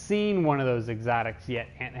even seen one of those exotics yet,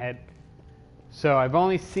 Anthead. So I've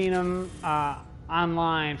only seen them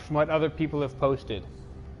online from what other people have posted.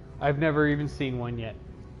 I've never even seen one yet.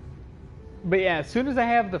 But yeah, as soon as I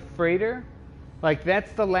have the freighter, like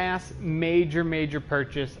that's the last major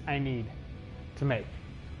purchase I need to make.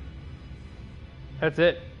 That's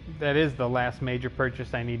it. That is the last major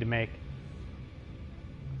purchase I need to make.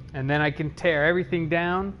 And then I can tear everything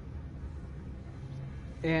down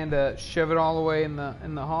and shove it all away in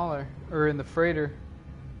the hauler or in the freighter.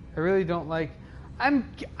 I really don't like. I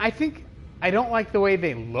don't like the way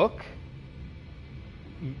they look.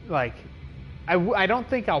 Like, I don't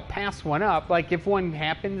think I'll pass one up. Like, if one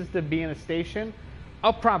happens to be in a station,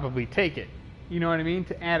 I'll probably take it. You know what I mean?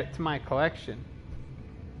 To add it to my collection.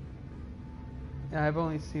 I've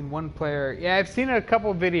only seen one player. Yeah, I've seen a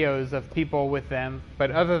couple videos of people with them,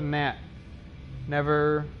 but other than that,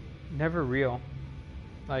 never real.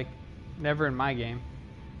 Like, never in my game.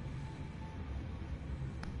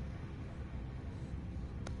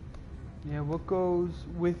 Yeah, what goes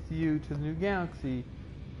with you to the new galaxy?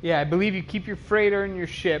 Yeah, I believe you keep your freighter and your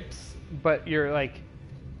ships, but your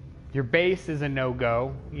base is a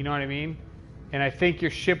no-go. You know what I mean? And I think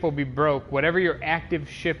your ship will be broke. Whatever your active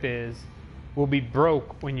ship is, will be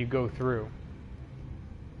broke when you go through.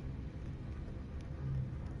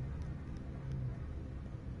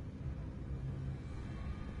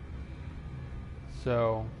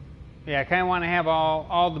 So, yeah, I kind of want to have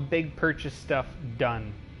all the big purchase stuff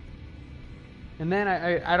done. And then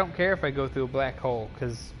I don't care if I go through a black hole,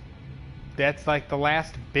 because that's like the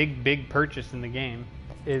last big purchase in the game,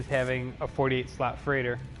 is having a 48 slot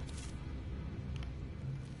freighter.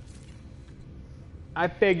 I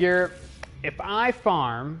figure if I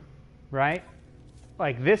farm, right,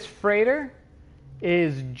 like this freighter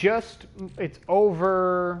is just, it's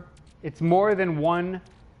more than one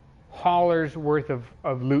hauler's worth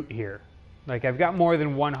of loot here. Like I've got more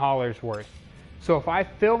than one hauler's worth. So if I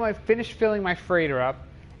finish filling my freighter up,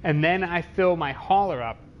 and then I fill my hauler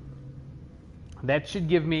up, that should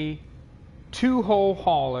give me 2 whole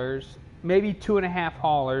haulers, maybe 2.5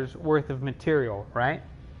 haulers worth of material, right?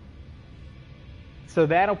 So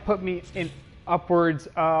that'll put me in upwards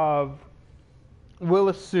of, we'll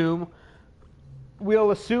assume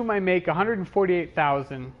I make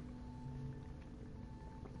 148,000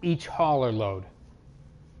 each hauler load.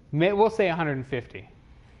 We'll say 150.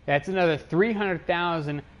 That's another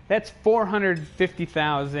 300,000. That's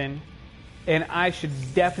 450,000, and I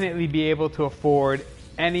should definitely be able to afford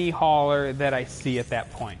any hauler that I see at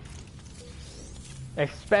that point.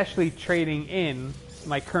 Especially trading in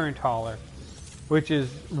my current hauler, which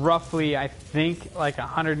is roughly, I think, like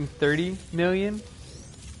 130 million,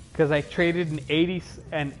 because I traded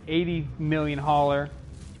an 80 million hauler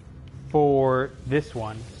for this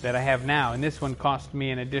one that I have now, and this one cost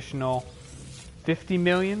me an additional 50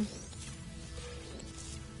 million.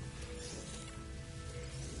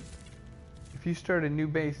 If you start a new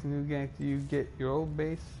base in New Gank, do you get your old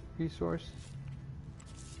base resource?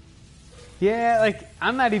 Yeah, like,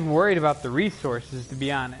 I'm not even worried about the resources, to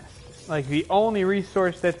be honest. Like, the only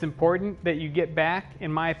resource that's important that you get back,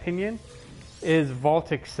 in my opinion, is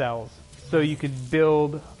Vaultic cells. So you could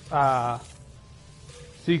build, so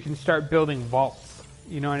you can start building vaults.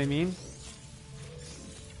 You know what I mean?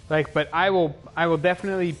 Like, but I will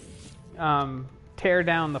definitely tear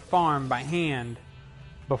down the farm by hand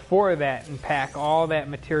before that and pack all that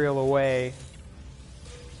material away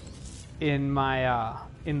in my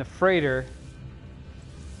in the freighter.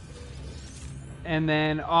 And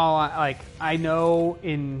then I know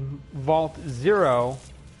in Vault 0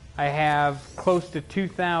 I have close to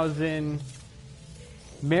 2,000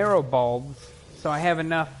 marrow bulbs, so I'll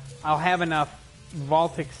have enough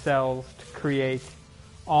Vaultic cells to create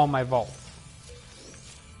all my vaults.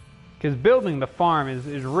 Because building the farm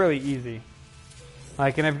is really easy.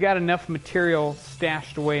 Like, and I've got enough material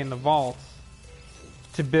stashed away in the vaults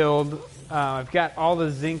to build. I've got all the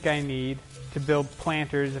zinc I need to build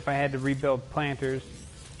planters if I had to rebuild planters.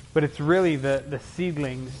 But it's really the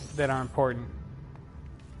seedlings that are important.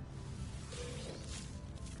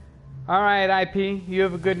 Alright, IP, you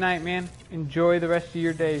have a good night, man. Enjoy the rest of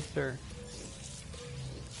your day, sir.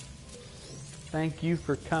 Thank you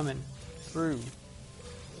for coming through.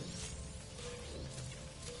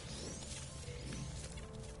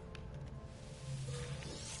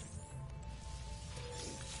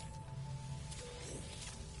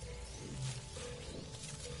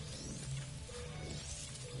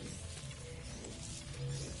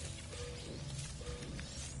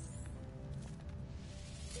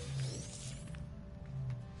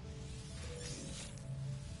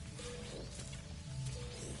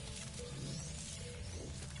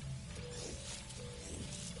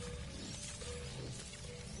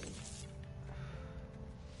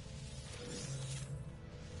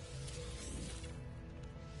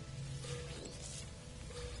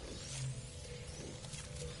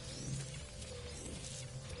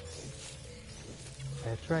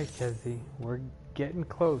 That's right, Kezzy. We're getting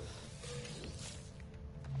close.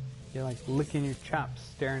 You're like licking your chops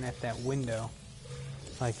staring at that window.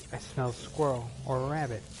 Like, I smell a squirrel or a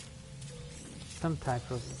rabbit. Some type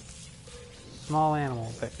of small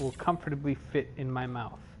animal that will comfortably fit in my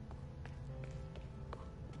mouth.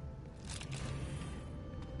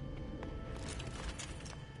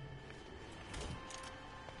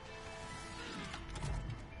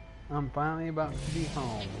 I'm finally about to be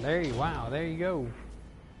home. Wow, there you go.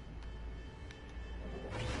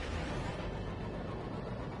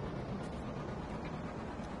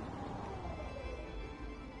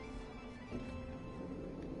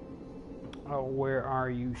 Oh, where are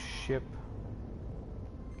you, ship?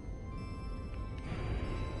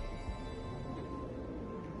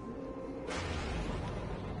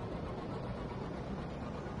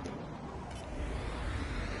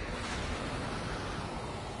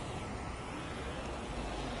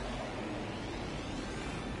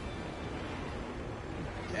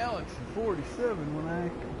 Galaxy 47, when I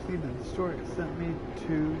completed the story, it sent me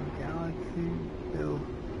to Galaxy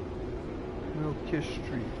Milkish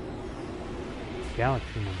Street.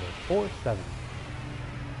 Galaxy number 47.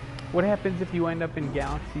 What happens if you end up in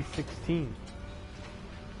Galaxy 16?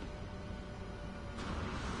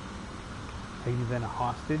 Are you then a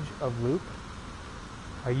hostage of Luke?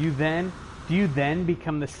 Do you then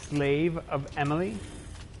become the slave of Emily?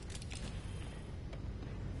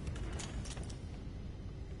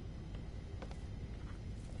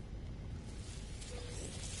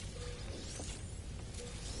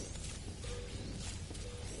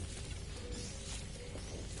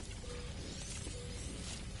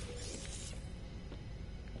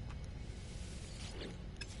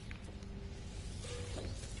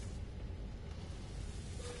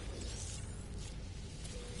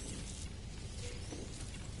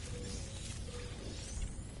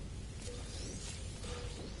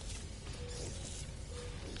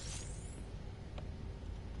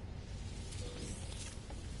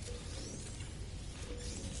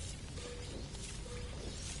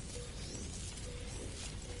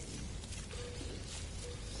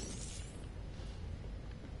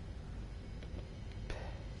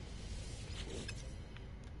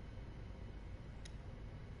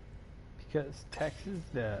 Because Texas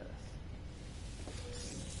does.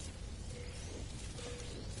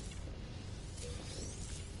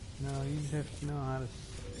 No, you just have to know how to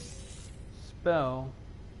spell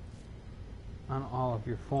on all of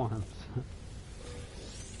your forms.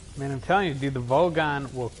 Man, I'm telling you, dude, the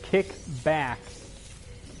Volgon will kick back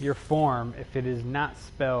your form if it is not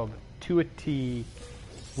spelled to a T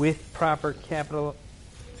with proper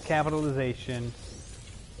capitalization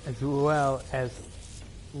as well as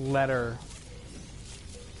letter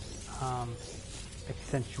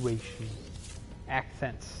accentuation,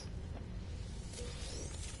 accents.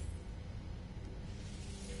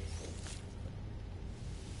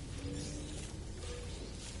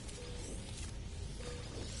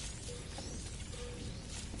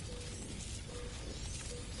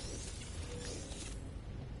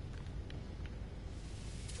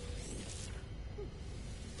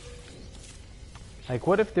 Like,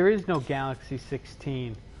 what if there is no Galaxy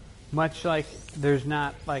 16? Much like there's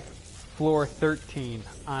not, like, floor 13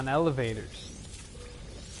 on elevators.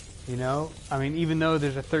 You know? I mean, even though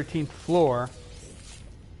there's a 13th floor,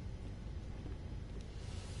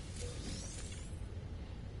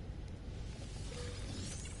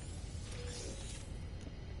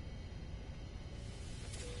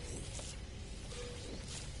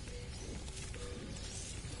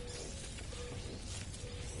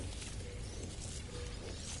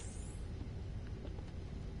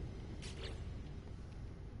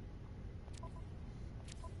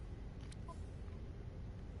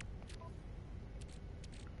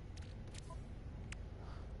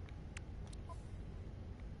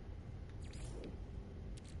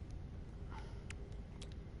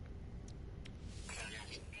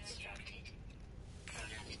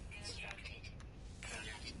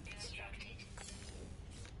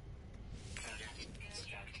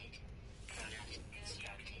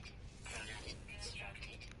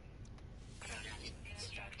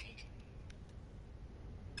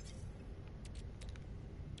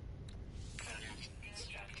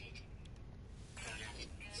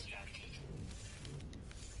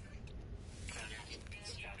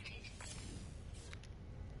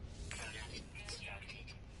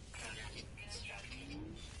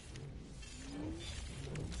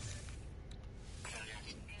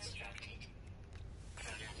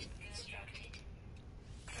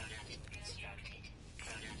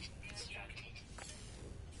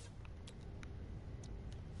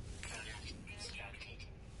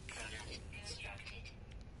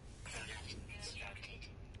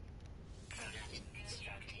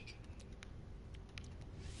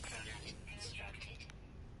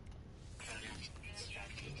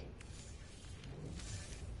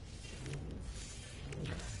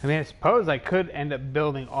 I mean, I suppose I could end up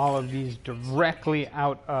building all of these directly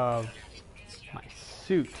out of my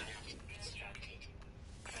suit.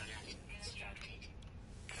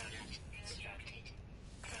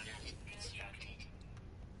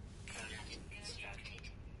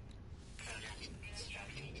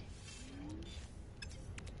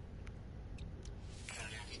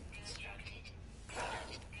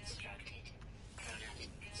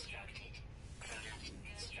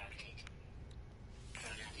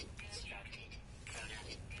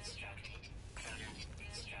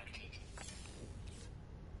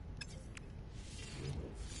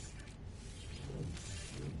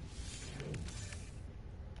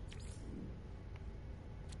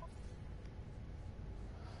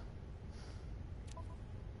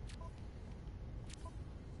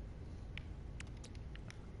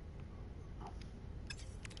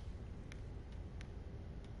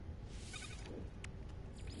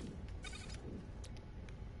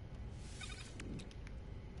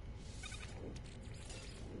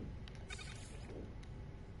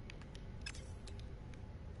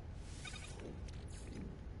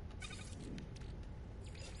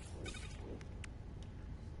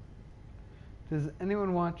 Does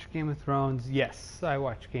anyone watch Game of Thrones? Yes, I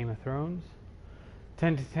watch Game of Thrones.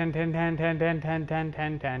 10 to 10, 10, 10, 10, 10, 10, 10,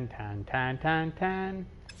 10, 10, 10, 10, 10, 10.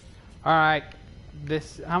 All right,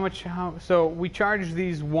 this, so we charged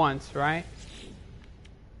these once, right?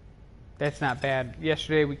 That's not bad.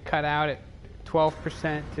 Yesterday we cut out at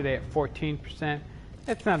 12%, today at 14%.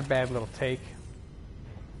 That's not a bad little take.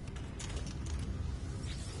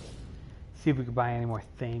 See if we can buy any more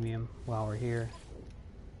thamium while we're here.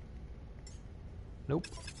 Nope.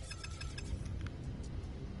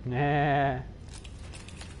 Nah.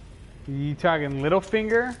 You talking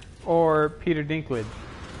Littlefinger or Peter Dinklage?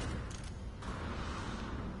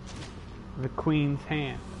 The Queen's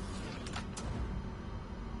Hand.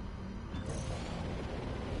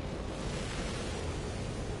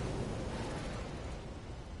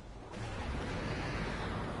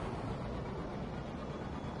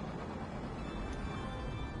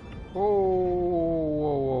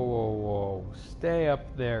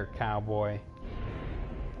 up there, cowboy.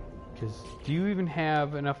 Because do you even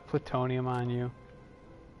have enough plutonium on you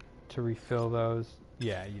to refill those?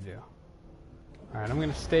 Yeah, you do. Alright, I'm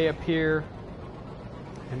going to stay up here.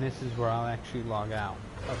 And this is where I'll actually log out.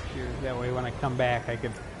 Up here. That way when I come back I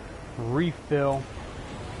can refill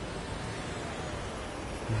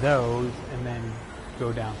those and then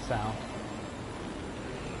go down south.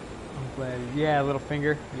 I'm glad. Yeah, little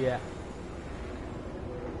finger. Yeah.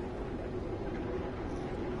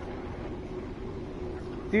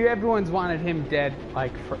 Dude, everyone's wanted him dead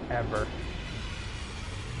like forever.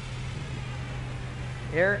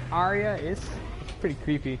 Arya is pretty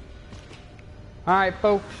creepy. Alright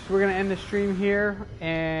folks, we're going to end the stream here,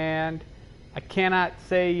 and I cannot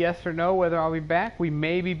say yes or no whether I'll be back. We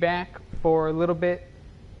may be back for a little bit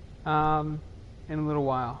in a little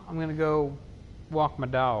while. I'm going to go walk my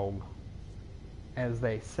dog, as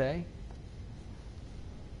they say.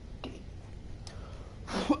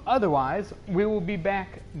 Otherwise, we will be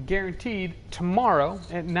back guaranteed tomorrow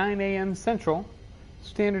at 9 a.m. Central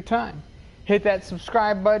Standard Time. Hit that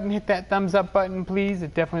subscribe button, hit that thumbs up button, please.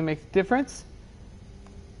 It definitely makes a difference.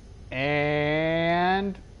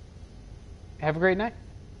 And have a great night.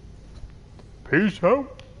 Peace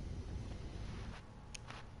out.